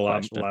That makes final a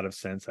question. lot of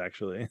sense,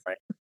 actually. Right.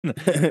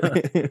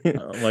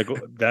 Like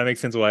that makes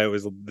sense why it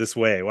was this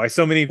way. Why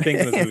so many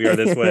things in this movie are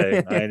this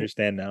way. I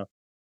understand now.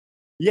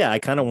 Yeah, I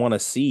kind of want to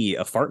see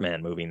a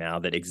Fartman movie now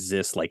that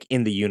exists like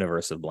in the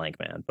universe of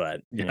Blankman,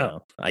 but you Yeah.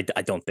 know, I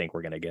don't think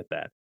we're gonna get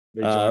that.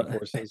 They join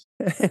forces.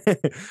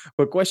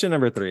 But question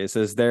number 3, it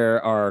says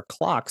there are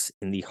clocks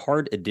in the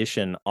Hard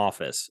Edition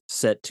office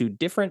set to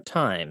different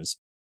times.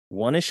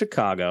 One is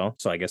Chicago,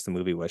 so I guess the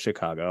movie was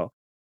Chicago.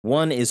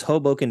 One is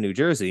Hoboken, New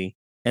Jersey,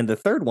 and the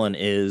third one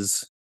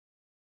is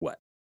what?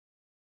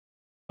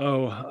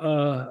 Oh,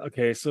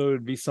 okay. So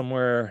it'd be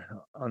somewhere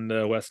on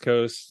the West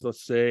Coast.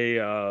 Let's say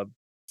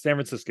San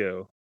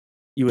Francisco.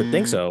 You would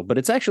think so, but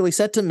it's actually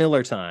set to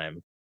Miller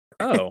time.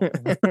 Oh.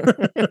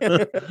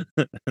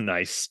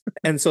 Nice.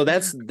 And so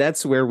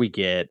that's where we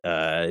get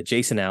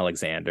Jason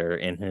Alexander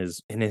in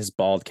his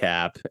bald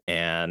cap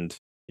and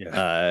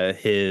Yeah.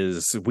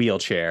 his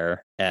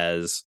wheelchair.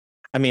 As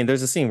I mean,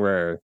 there's a scene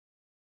where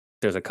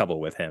there's a couple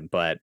with him,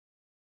 but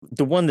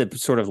the one that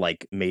sort of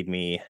like made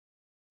me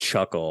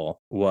chuckle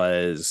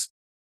was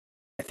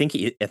I think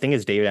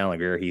it's David Allen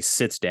Greer. He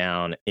sits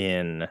down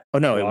in it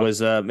Walk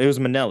was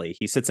Manelli.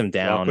 He sits him walk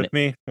down with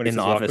me. When he in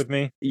the says walk office. with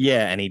me.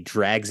 Yeah, and he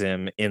drags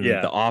him in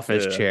Yeah. the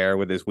office Yeah. chair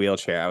with his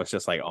wheelchair. I was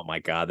just like, oh my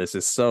God, this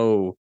is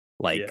so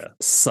like Yeah.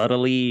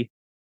 subtly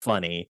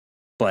funny,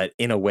 but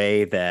in a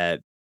way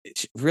that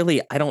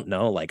really, I don't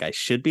know, like I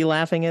should be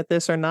laughing at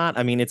this or not.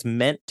 I mean, it's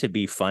meant to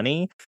be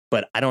funny,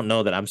 but I don't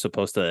know that I'm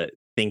supposed to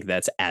think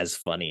that's as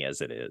funny as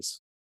it is.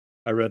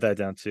 I wrote that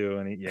down too.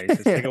 And he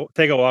says,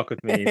 take a walk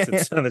with me. He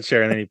sits on the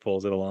chair and then he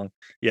pulls it along.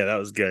 Yeah, that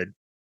was good.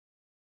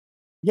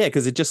 Yeah,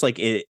 because it just like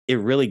it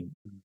really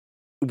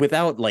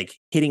without like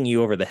hitting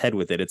you over the head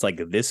with it, it's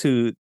like this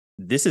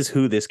is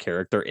who this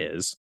character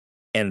is,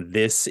 and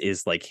this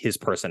is like his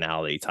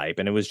personality type.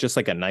 And it was just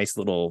like a nice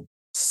little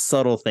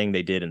subtle thing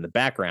they did in the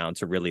background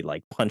to really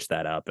like punch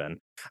that up. And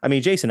I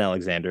mean, Jason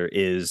Alexander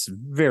is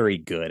very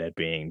good at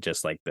being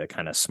just like the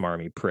kind of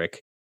smarmy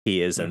prick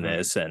he is in Mhm.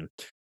 this. And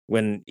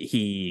when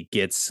he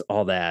gets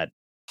all that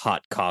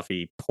hot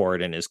coffee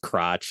poured in his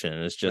crotch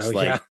and it's just Oh,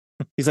 like yeah.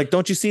 he's like,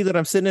 don't you see that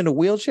I'm sitting in a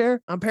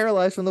wheelchair? I'm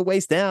paralyzed from the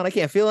waist down. I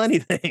can't feel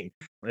anything.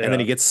 And then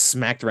he Yeah. gets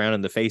smacked around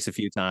in the face a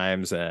few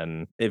times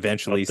and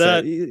eventually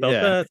Felt said,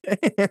 that.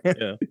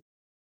 Yeah.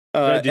 Did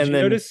and you then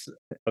notice?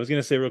 I was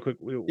gonna say real quick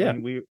Yeah.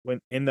 when we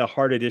went in the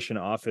Hard Edition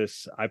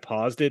office, I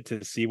paused it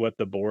to see what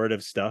the board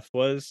of stuff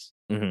was.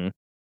 mhm.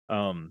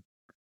 Um,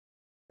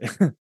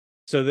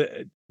 so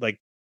like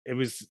it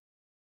was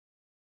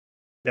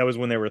that was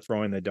when they were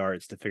throwing the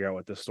darts to figure out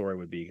what the story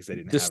would be because they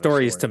didn't The have a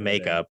stories story to for the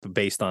make day. up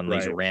based on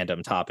these Right.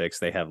 random topics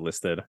they have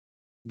listed.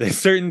 The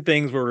certain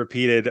things were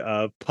repeated.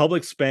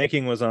 Public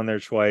spanking was on there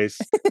twice.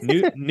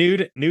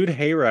 Nude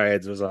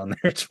hayrides was on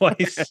there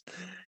twice.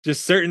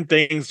 Just certain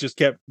things just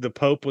kept. The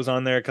Pope was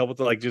on there a couple.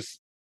 Like just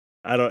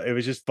I don't. It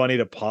was just funny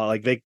to pause.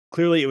 Like they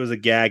clearly it was a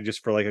gag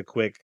just for like a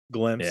quick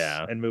glimpse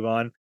Yeah. and move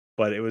on.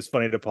 But it was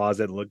funny to pause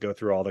it and go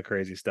through all the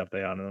crazy stuff they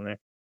had on there.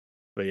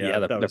 But yeah, Yeah,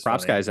 that the was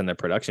props funny. guys and their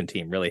production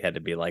team really had to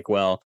be like,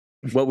 well,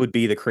 what would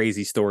be the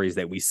crazy stories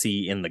that we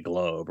see in the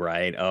globe,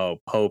 right? Oh,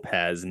 Pope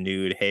has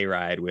nude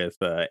hayride with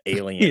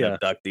alien Yeah,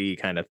 abductee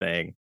kind of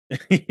thing.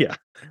 yeah.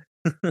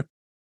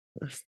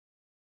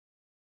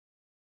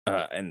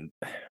 And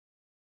I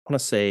want to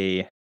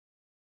say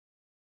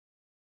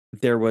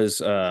there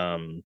was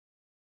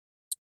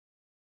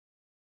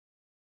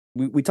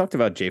we talked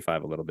about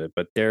J5 a little bit,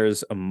 but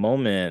there's a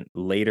moment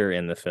later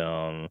in the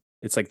film.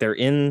 It's like they're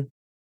in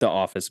the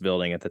office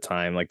building at the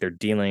time, like they're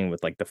dealing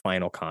with like the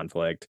final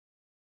conflict,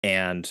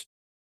 and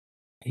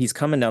he's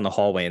coming down the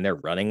hallway and they're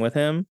running with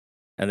him,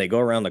 and they go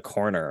around the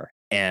corner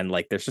and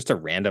like there's just a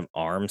random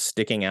arm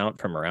sticking out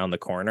from around the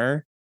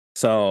corner.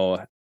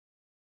 So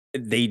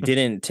they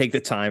didn't take the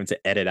time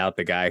to edit out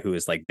the guy who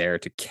is like there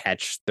to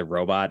catch the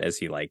robot as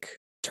he like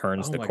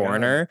turns Oh the my God.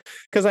 corner,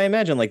 because I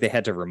imagine like they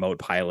had to remote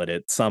pilot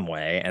it some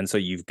way. And so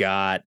you've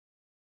got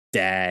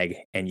Dag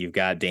and you've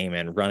got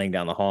Damon running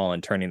down the hall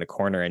and turning the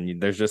corner,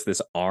 and there's just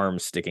this arm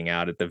sticking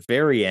out at the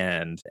very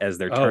end as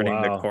they're Oh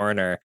turning the wow.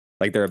 corner,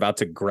 like they're about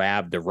to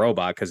grab the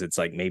robot because it's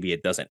like maybe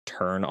it doesn't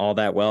turn all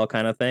that well,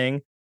 kind of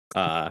thing.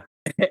 Uh,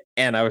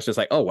 and I was just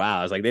like, oh wow,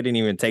 I was like, they didn't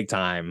even take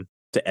time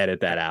to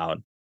edit that out.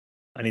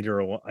 I need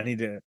to. I need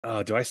to.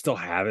 Oh, do I still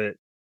have it?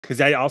 because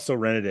I also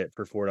rented it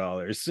for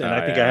 $4, and Oh,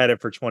 I think I yeah. had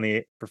it for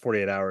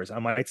 48 hours. I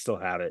might still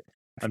have it.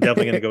 I'm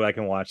definitely gonna go back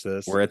and watch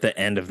this. We're at the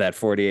end of that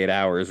 48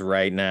 hours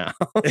right now.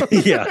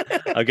 Yeah,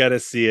 I gotta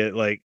see it.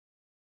 Like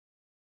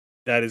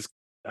that is,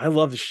 I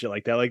love the shit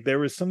like that. Like there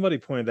was somebody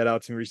pointed that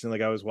out to me recently.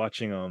 Like I was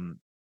watching.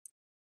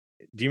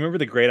 Do you remember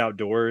The Great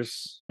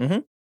Outdoors?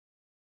 Mhm.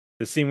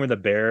 The scene where the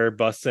bear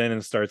busts in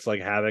and starts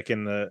like havoc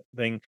in the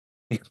thing.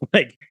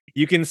 Like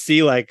you can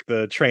see like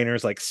the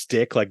trainers like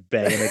stick like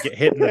banging to get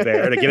hitting the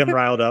bear to get him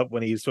riled up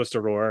when he's supposed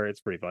to roar.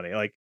 It's pretty funny.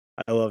 Like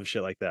I love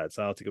shit like that.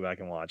 So I'll have to go back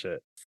and watch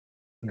it.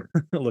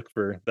 Look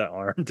for that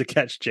arm to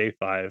catch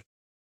J5.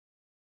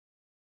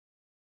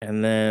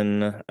 And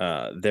then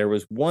there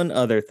was one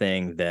other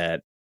thing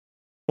that,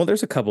 well,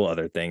 there's a couple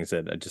other things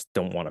that I just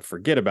don't want to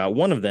forget about.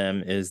 One of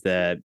them is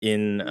that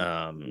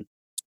in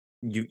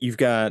you've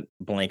got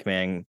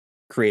Blankman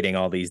creating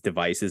all these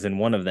devices, and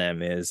one of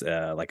them is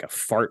like a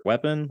fart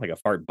weapon, like a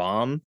fart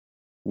bomb,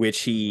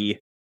 which he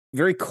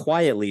very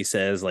quietly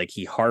says like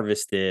he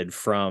harvested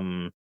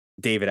from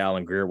David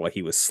Allen Greer while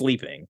he was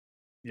sleeping.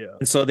 Yeah.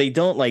 And so they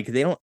don't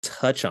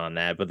touch on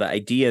that, but the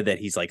idea that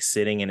he's like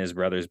sitting in his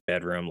brother's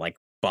bedroom, like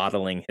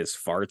bottling his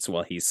farts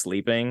while he's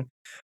sleeping,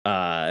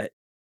 uh,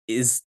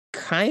 is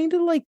kind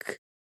of like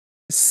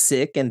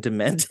sick and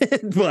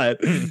demented, but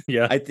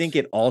Yeah. I think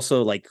it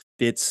also like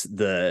fits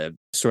the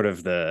sort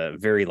of the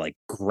very like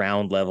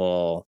ground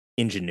level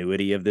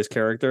ingenuity of this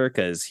character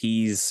because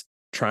he's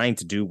trying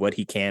to do what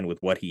he can with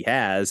what he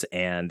has,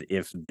 and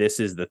if this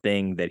is the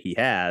thing that he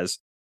has,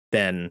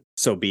 then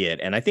so be it.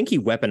 And I think he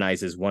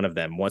weaponizes one of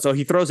them once. Oh,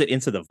 he throws it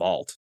into the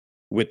vault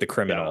with the Yeah.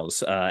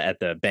 criminals at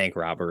the bank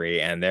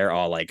robbery, and they're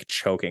all like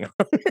choking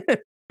on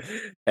it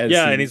as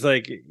Yeah. And he he's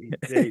like,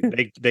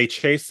 they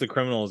chase the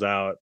criminals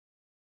out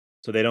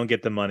so they don't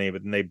get the money,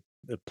 but then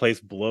the place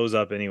blows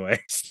up anyway.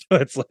 So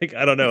it's like,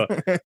 I don't know.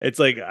 It's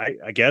like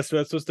I guess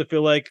that's supposed to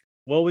feel like,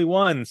 well, we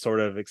won, sort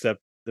of,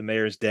 except the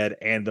mayor's dead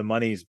and the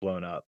money's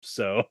blown up.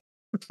 So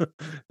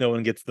no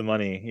one gets the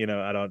money.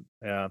 I don't,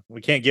 yeah.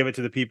 We can't give it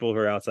to the people who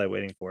are outside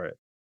waiting for it.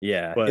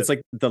 Yeah, But it's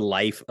like the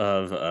life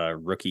of a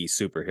rookie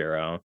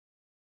superhero.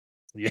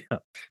 yeah.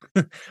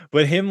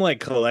 But him like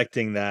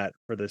collecting that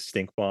for the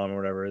stink bomb or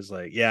whatever is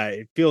like, yeah,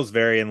 it feels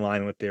very in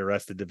line with the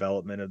arrested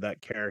development of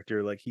that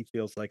character. Like he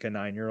feels like a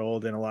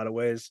 9-year-old in a lot of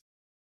ways.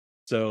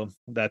 So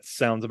that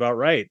sounds about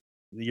right.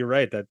 You're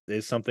right. That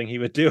is something he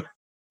would do.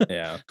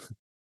 Yeah.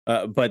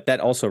 But that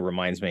also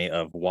reminds me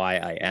of why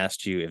I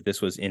asked you if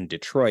this was in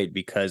Detroit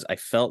because I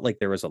felt like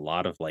there was a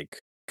lot of like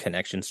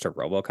connections to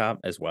RoboCop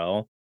as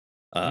well.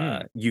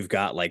 Mm, You've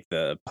got like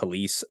the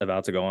police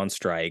about to go on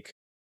strike.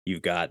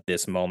 You've got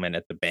this moment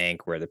at the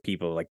bank where the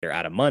people like they're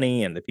out of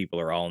money and the people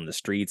are all in the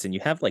streets, and you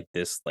have like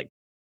this like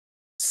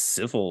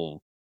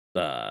civil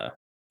uh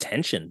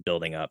tension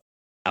building up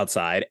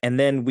outside, and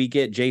then we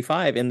get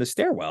J5 in the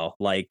stairwell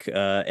like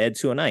Ed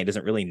 209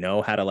 doesn't really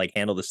know how to like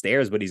handle the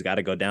stairs, but he's got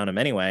to go down them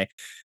anyway.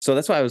 So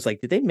that's why I was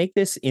like, did they make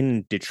this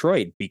in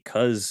Detroit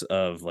because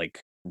of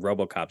like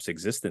RoboCop's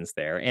existence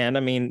there? And I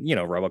mean,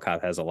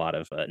 RoboCop has a lot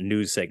of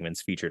news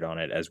segments featured on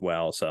it as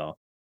well, so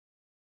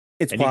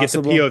it's and you get the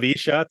possible. POV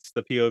shots.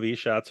 The POV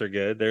shots are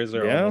good. Theirs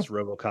are Yeah. almost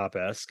RoboCop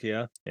esque.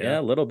 Yeah, yeah, Yeah,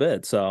 a little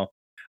bit. So,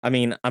 I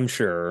mean, I'm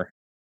sure,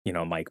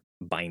 Mike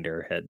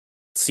Binder had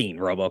seen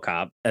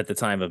RoboCop at the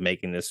time of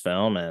making this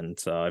film, and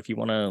so if you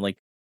want to like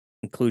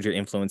include your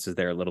influences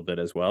there a little bit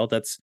as well,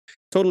 that's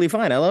totally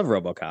fine. I love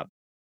RoboCop.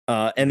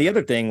 And the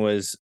other Mhm. thing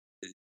was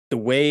the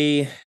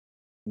way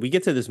we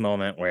get to this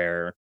moment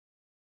where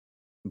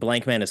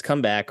Blankman has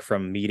come back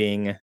from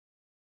meeting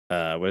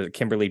was it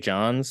Kimberly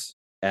Johns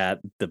at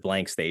the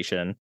blank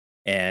station,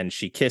 and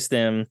she kissed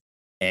him,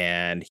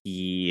 and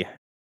he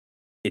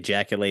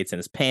ejaculates in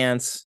his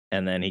pants,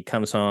 and then he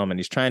comes home and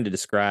he's trying to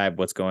describe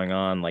what's going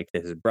on like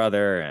to his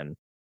brother, and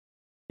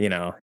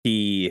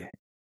he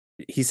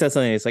says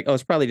something. It's like, oh,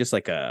 it's probably just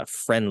like a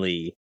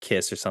friendly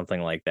kiss or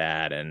something like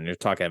that, and you're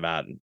talking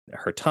about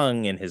her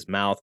tongue in his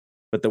mouth,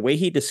 but the way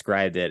he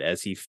described it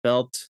as he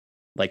felt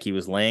like he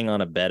was laying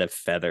on a bed of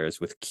feathers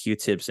with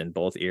Q-tips in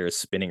both ears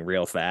spinning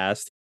real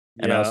fast,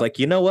 and I was Yeah. like,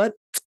 you know what,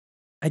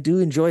 I do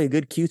enjoy a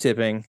good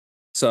Q-tipping.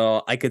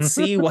 So I could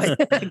see why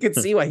I could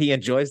see why he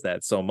enjoys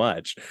that so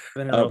much.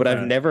 Been real But I've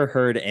fast. never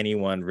heard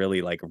anyone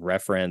really like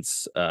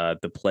reference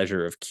the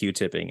pleasure of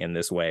Q-tipping in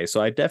this way.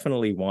 So I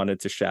definitely wanted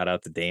to shout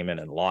out to Damon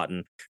and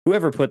Lawton.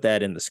 Whoever put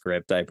that in the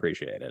script, I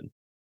appreciate it.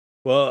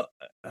 Well,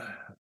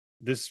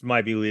 this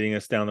might be leading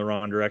us down the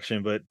wrong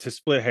direction, but to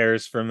split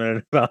hairs for a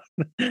minute about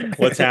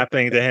what's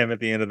happening to him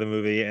at the end of the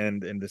movie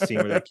and in the scene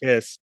where they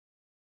kiss,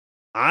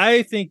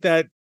 I think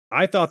that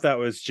I thought that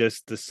was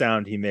just the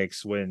sound he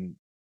makes when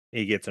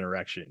he gets an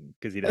erection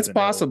because he It's doesn't know.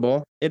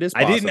 possible. It is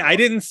I possible.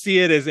 didn't see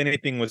it as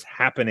anything was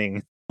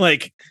happening.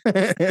 Like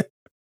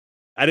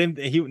I didn't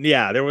he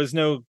yeah, there was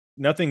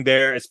nothing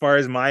there as far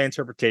as my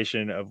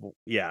interpretation of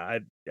yeah, I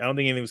don't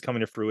think anything was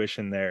coming to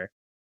fruition there.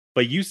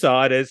 But you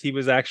saw it as he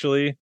was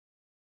actually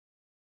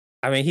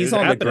I mean, It he's was on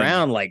the happening.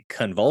 ground like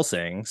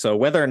convulsing. So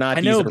whether or not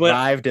I he's know, but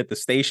arrived at the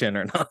station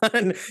or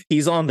not,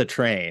 he's on the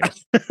train.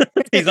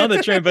 he's on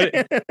the train.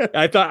 But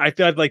I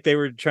thought like they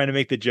were trying to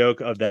make the joke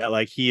of that,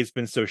 like he has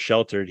been so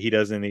sheltered, he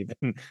doesn't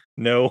even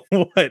know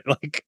what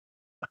like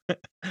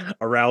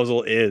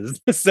arousal is.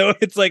 So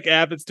it's like it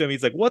happens to him.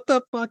 He's like, "What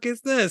the fuck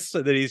is this?"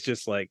 So that he's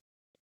just like,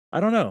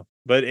 I don't know.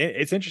 But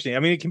it's interesting. I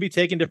mean, it can be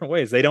taken different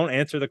ways. They don't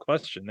answer the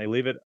question. They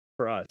leave it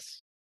for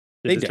us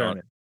to They don't.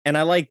 determine. And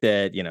I like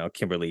that,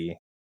 Kimberly,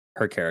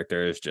 her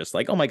character is just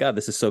like, oh my God,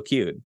 this is so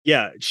cute.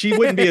 Yeah, she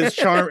wouldn't be as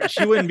charmed.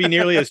 She wouldn't be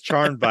nearly as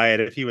charmed by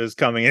it if he was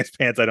coming in his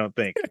pants. I don't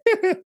think.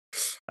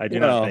 I do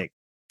not think.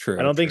 True.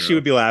 I don't think she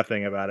would be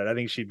laughing about it. I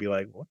think she'd be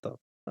like, "What the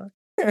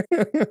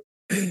fuck?"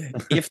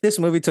 If this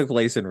movie took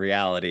place in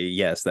reality,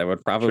 yes, that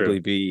would probably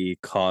True. be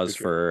cause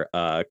for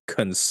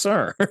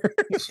concern.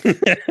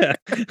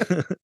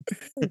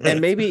 And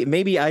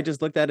maybe I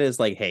just looked at it as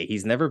like, hey,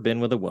 he's never been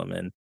with a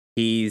woman.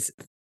 He's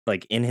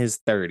like in his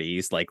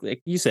 30s. Like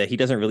you said, he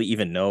doesn't really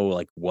even know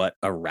like what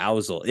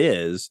arousal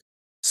is.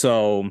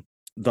 So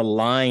the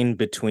line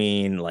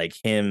between like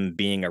him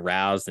being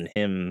aroused and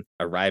him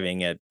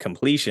arriving at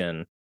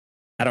completion,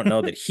 I don't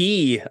know that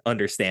he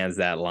understands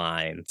that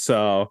line.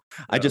 So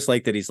I just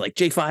like that he's like,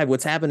 J5,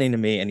 what's happening to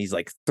me? And he's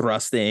like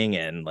thrusting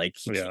and like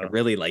he can't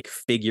really like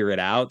figure it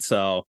out.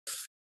 So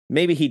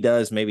maybe he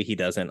does, maybe he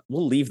doesn't.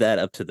 We'll leave that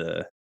up to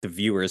the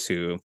viewers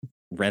who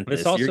rent But it's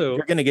this. also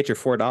You're gonna get your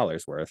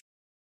 $4 worth.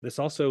 this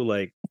also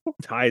like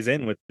ties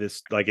in with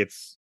this, like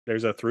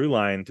there's a through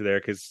line to there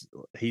because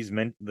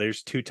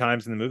there's 2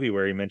 times in the movie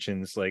where he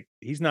mentions like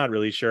he's not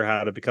really sure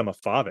how to become a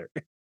father.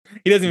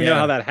 He doesn't even know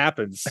how that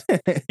happens.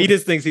 He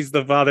just thinks he's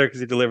the father because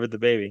he delivered the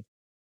baby.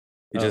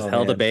 He just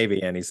held a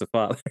baby and he's the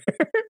father.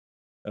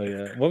 Oh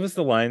yeah. What was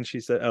the line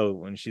she said? Oh,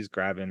 when she's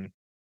grabbing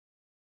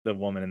the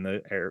woman in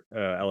the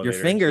elevator. Your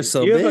finger's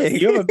so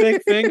big. You have a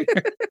big finger.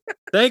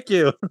 Thank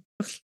you.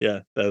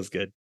 Yeah, that was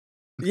good.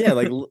 Yeah,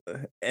 like,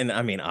 and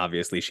I mean,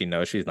 obviously she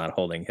knows she's not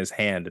holding his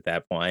hand at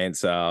that point.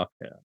 So,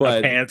 Yeah.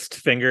 but a pantsed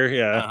finger.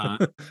 Yeah.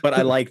 But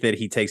I like that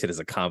he takes it as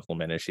a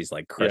compliment as she's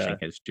like crushing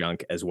his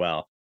junk as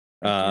well.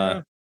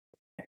 Yeah.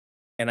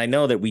 And I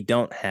know that we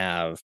don't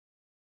have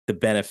the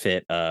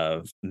benefit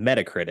of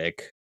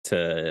Metacritic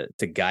to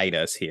guide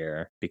us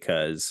here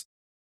because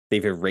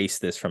they've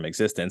erased this from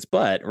existence,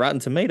 but Rotten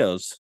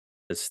Tomatoes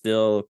has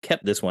still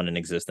kept this one in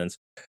existence.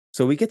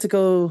 So we get to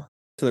go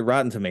to the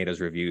Rotten Tomatoes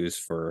reviews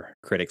for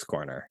Critics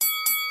Corner.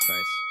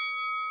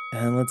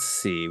 Nice. And let's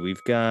see,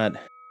 we've got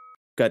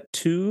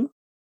 2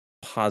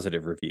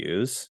 positive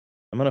reviews.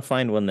 I'm gonna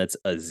find one that's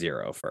a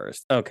 0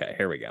 first. Okay,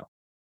 here we go.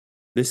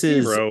 This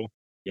is 0.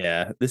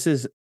 this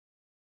is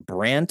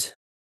Brant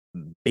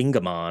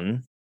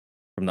Bingamon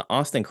from the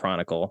Austin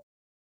Chronicle,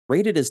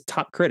 rated as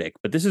top critic,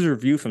 but this is a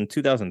review from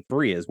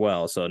 2003 as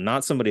well. So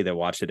not somebody that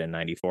watched it in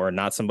 94,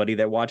 not somebody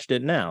that watched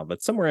it now,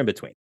 but somewhere in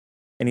between.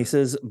 And he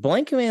says,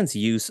 Blankman's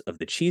use of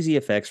the cheesy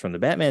effects from the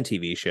Batman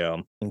TV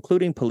show,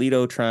 including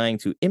Polito trying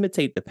to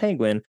imitate the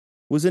Penguin,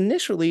 was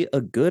initially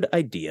a good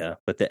idea,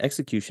 but the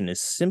execution is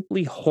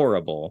simply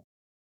horrible.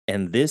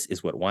 And this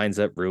is what winds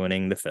up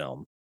ruining the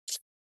film.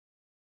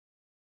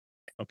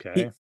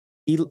 Okay.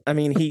 He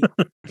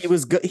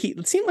was good. He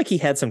it seemed like he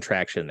had some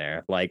traction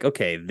there. Like,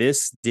 okay,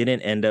 this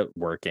didn't end up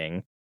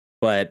working,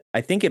 but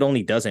I think it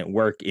only doesn't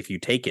work if you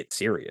take it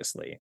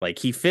seriously. Like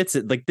he fits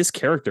it. Like this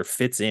character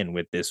fits in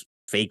with this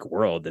fake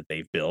world that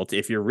they've built.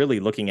 If you're really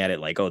looking at it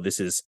like, oh, this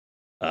is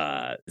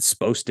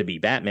supposed to be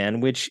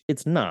Batman, which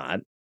it's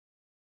not,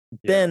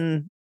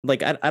 then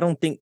like I don't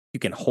think you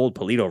can hold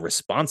Polito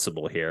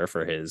responsible here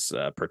for his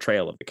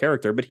portrayal of the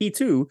character. But he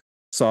too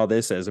saw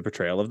this as a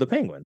portrayal of the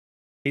Penguin.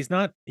 He's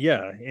not,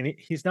 and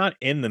he's not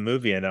in the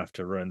movie enough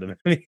to ruin the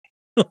movie.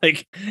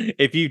 Like,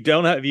 if you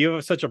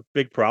have such a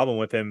big problem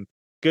with him,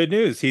 good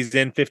news, he's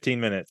in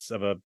 15 minutes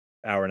of a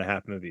hour and a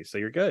half movie, so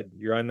you're good.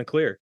 You're on the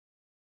clear,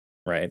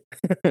 right?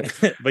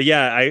 But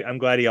yeah, I'm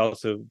glad he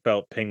also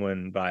felt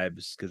Penguin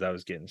vibes because I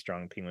was getting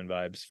strong Penguin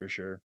vibes for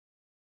sure.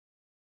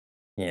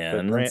 Yeah, but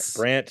and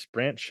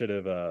Brant should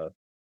have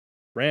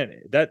Brant.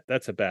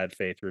 That's a bad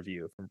faith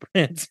review from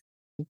Brant.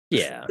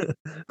 Yeah.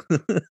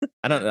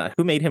 I don't know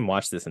who made him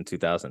watch this in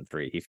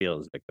 2003. He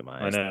feels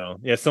victimized. I know.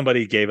 Yeah,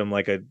 somebody gave him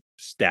like a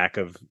stack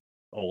of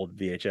old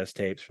VHS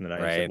tapes from the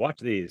 90s. Said, watch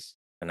these.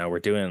 I know we're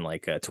doing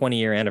like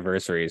 20-year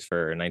anniversaries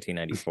for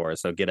 1994,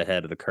 so get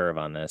ahead of the curve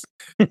on this.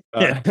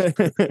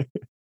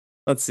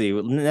 Let's see.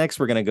 Next,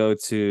 we're gonna go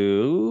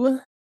to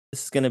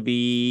this is gonna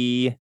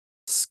be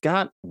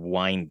Scott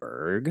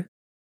Weinberg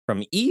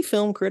from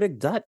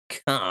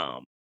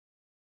efilmcritic.com.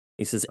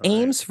 He says,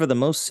 aims for the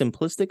most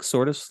simplistic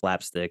sort of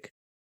slapstick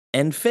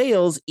and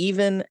fails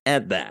even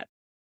at that.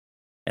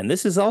 And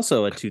this is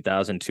also a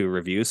 2002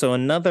 review. So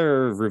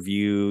another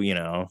review,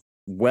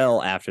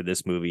 well after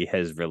this movie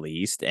has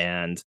released.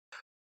 And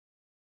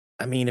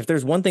I mean, if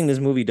there's one thing this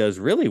movie does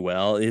really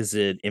well is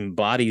it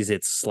embodies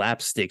its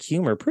slapstick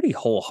humor pretty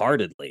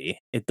wholeheartedly.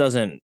 It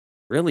doesn't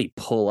really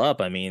pull up.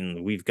 I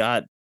mean, we've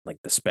got like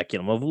the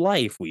speculum of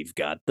life. We've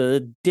got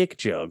the dick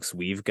jokes.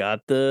 We've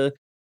got the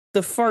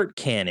the fart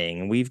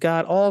canning. We've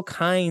got all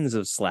kinds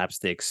of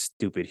slapstick,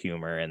 stupid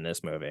humor in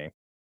this movie.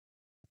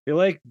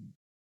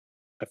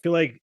 I feel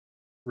like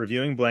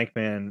reviewing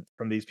Blankman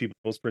from these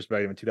people's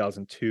perspective in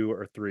 2002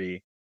 or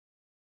 3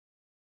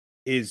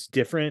 is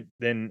different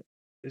than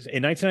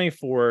in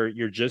 1994.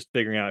 You're just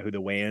figuring out who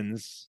the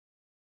Wayans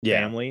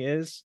Yeah. family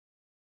is.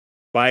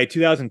 By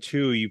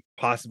 2002, you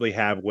possibly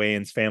have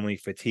Wayans family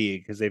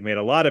fatigue because they've made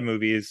a lot of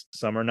movies.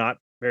 Some are not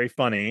very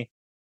funny.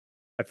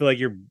 I feel like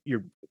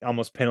you're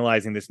almost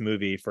penalizing this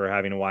movie for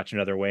having to watch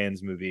another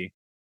Wayans movie,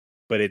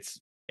 but it's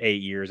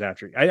 8 years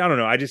after. I don't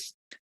know.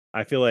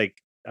 I feel like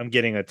I'm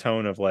getting a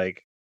tone of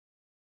like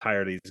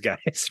tired of these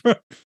guys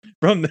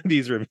from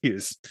these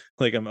reviews.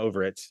 Like I'm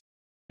over it,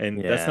 and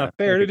that's Yeah, not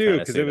I fair to could do kinda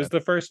because see it was that.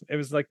 the first. It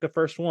was like the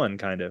first one,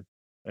 kind of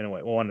in a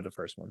way. Well, one of the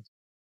first ones.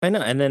 I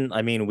know, and then,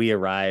 I mean, we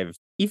arrived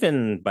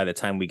even by the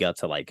time we got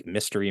to, like,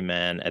 Mystery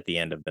Men at the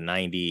end of the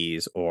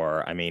 '90s,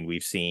 or, I mean,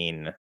 we've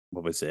seen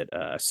what was it?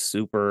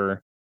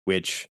 Super,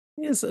 which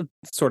is a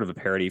sort of a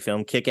parody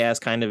film. Kick-Ass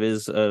kind of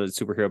is a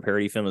superhero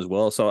parody film as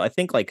well, so I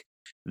think, like,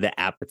 the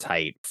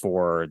appetite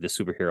for the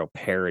superhero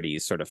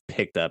parodies sort of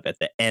picked up at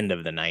the end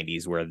of the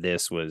 '90s, where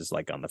this was,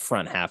 like, on the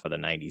front half of the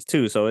 '90s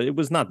too, so it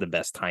was not the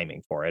best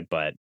timing for it,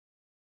 but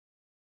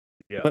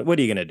Yeah. what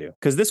are you gonna do?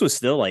 Because this was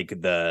still like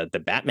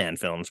the Batman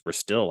films were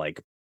still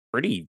like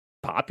pretty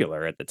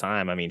popular at the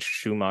time. I mean,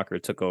 Schumacher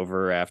took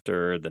over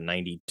after the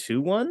 '92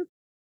 one,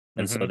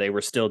 and so hmm they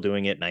were still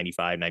doing it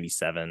 95,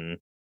 97.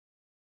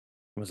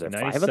 Was there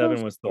 5 of those?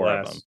 '97 was the 4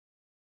 of them. last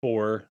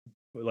 4.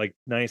 Like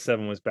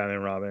 '97 was Batman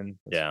and Robin.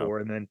 That's Yeah. 4,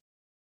 and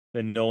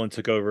then Nolan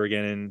took over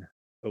again in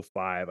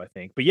 '05, I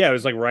think. But yeah, it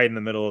was like right in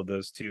the middle of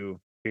those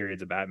two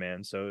periods of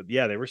Batman. So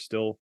yeah, they were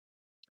still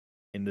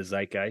in the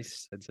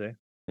zeitgeist, I'd say.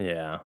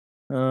 Yeah.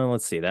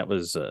 Let's see. That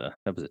was a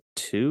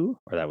 2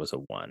 or that was a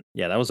 1?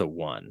 Yeah, that was a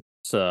 1.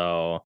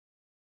 So,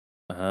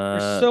 uh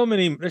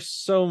There's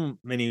so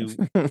many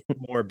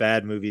more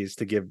bad movies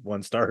to give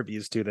 1-star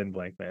reviews to than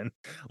Blankman.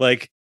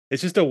 Like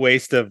it's just a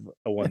waste of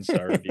a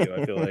 1-star review,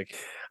 I feel like.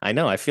 I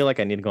know. I feel like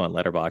I need to go on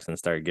Letterboxd and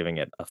start giving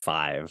it a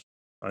 5.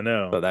 I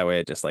know. So that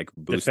way it just like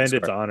boosts the Defend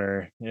its score.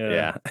 honor.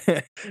 Yeah.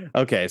 Yeah.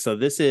 Okay, so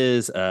this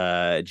is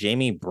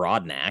Jamie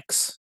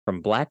Broadnax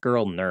from Black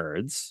Girl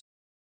Nerds.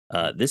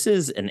 This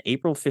is an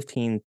April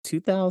 15,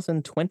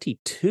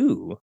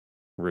 2022 Damn.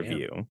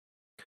 review.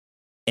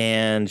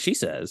 And she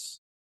says,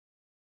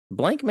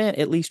 Blankman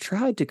at least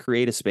tried to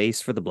create a space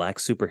for the black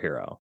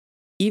superhero,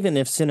 even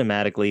if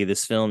cinematically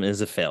this film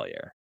is a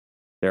failure.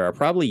 There are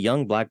probably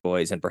young black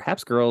boys and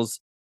perhaps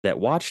girls that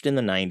watched in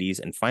the 90s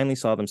and finally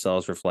saw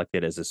themselves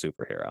reflected as a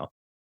superhero.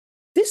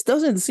 This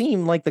doesn't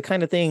seem like the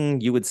kind of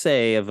thing you would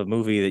say of a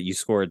movie that you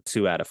scored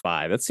 2 out of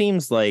 5. That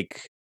seems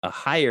like a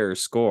higher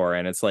score,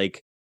 and it's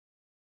like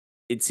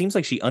it seems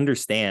like she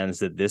understands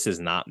that this is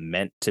not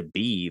meant to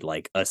be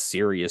like a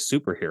serious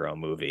superhero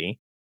movie,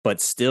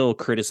 but still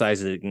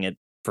criticizing it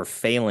for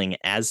failing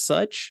as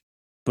such.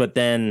 But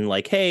then,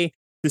 like, hey,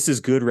 this is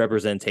good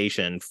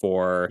representation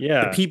for the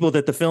Yeah. people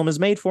that the film is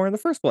made for in the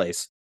first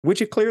place,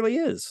 which it clearly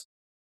is.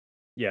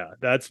 Yeah,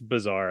 that's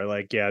bizarre.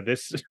 Like, yeah,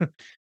 this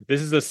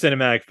this is a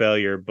cinematic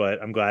failure,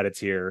 but I'm glad it's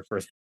here for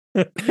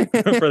for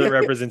the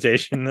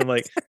representation. I'm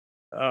like,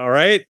 all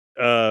right.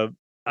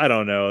 I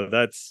don't know.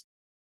 That's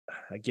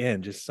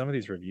again, just some of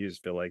these reviews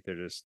feel like they're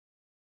just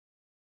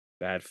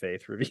bad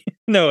faith review.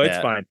 No, it's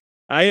Yeah. fine.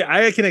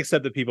 I can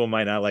accept that people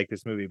might not like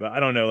this movie, but I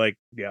don't know. Like,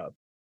 yeah,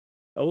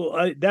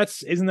 oh,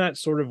 that's isn't that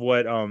sort of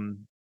what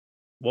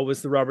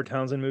was the Robert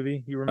Townsend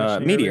movie you were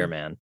mentioning Meteor earlier?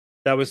 Man.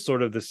 That was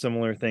sort of the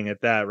similar thing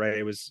at that, right?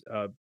 It was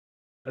a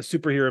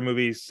superhero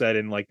movie set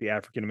in like the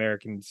African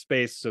American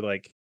space, so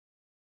like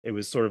it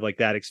was sort of like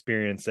that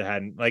experience that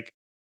hadn't like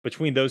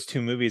between those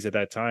two movies at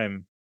that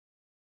time.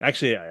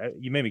 Actually,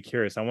 you made me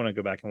curious. I want to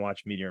go back and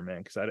watch Meteor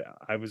Man because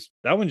I was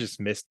that one just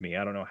missed me.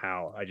 I don't know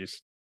how. I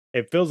just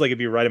it feels like it'd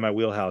be right in my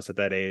wheelhouse at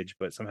that age,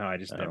 but somehow I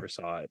just Oh. never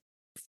saw it.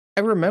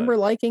 I But remember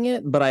liking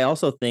it, but I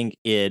also think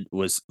it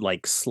was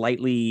like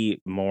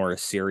slightly more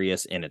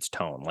serious in its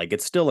tone. Like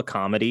it's still a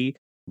comedy,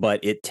 but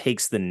it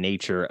takes the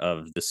nature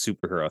of the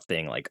superhero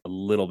thing like a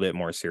little bit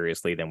more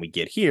seriously than we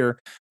get here,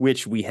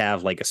 which we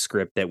have like a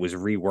script that was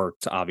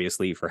reworked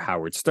obviously for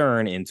Howard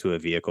Stern into a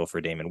vehicle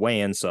for Damon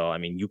Wayans. So I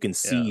mean, you can yeah,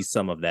 see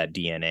some of that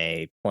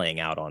DNA playing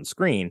out on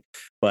screen,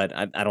 but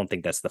I don't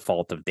think that's the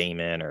fault of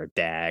Damon or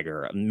Dag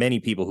or many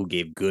people who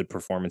gave good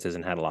performances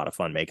and had a lot of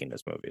fun making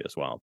this movie as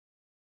well.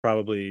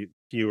 probably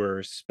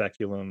fewer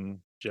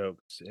speculum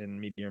jokes in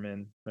Meteor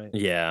Man, right?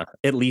 Yeah,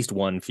 at least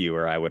one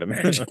fewer, I would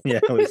imagine.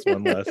 Yeah, at least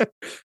one less.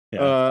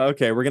 Yeah.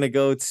 Okay, we're gonna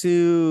go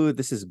to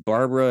this is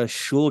Barbara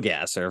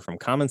Schulgasser from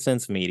Common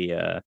Sense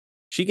Media.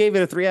 She gave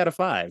it a 3 out of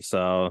 5.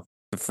 So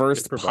the Good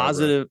for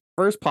Barbara.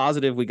 first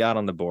positive we got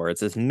on the board. It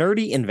says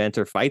nerdy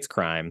inventor fights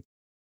crime,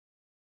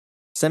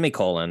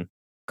 semicolon,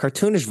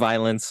 cartoonish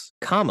violence,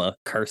 comma,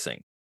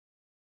 cursing.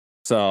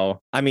 So,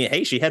 I mean,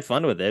 hey, she had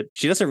fun with it.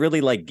 She doesn't really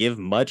like give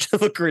much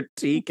of a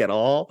critique at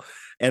all.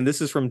 And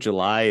this is from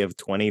July of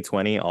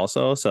 2020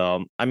 also.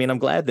 So, I mean, I'm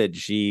glad that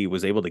she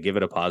was able to give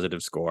it a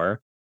positive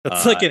score.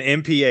 That's like an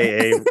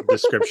MPAA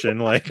description,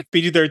 like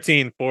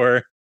PG-13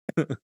 for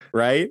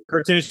right?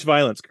 cartoonish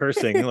violence,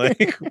 cursing.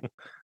 Like,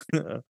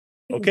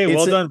 okay, It's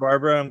well done,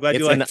 Barbara. I'm glad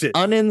you an liked it.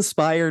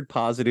 uninspired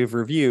positive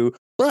review,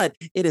 but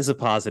it is a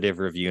positive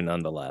review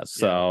nonetheless.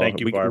 So Yeah, thank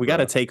you, we got to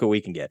Barbara. take what we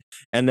can get.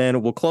 And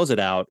then we'll close it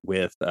out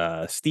with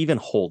Stephen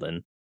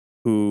Holden,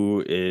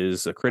 who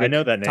is a critic, I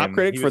know that top name.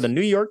 critic He for was- the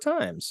New York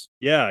Times.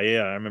 Yeah.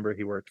 I remember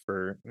he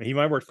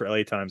might have worked for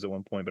LA Times at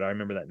one point, but I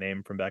remember that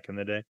name from back in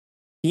the day.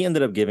 He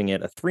ended up giving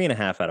it a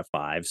 3.5 out of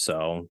 5,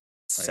 so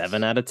Nice.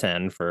 7 out of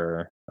 10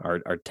 for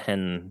our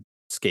 10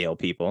 scale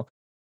people.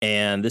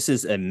 And this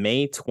is a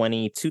May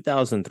 20,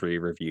 2003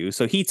 review.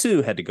 So he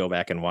too had to go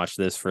back and watch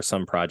this for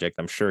some project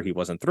I'm sure he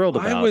wasn't thrilled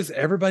about. Why was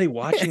everybody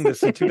watching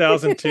this in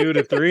 2002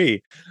 to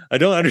 3? I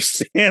don't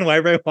understand why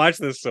everybody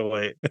watched this so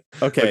late.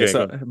 Okay,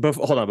 so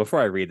hold on, before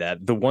I read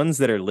that, the ones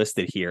that are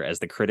listed here as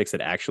the critics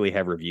that actually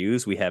have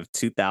reviews, we have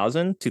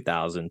 2000,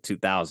 2000,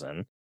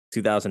 2000,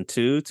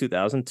 2002,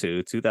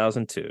 2002,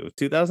 2002,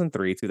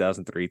 2003,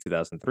 2003,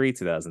 2003,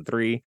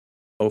 2003,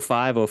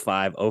 05,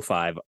 05,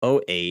 05,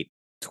 08,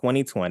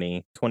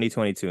 2020,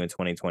 2022, and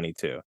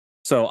 2022.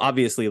 So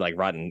obviously, like,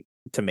 Rotten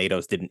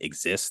Tomatoes didn't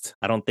exist,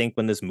 I don't think,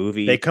 when this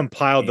movie They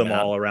compiled came them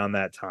out. all around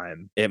that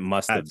time. It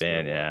must have That's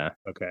been, what it was. yeah.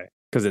 Okay.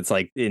 Because it's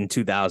like in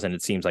 2000,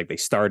 it seems like they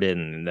started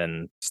and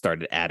then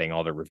started adding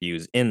all the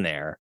reviews in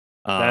there.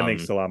 That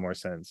makes a lot more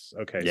sense.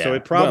 Okay, so yeah.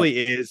 it probably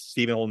is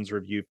Stephen Holden's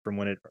review from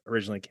when it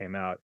originally came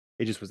out.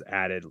 It just was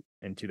added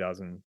in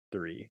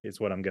 2003. Is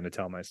what I'm going to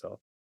tell myself.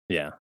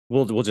 Yeah,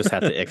 we'll just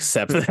have to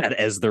accept that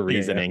as the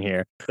reasoning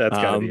here. That's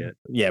gotta be it.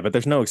 Yeah, but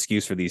there's no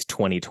excuse for these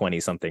 2020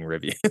 something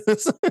reviews.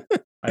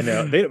 I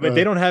know but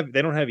they don't have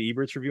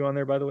Ebert's review on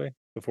there, by the way.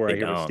 Before I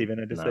hear what Stephen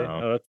had to say,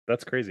 oh,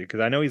 that's crazy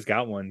because I know he's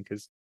got one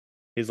because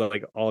he's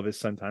like all of his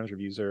Sun Times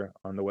reviews are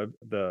on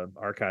the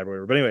archive or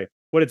whatever. But anyway,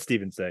 what did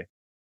Stephen say?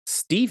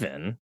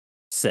 Stephen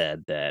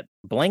said that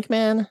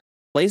Blankman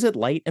plays it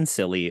light and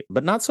silly,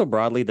 but not so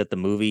broadly that the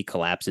movie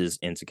collapses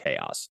into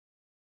chaos.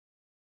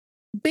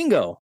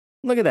 Bingo!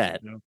 Look at that.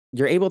 Yeah.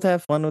 You're able to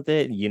have fun with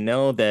it. You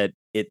know that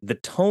the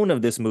tone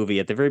of this movie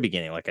at the very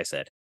beginning, like I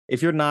said,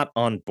 if you're not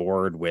on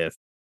board with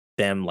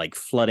them like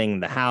flooding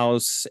the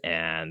house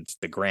and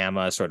the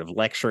grandma sort of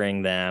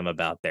lecturing them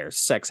about their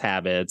sex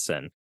habits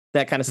and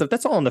that kind of stuff,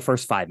 that's all in the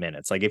first 5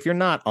 minutes. Like, if you're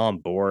not on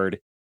board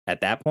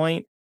at that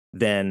point,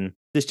 then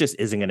this just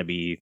isn't going to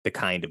be the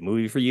kind of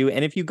movie for you.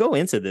 And if you go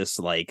into this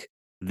like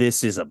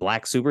this is a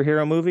black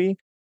superhero movie,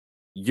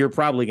 you're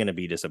probably going to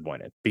be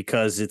disappointed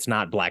because it's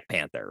not Black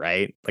Panther,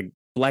 right? Like,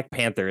 Black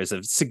Panther is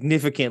a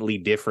significantly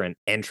different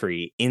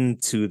entry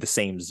into the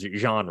same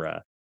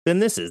genre than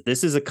this is.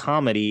 This is a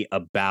comedy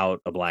about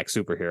a black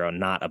superhero,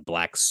 not a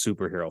black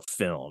superhero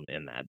film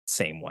in that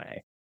same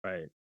way.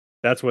 Right.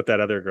 That's what that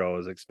other girl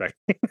was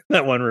expecting.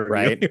 That one review.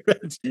 Right.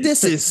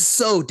 This is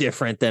so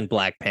different than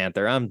Black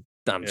Panther. I'm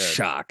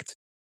shocked.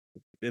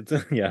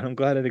 I'm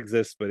glad it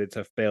exists, but it's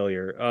a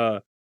failure.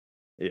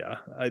 Yeah.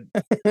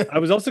 I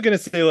was also gonna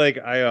say, like,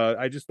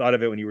 I just thought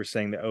of it when you were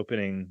saying the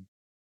opening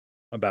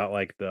about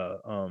like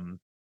the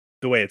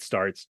way it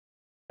starts.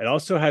 It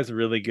also has a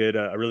really good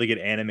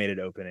animated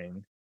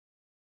opening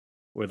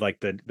with like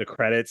the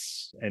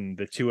credits and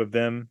the two of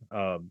them,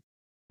 Blankman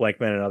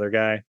and another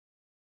guy.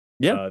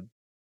 Yeah.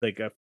 Like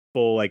a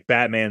full like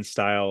Batman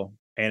style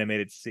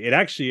animated.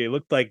 It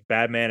looked like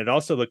Batman. It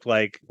also looked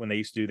like when they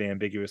used to do the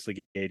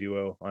ambiguously gay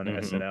duo on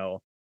SNL.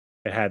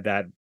 It had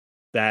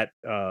that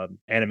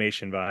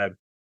animation vibe,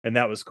 and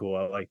that was cool.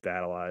 I liked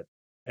that a lot.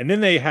 And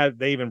then they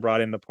even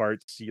brought in the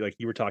parts like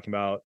you were talking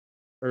about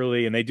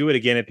early, and they do it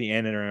again at the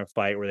end in a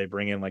fight where they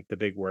bring in like the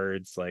big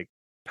words like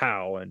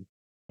 "pow" and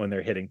when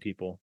they're hitting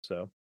people.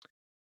 So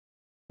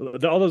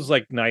all those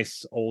like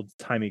nice old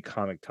timey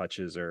comic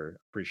touches are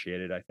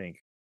appreciated, I think.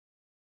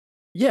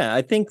 Yeah,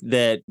 I think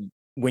that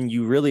when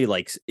you really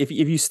like, if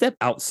you step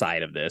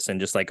outside of this and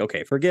just like,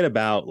 okay, forget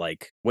about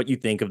like what you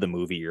think of the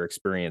movie, your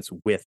experience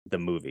with the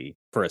movie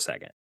for a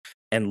second,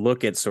 and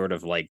look at sort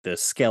of like the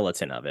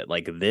skeleton of it.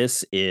 Like,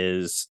 this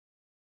is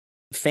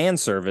fan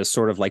service,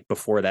 sort of like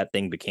before that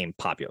thing became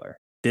popular.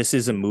 This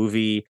is a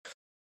movie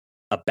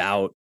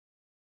about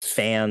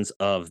fans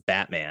of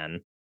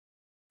Batman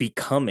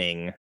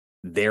becoming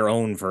their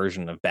own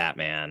version of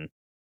Batman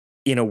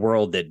in a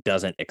world that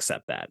doesn't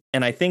accept that.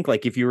 And I think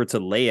like if you were to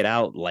lay it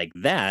out like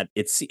that,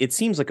 it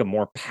seems like a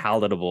more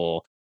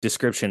palatable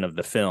description of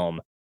the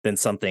film than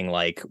something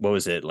like, what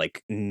was it,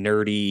 like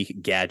Nerdy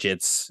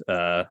Gadgets,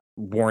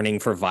 warning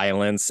for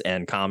violence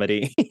and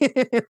comedy.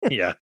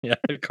 yeah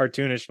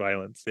cartoonish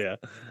violence, yeah.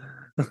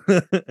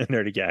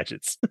 Nerdy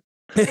Gadgets.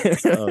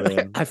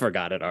 Oh, I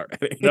forgot it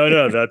already.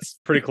 No, that's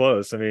pretty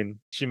close. I mean,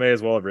 she may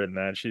as well have written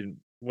that.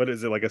 What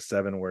is it, like a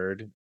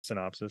 7-word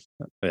synopsis?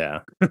 Yeah.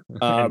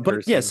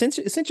 But yeah, since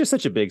you're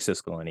such a big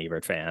Siskel and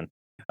Ebert fan,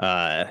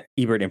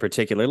 Ebert in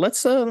particular,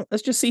 let's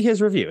just see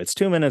his review. It's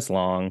 2 minutes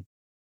long.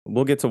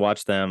 We'll get to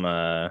watch them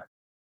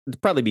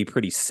probably be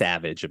pretty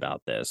savage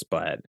about this,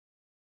 but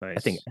nice.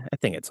 I think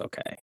it's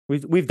okay.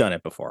 We've done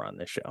it before on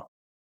this show.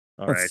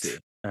 All right.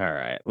 All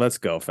right, let's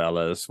go,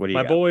 fellas. What do you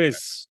My got?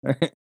 boys?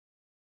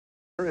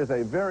 is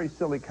a very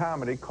silly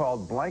comedy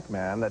called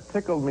Blankman that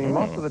tickled me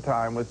most of the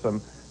time with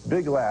some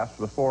big laughs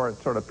before it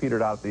sort of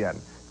petered out at the end.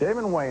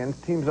 Damon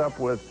Wayans teams up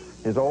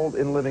with his old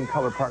in-living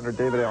color partner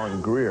David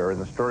Allen Greer in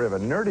the story of a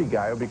nerdy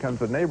guy who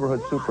becomes a neighborhood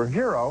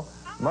superhero,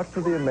 much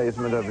to the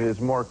amazement of his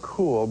more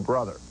cool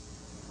brother.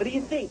 What do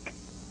you think?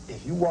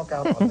 If you walk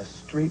out on the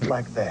street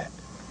like that,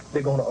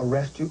 they're going to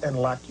arrest you and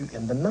lock you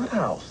in the nut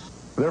house.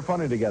 They're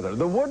funny together.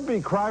 The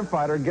would-be crime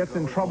fighter gets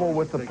in trouble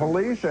with the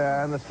police,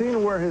 and the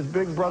scene where his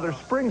big brother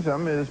springs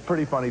him is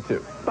pretty funny,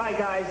 too. Bye,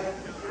 guys.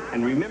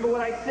 And remember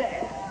what I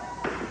said.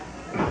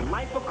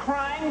 Life of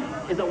crime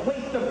is a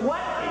waste of what?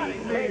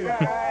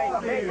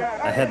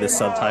 I had the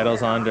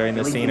subtitles on during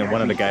the scene, and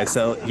one of the guys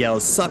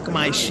yells, "Suck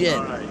my shit."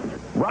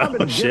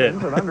 Robin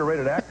Gibbons, an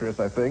underrated actress,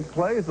 I think,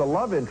 plays the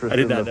love interest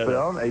in the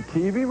film, a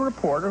TV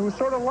reporter who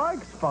sort of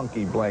likes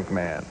funky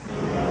Blankman.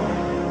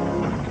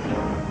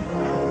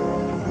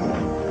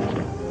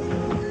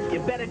 You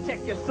better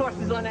check your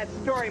sources on that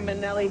story,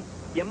 Manelli.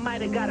 You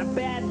might have got a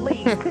bad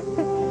lead.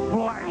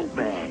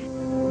 Blankman.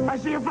 I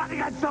see you finally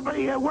got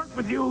somebody who works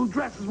with you who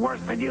dresses worse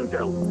than you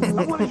do.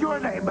 What is your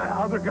name,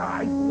 other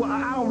guy? Well,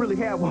 I don't really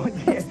have one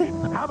yet.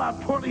 How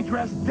about poorly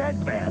dressed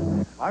dead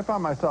man? I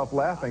found myself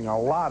laughing a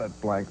lot at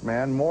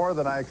Blankman, more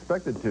than I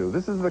expected to.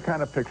 This is the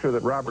kind of picture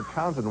that Robert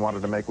Townsend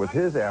wanted to make with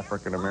his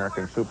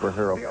African-American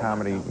superhero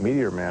comedy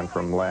Meteor Man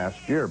from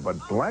last year. But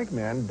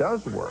Blankman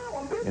does work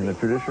in the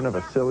tradition of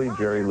a silly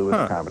Jerry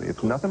Lewis comedy.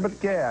 It's nothing but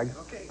gags,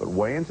 but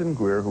Wayans and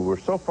Greer, who were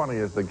so funny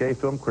as the gay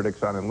film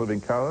critics on In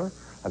Living Color,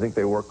 I think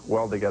they work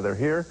well together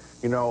here.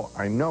 You know,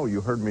 I know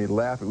you heard me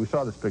laughing. We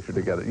saw this picture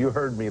together. You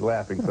heard me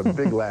laughing, some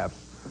big laughs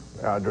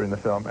during the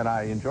film, and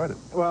I enjoyed it.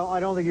 Well, I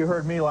don't think you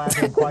heard me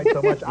laughing quite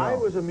so much. No. I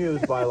was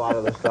amused by a lot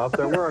of the stuff.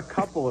 There were a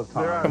couple of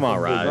times Come on,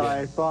 Raj. that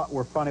I thought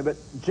were funny, but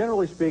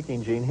generally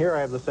speaking, Gene, here I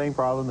have the same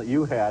problem that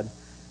you had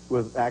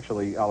with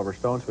actually Oliver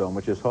Stone's film,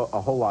 which is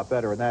a whole lot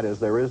better, and that is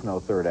there is no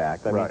third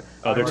act. I mean,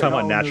 they're talking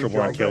about Natural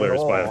Born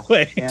Killers, by the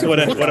way. what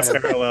a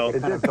parallel.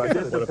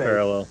 What a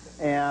parallel.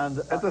 And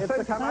it's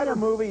the kind of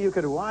movie you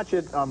could watch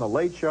it on The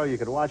Late Show, you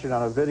could watch it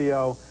on a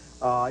video,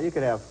 you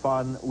could have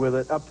fun with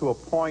it up to a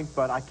point,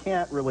 but I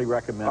can't really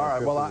recommend it. All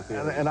right, well,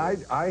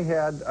 I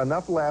had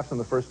enough laughs in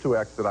the first two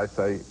acts that I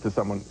say to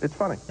someone, it's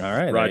funny. All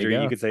right, Roger,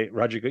 you could say,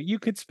 you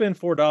could spend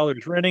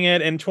 $4 renting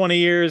it in 20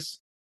 years,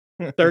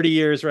 30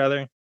 years,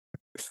 rather.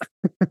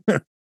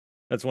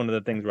 That's one of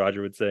the things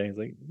Roger would say. He's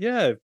like,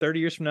 yeah,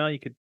 30 years from now, you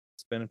could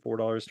spend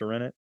 $4 to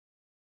rent it.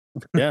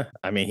 Yeah,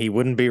 I mean, he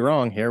wouldn't be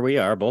wrong. Here we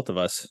are, both of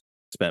us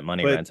spent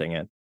money renting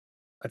it.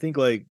 I think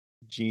like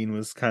Gene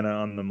was kind of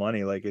on the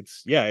money. Like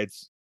it's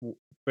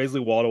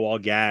basically wall-to-wall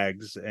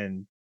gags,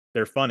 and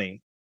they're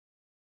funny.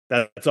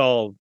 That's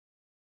all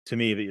to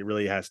me that it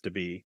really has to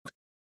be.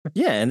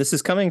 Yeah, and this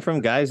is coming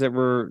from guys that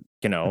were,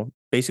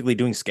 basically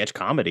doing sketch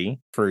comedy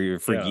for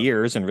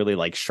years and really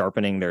like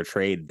sharpening their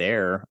trade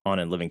there on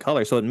In Living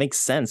Color. So it makes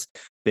sense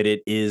that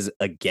it is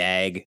a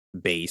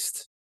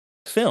gag-based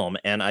film.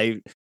 And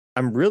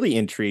I'm really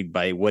intrigued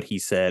by what he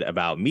said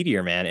about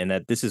Meteor Man, and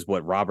that this is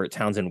what Robert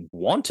Townsend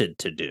wanted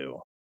to do,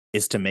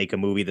 is to make a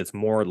movie that's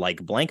more like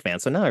Blankman.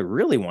 So now I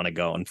really want to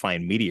go and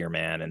find Meteor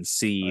Man and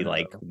see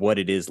like what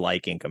it is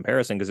like in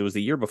comparison, because it was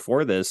the year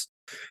before this.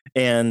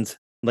 And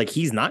like,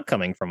 he's not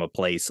coming from a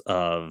place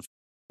of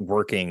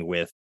working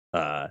with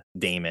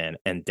Damon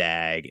and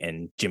Dag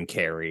and Jim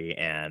Carrey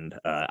and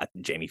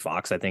Jamie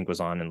Foxx, I think,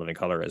 was on In Living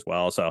Color as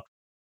well. So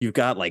you've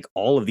got like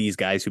all of these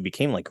guys who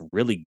became like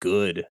really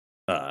good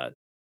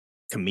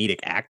comedic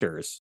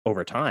actors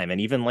over time,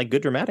 and even like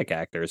good dramatic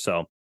actors.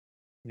 So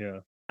yeah,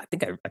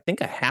 I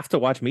think I have to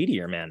watch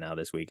Meteor Man now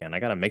this weekend. I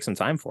got to make some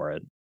time for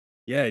it.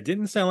 Yeah, it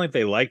didn't sound like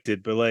they liked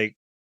it, but like,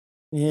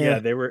 yeah,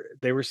 they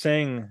were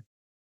saying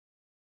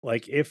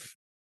like, if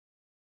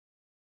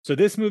so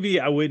this movie,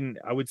 I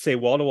would say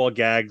wall-to-wall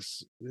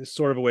gags is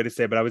sort of a way to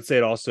say, but I would say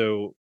it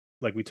also,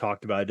 like we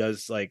talked about, it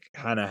does like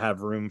kind of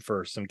have room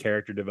for some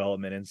character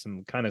development and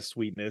some kind of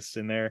sweetness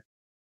in there.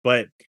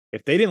 But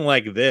if they didn't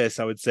like this,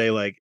 I would say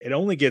like it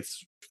only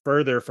gets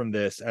further from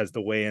this as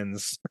the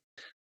Wayans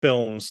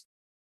films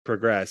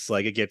progress.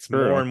 Like it gets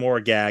more and more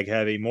gag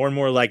heavy, more and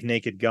more like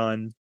Naked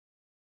Gun,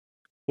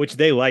 which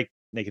they like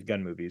Naked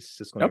Gun movies,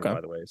 just going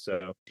by the way.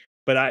 So,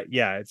 but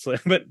it's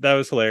like, but that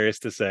was hilarious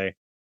to say.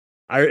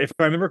 If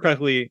I remember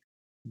correctly,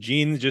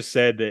 Gene just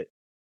said that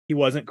he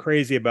wasn't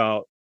crazy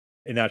about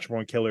in Natural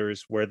Born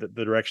Killers, where the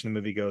direction the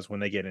movie goes when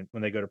they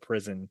go to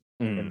prison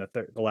in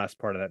the last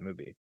part of that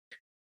movie.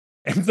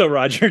 And so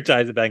Roger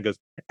ties it back and goes,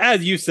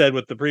 as you said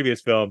with the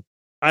previous film,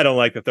 I don't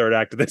like the third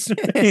act of this.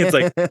 It's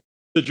like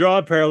the draw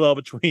a parallel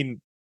between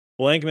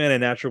Blankman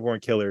and Natural Born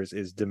Killers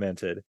is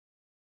demented.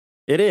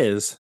 It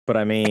is, but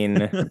I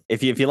mean,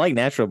 if you like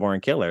Natural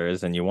Born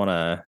Killers and you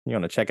wanna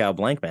check out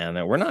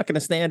Blankman, we're not going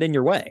to stand in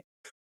your way.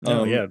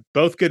 Yeah,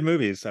 both good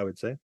movies, I would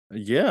say.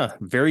 Yeah,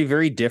 very,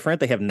 very different.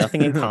 They have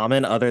nothing in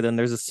common other than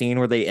there's a scene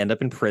where they end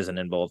up in prison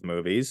in both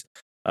movies,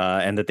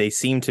 and that they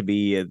seem to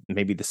be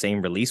maybe the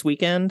same release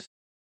weekend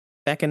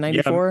back in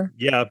 '94.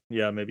 Yeah,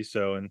 maybe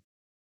so. And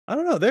I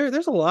don't know.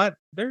 There's a lot.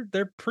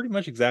 They're pretty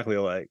much exactly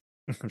alike.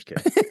 I'm just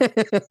kidding.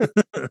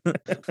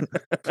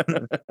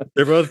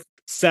 They're both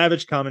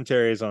savage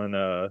commentaries on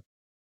the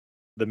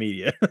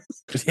media.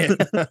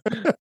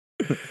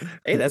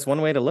 Hey, that's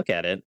one way to look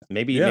at it.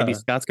 Maybe Yeah.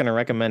 Scott's going to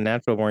recommend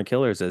Natural Born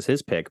Killers as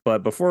his pick.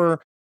 But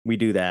before we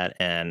do that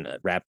and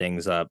wrap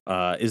things up,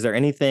 is there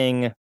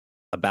anything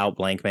about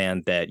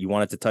Blankman that you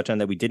wanted to touch on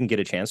that we didn't get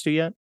a chance to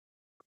yet?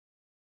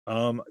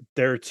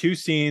 There are two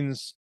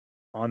scenes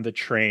on the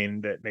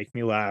train that make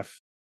me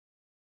laugh,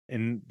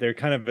 and they're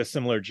kind of a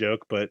similar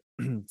joke. But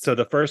so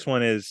the first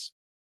one is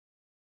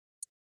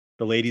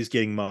the lady's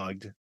getting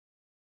mugged.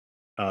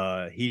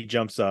 He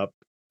jumps up,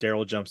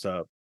 Daryl jumps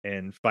up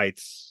and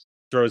fights,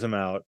 throws him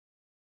out,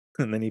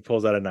 and then he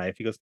pulls out a knife.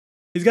 He goes,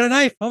 "He's got a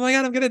knife! Oh my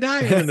god, I'm gonna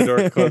die!" And then the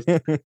door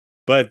closed.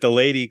 But the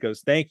lady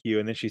goes, "Thank you,"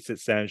 and then she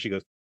sits down and she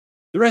goes,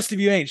 "The rest of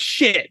you ain't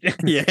shit."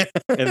 Yeah.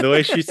 And the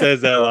way she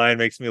says that line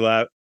makes me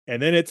laugh. And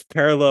then it's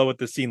parallel with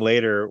the scene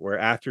later where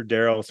after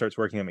Daryl starts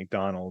working at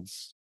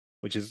McDonald's,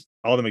 which is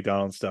all the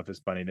McDonald's stuff is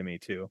funny to me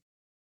too.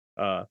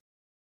 Uh,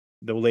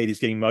 the lady's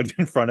getting mugged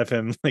in front of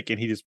him, like, and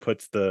he just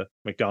puts the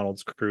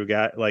McDonald's crew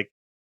guy like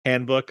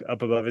handbook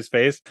up above his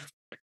face,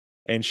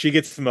 and she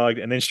gets mugged,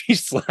 and then she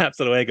slaps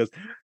it away and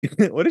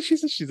goes, "What did she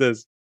say?" She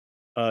says,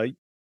 "You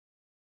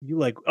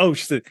like?" Oh,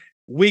 she said,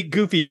 "Weak,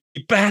 goofy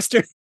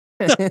bastard."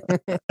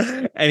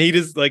 And he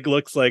just like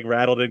looks like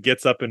rattled and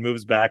gets up and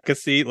moves back a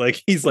seat,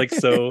 like he's like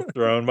so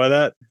thrown by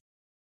that.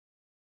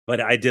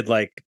 But I did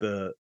like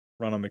the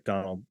Ronald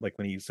McDonald, like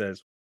when he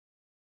says,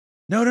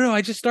 "No,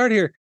 I just started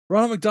here.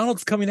 Ronald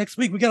McDonald's coming next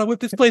week. We gotta whip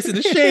this place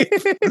into shape."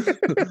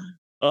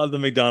 All the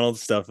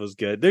McDonald's stuff was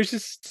good. There's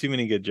just too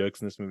many good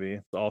jokes in this movie.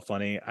 It's all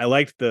funny. I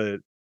liked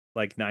the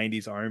like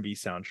 90s R&B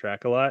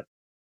soundtrack a lot.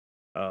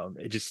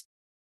 It just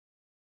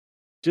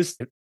It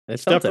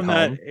stuff felt at from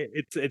that. home.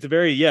 It's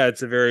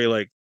a very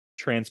like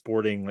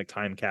transporting like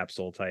time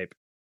capsule type.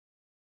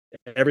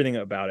 Everything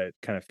about it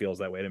kind of feels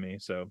that way to me.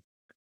 So,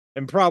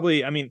 and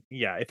probably, I mean,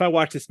 yeah, if I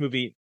watched this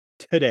movie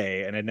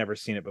today and I'd never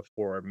seen it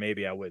before,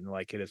 maybe I wouldn't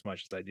like it as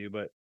much as I do.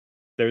 But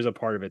there's a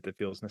part of it that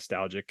feels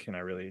nostalgic, and I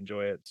really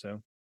enjoy it.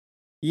 So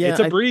Yeah, it's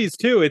a breeze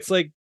too. It's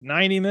like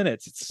 90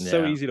 minutes. It's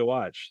so Yeah. easy to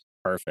watch.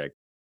 Perfect.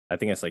 I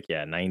think it's like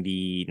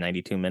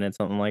 92 minutes,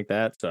 something like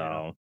that.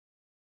 So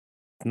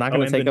it's not Oh,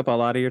 going to and take the up a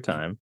lot of your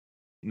time.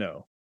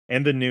 no,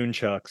 and the noon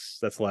chucks.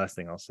 That's the last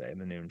thing I'll say.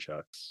 The noon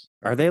chucks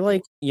Are they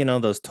like,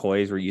 those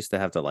toys where you used to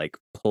have to like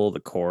pull the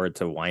cord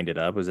to wind it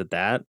up? Was it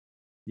that?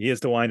 He has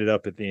to wind it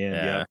up at the end.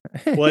 Yeah.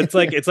 Yeah. Well, it's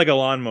like a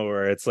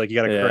lawnmower. It's like you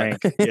got to Yeah.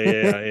 crank.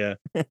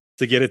 Yeah.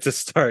 To get it to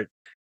start.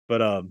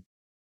 But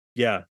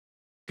yeah,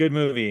 good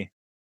movie.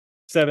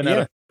 7 out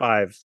of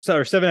 5.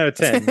 Or 7 out of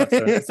 10. Not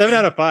 7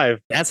 out of 5.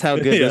 That's how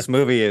good Yeah. this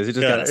movie is. It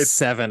just Yeah, got a it's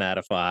 7 out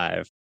of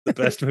 5. the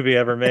best movie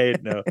ever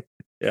made. No.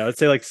 Yeah, I'd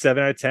say like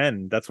 7 out of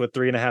 10. That's what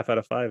 3.5 out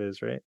of 5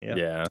 is, right? Yeah.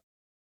 Yeah.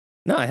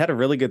 No, I had a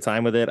really good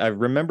time with it. I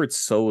remembered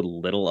so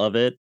little of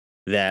it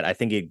that I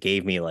think it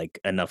gave me like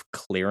enough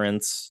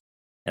clearance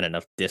and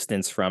enough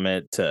distance from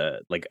it to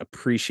like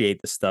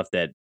appreciate the stuff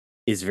that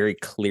is very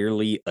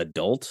clearly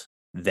adult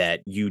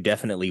that you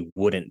definitely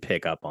wouldn't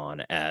pick up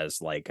on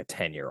as like a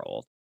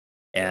 10-year-old.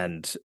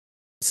 And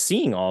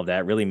seeing all of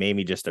that really made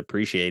me just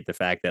appreciate the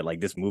fact that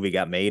like this movie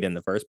got made in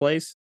the first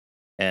place.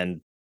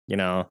 And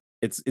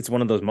it's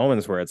one of those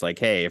moments where it's like,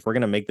 hey, if we're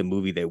gonna make the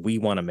movie that we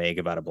want to make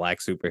about a black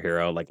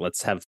superhero, like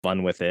let's have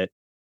fun with it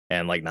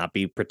and like not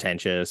be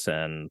pretentious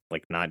and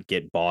like not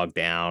get bogged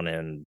down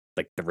and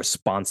like the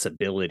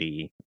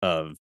responsibility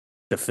of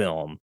the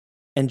film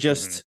and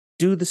just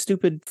do the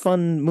stupid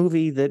fun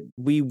movie that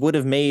we would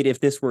have made if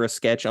this were a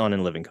sketch on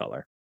In Living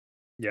Color.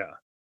 Yeah.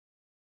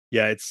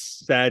 Yeah,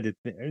 it's sad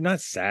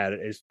not sad,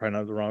 it's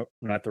probably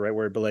not the right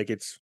word, but like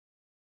it's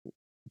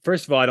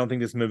first of all, I don't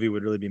think this movie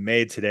would really be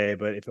made today,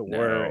 but if it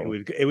were, No.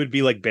 it would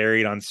be like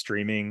buried on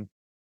streaming.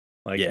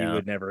 Like you Yeah.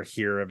 would never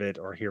hear of it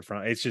or hear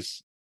from it.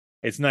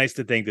 It's nice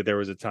to think that there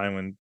was a time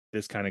when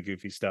this kind of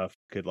goofy stuff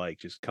could like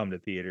just come to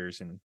theaters,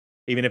 and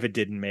even if it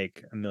didn't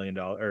make $1 million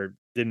or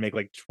didn't make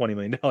like $20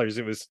 million,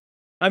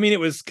 it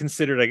was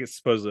considered like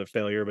supposedly a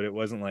failure, but it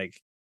wasn't like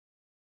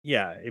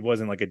it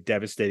wasn't like a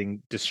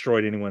devastating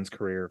destroyed anyone's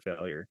career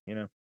failure.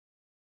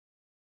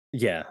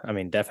 Yeah, I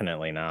mean,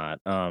 definitely not.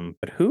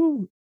 But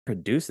who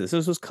produced this?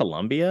 This was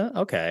Columbia?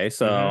 Okay, Mhm.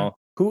 so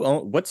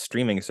what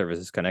streaming service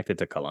is connected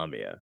to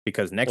Columbia?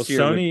 Because Well, next year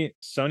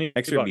Sony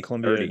would bought be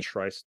Columbia and 30.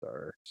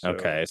 TriStar.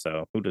 Okay,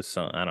 so who does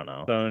I don't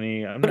know.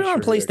 Sony, I'm Put not it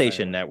on sure who they're PlayStation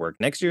kind Network.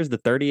 Next year's the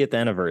 30th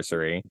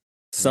anniversary. Yeah.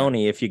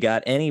 Sony, if you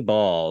got any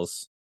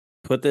balls,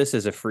 put this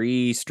as a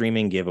free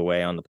streaming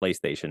giveaway on the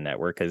PlayStation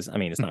Network because I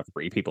mean it's not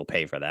free. People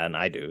pay for that, and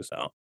I do.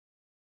 So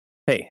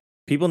hey,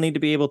 people need to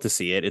be able to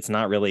see it. It's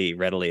not really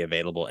readily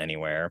available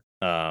anywhere.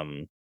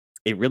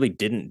 It really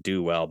didn't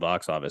do well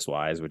box office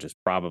wise, which is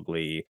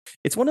probably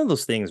it's one of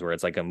those things where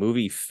it's like a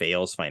movie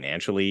fails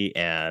financially,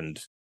 and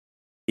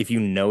if you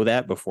know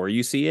that before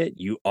you see it,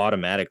 you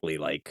automatically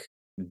like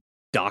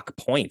dock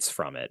points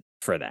from it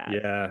for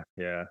that.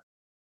 Yeah.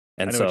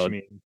 I And know what so you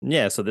mean.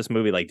 yeah, so this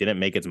movie like didn't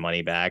make its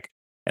money back,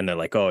 and they're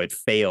like, oh, it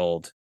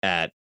failed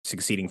at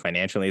succeeding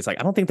financially. It's like,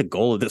 I don't think the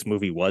goal of this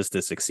movie was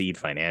to succeed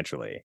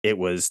financially. It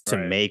was to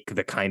Right. make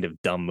the kind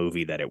of dumb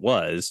movie that it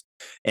was.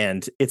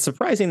 And it's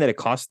surprising that it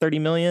cost 30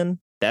 million.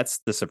 That's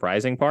the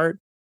surprising part.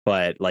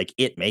 But like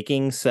it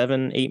making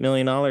 $7-8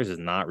 million is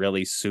not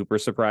really super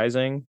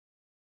surprising.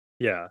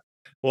 Yeah.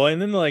 Well,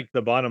 and then like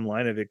the bottom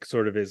line of it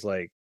sort of is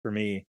like, for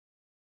me,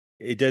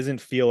 it doesn't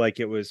feel like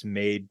it was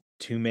made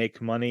to make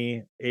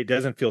money. It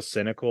doesn't feel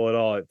cynical at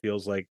all. It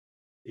feels like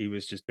he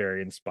was just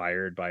very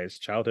inspired by his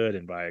childhood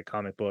and by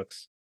comic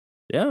books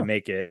to Yeah.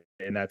 make it.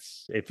 And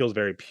it feels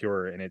very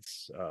pure in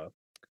its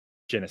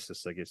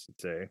genesis, I guess you'd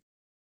say.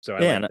 So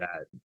I Yeah. like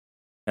that.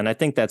 And I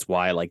think that's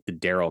why like the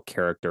Daryl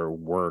character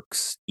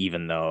works,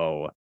 even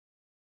though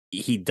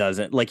he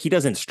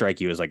doesn't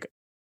strike you as like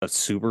a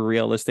super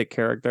realistic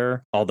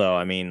character. Although,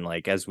 I mean,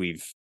 like as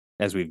we've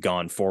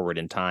gone forward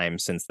in time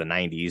since the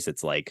 90s,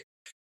 it's like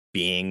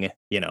being,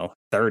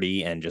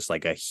 30 and just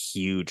like a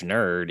huge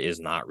nerd is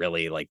not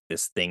really like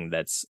this thing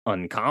that's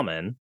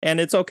uncommon, and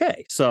it's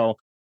okay. So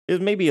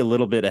it may be a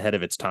little bit ahead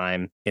of its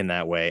time in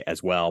that way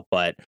as well.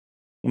 But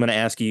I'm going to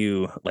ask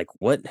you, like,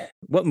 what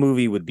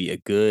movie would be a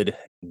good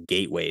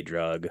gateway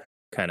drug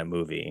kind of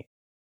movie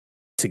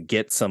to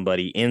get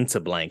somebody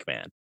into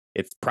Blankman?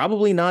 It's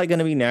probably not going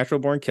to be Natural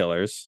Born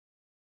Killers.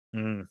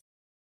 Mm.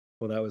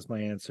 Well, that was my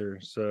answer.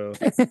 So,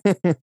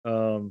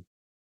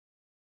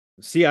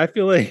 see, I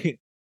feel like,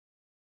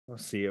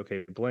 let's see.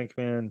 Okay,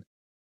 Blankman.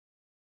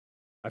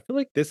 I feel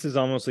like this is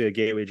almost like a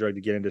gateway drug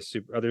to get into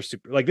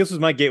like this was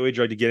my gateway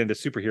drug to get into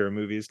superhero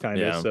movies, kind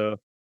of. Yeah. So,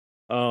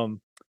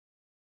 um,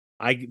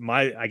 I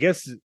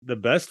guess the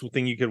best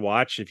thing you could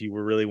watch if you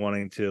were really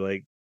wanting to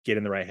like get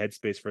in the right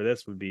headspace for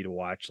this would be to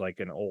watch like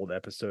an old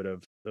episode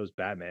of those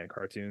Batman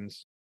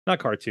cartoons. Not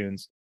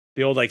cartoons,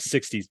 the old like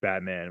 60s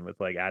Batman with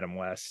like Adam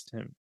West.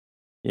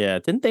 Yeah.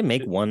 Didn't they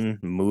make one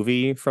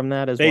movie from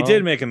that as They well?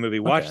 did make a movie.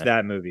 Watch Okay.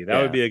 that movie.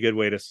 That would be a good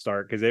way to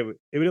start, because it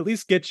would at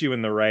least get you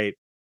in the right.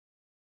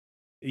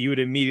 You would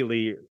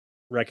immediately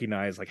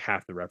recognize like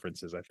half the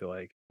references, I feel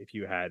like, if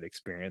you had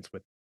experience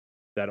with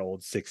that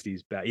old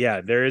 60s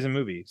yeah, there is a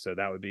movie, so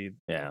that would be,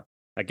 Yeah.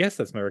 I guess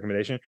that's my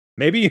recommendation.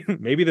 Maybe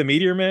maybe the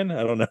Meteor Man,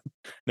 I don't know.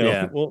 No,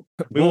 Yeah.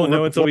 we won't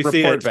know until we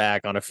see report it.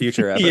 back on a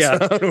future Yeah.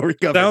 episode. where we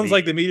cover Sounds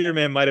like these. the Meteor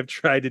Man might have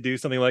tried to do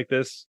something like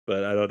this,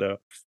 but I don't know.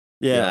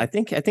 Yeah, I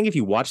think if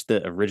you watch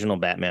the original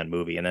Batman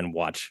movie and then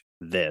watch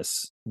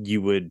this,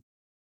 you would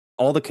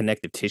all the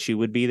connective tissue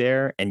would be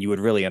there, and you would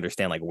really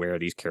understand like where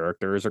these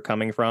characters are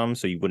coming from,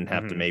 so you wouldn't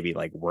have to Mhm. maybe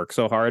like work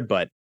so hard.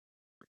 But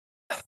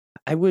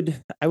I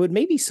would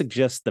maybe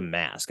suggest The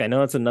Mask. I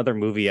know it's another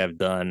movie I've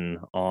done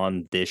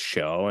on this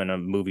show, and a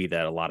movie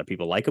that a lot of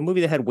people like, a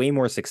movie that had way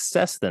more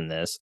success than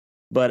this.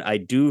 But I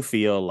do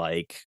feel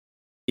like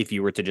if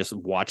you were to just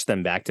watch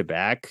them back to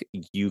back,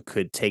 you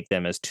could take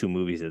them as two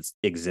movies that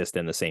exist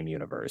in the same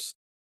universe.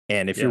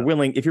 And if you're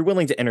willing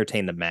to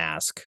entertain The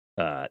Mask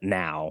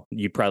now,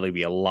 you'd probably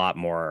be a lot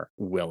more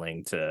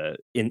willing to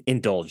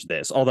indulge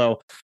this.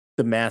 Although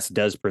The Mask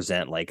does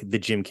present like the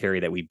Jim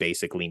Carrey that we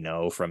basically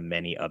know from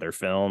many other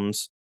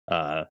films.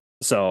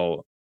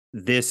 So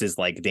this is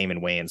like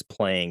Damon Wayans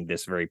playing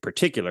this very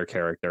particular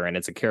character, and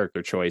it's a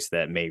character choice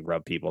that may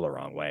rub people the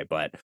wrong way,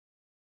 but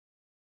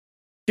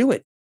do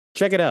it.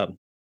 Check it out.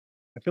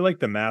 I feel like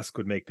The Mask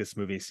would make this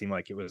movie seem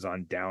like it was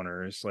on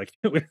downers. Like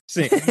it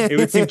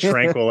would seem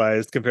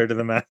tranquilized compared to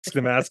The Mask.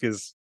 The Mask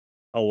is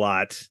a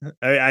lot.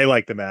 I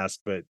like The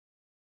Mask, but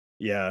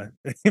yeah,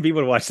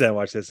 people would watch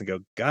this and go,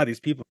 God, these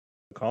people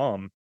are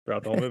calm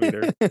throughout the whole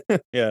movie.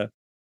 Yeah.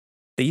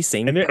 These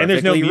seem And perfectly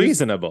there's no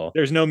reasonable.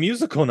 There's no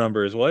musical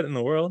numbers. What in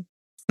the world?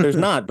 There's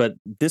not, but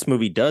this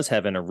movie does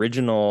have an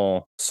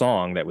original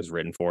song that was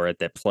written for it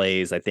that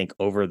plays, I think,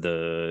 over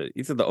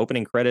either the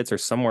opening credits or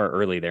somewhere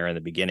early there in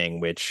the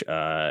beginning, which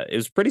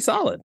is pretty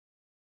solid.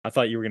 I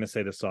thought you were gonna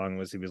say the song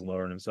was he was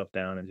lowering himself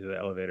down into the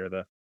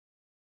elevator.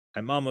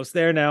 I'm almost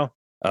there now.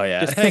 Oh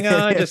yeah, just hang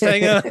on, just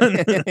hang on.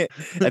 I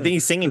think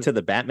he's singing to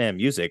the Batman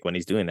music when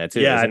he's doing that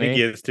too. Yeah, I isn't think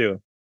he is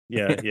too.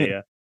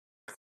 Yeah.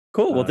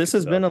 Cool. Well, this good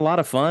has been a lot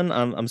of fun.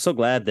 I'm so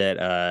glad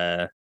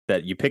that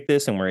you picked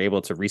this and we're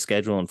able to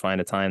reschedule and find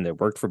a time that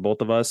worked for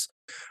both of us.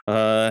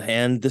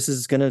 And this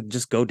is gonna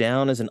just go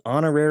down as an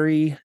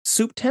honorary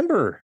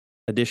September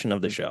edition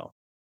of the show.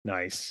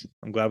 Nice.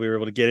 I'm glad we were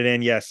able to get it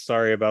in. Yes,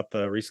 sorry about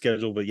the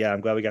reschedule, but yeah,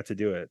 I'm glad we got to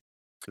do it.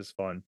 It was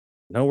fun.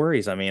 No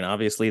worries. I mean,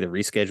 obviously the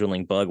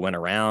rescheduling bug went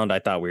around. I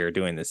thought we were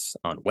doing this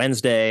on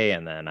Wednesday,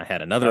 and then I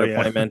had another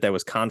appointment that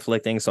was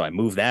conflicting, so I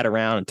moved that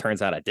around, and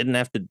turns out I didn't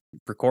have to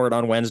record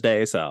on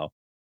Wednesday. So,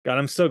 God,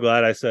 I'm so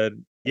glad I said,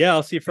 yeah,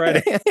 I'll see you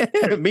Friday.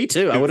 Me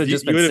too. I would have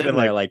just been sitting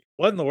there like,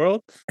 what in the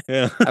world?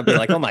 Yeah. I'd be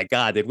like, oh my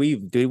God, did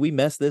we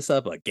mess this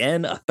up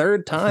again? A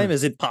third time?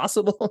 Is it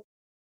possible?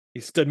 He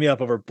stood me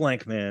up over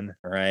Blankman.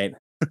 Right.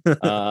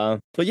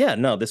 But yeah,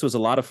 no, this was a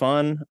lot of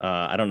fun.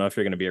 I don't know if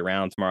you're going to be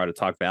around tomorrow to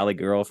talk Valley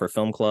Girl for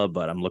film club,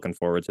 but I'm looking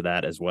forward to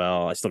that as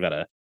well. I still got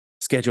to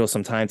schedule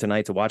some time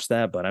tonight to watch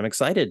that, but I'm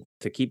excited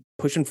to keep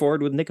pushing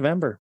forward with Nick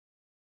Vember.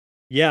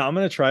 Yeah, I'm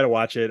going to try to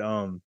watch it.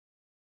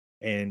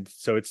 And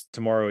so it's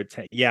tomorrow at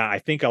 10. Yeah, I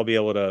think I'll be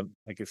able to,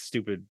 like, a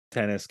stupid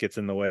tennis gets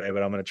in the way,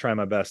 but I'm going to try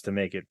my best to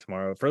make it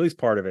tomorrow for at least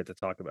part of it to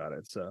talk about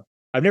it. So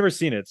I've never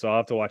seen it, so I'll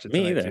have to watch it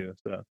Me tonight either. too.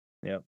 So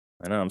yeah.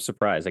 I know, I'm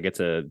surprised. I get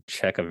to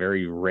check a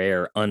very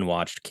rare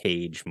unwatched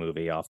Cage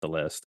movie off the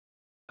list.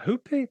 Who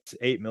picked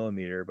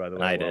 8mm, by the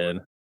way? I did.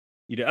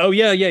 You did? Oh,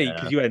 yeah, Yeah.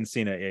 because you hadn't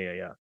seen it.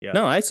 Yeah.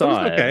 No, I It was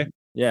saw it. okay.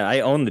 Yeah, I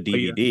own the Oh,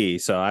 yeah. DVD,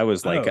 so I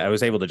was like, I Oh.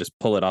 was able to just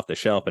pull it off the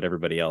shelf, but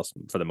everybody else,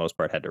 for the most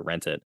part, had to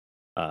rent it.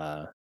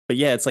 But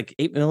yeah, it's like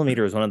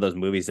 8mm is one of those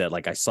movies that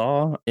like I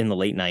saw in the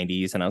late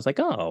 90s, and I was like,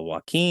 oh,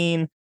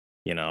 Joaquin,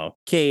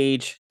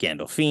 Cage,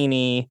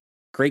 Gandolfini,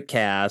 great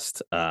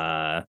cast,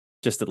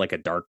 just like a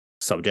dark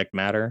subject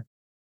matter.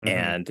 Mhm.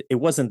 And it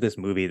wasn't this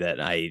movie that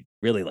I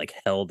really like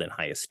held in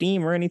high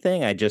esteem or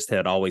anything. I just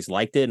had always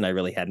liked it, and I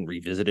really hadn't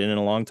revisited it in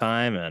a long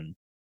time. And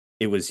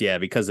it was, yeah,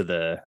 because of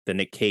the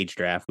Nick Cage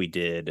draft we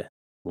did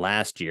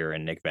last year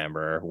in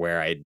November,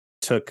 where I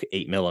took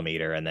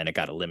 8mm and then it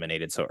got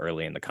eliminated so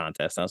early in the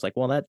contest. I was like,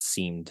 well, that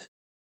seemed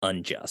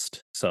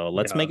unjust. So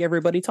let's Yeah. make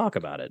everybody talk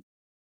about it.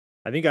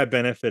 I think I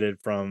benefited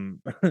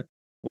from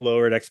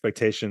lowered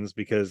expectations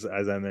because,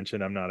 as I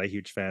mentioned, I'm not a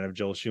huge fan of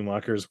Joel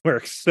Schumacher's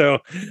work. So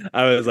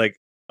I was like,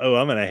 oh,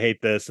 I'm going to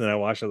hate this. And I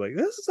watched it like,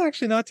 this is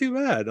actually not too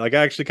bad. Like,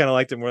 I actually kind of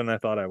liked it more than I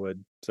thought I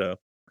would. So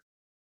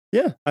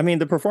Yeah, I mean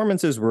the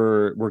performances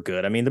were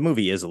good. I mean the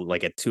movie is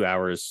like at 2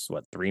 hours,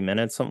 3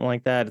 minutes, something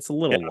like that. It's a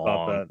little Yeah,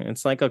 about long. that.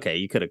 It's like, okay,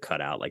 you could have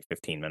cut out like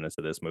 15 minutes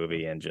of this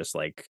movie and just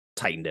like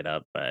tightened it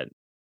up, but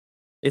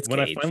it's when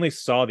Cage. I finally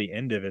saw the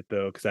end of it,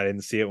 though, because I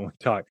didn't see it when we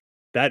talked,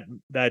 that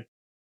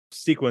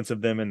sequence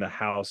of them in the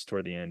house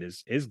toward the end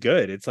is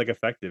good. It's like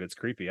effective. It's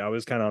creepy. I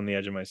was kind of on the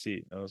edge of my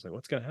seat. I was like,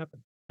 what's gonna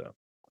happen? So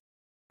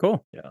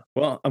Cool. yeah.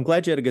 Well, I'm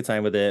glad you had a good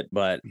time with it,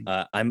 but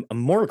I'm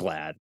more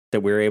glad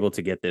that we were able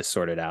to get this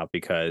sorted out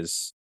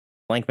because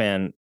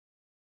Blankman,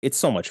 it's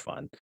so much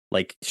fun.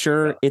 Like,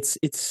 sure, it's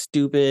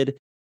stupid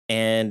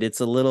and it's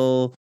a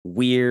little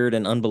weird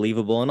and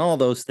unbelievable and all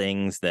those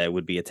things that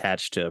would be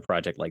attached to a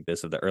project like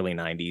this of the early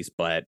 90s,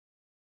 but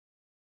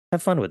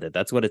have fun with it.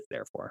 That's what it's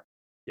there for.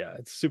 Yeah,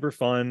 it's super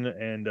fun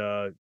and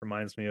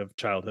reminds me of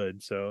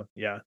childhood. So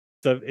yeah,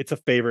 it's a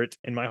favorite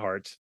in my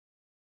heart.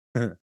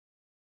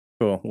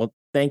 Cool. Well,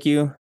 thank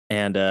you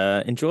and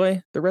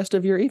enjoy the rest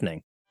of your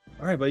evening.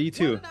 All right, buddy, you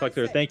too.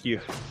 Fucker, thank you.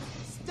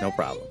 No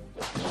problem.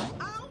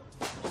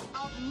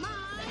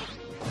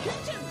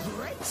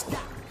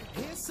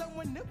 Here's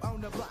someone new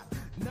on the block.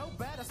 No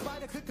better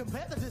spider could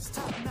compare to this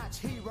top-notch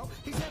hero.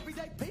 He's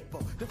everyday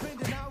people,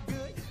 defending our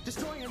good,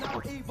 destroying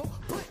our evil,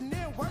 putting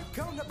in work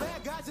on the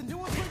bad guys and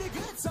doing pretty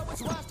good. So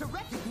it's wise to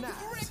recognize.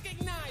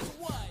 Recognize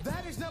what?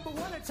 That is number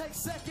one and takes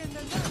second to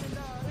none.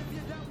 And if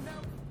you don't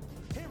know,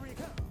 here he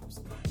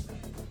comes.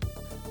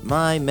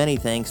 My many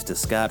thanks to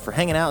Scott for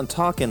hanging out and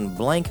talking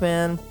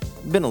Blankman.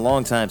 Been a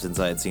long time since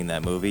I had seen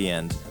that movie,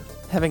 and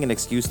having an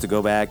excuse to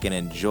go back and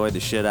enjoy the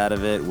shit out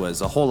of it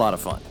was a whole lot of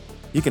fun.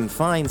 You can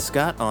find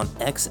Scott on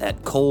X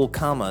at Cole,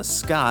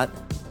 Scott,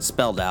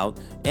 spelled out,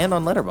 and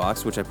on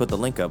Letterboxd, which I put the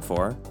link up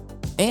for.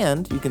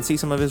 And you can see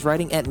some of his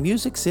writing at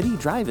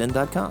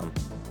musiccitydrivein.com.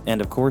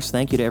 And of course,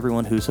 thank you to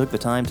everyone who took the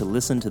time to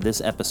listen to this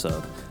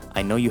episode.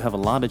 I know you have a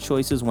lot of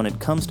choices when it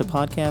comes to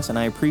podcasts, and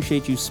I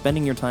appreciate you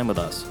spending your time with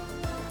us.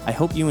 I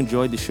hope you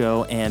enjoyed the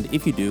show, and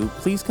if you do,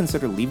 please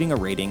consider leaving a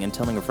rating and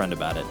telling a friend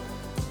about it.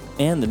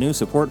 And the new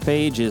support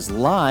page is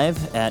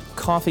live at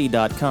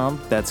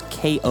ko-fi.com. That's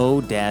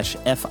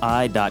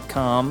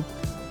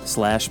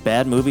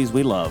ko-fi.com/bad movies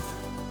we love.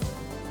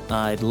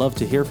 I'd love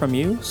to hear from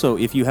you, so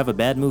if you have a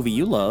bad movie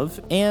you love,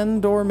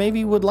 and or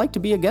maybe would like to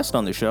be a guest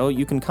on the show,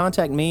 you can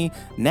contact me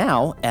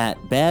now at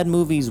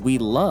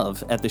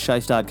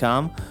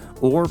badmovieswelove@theshice.com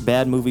or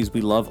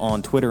badmovieswelove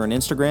on Twitter and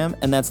Instagram,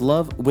 and that's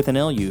love with an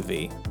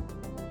LUV.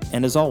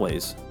 And as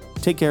always,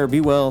 take care,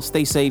 be well,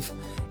 stay safe,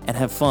 and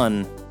have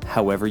fun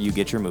however you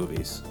get your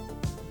movies.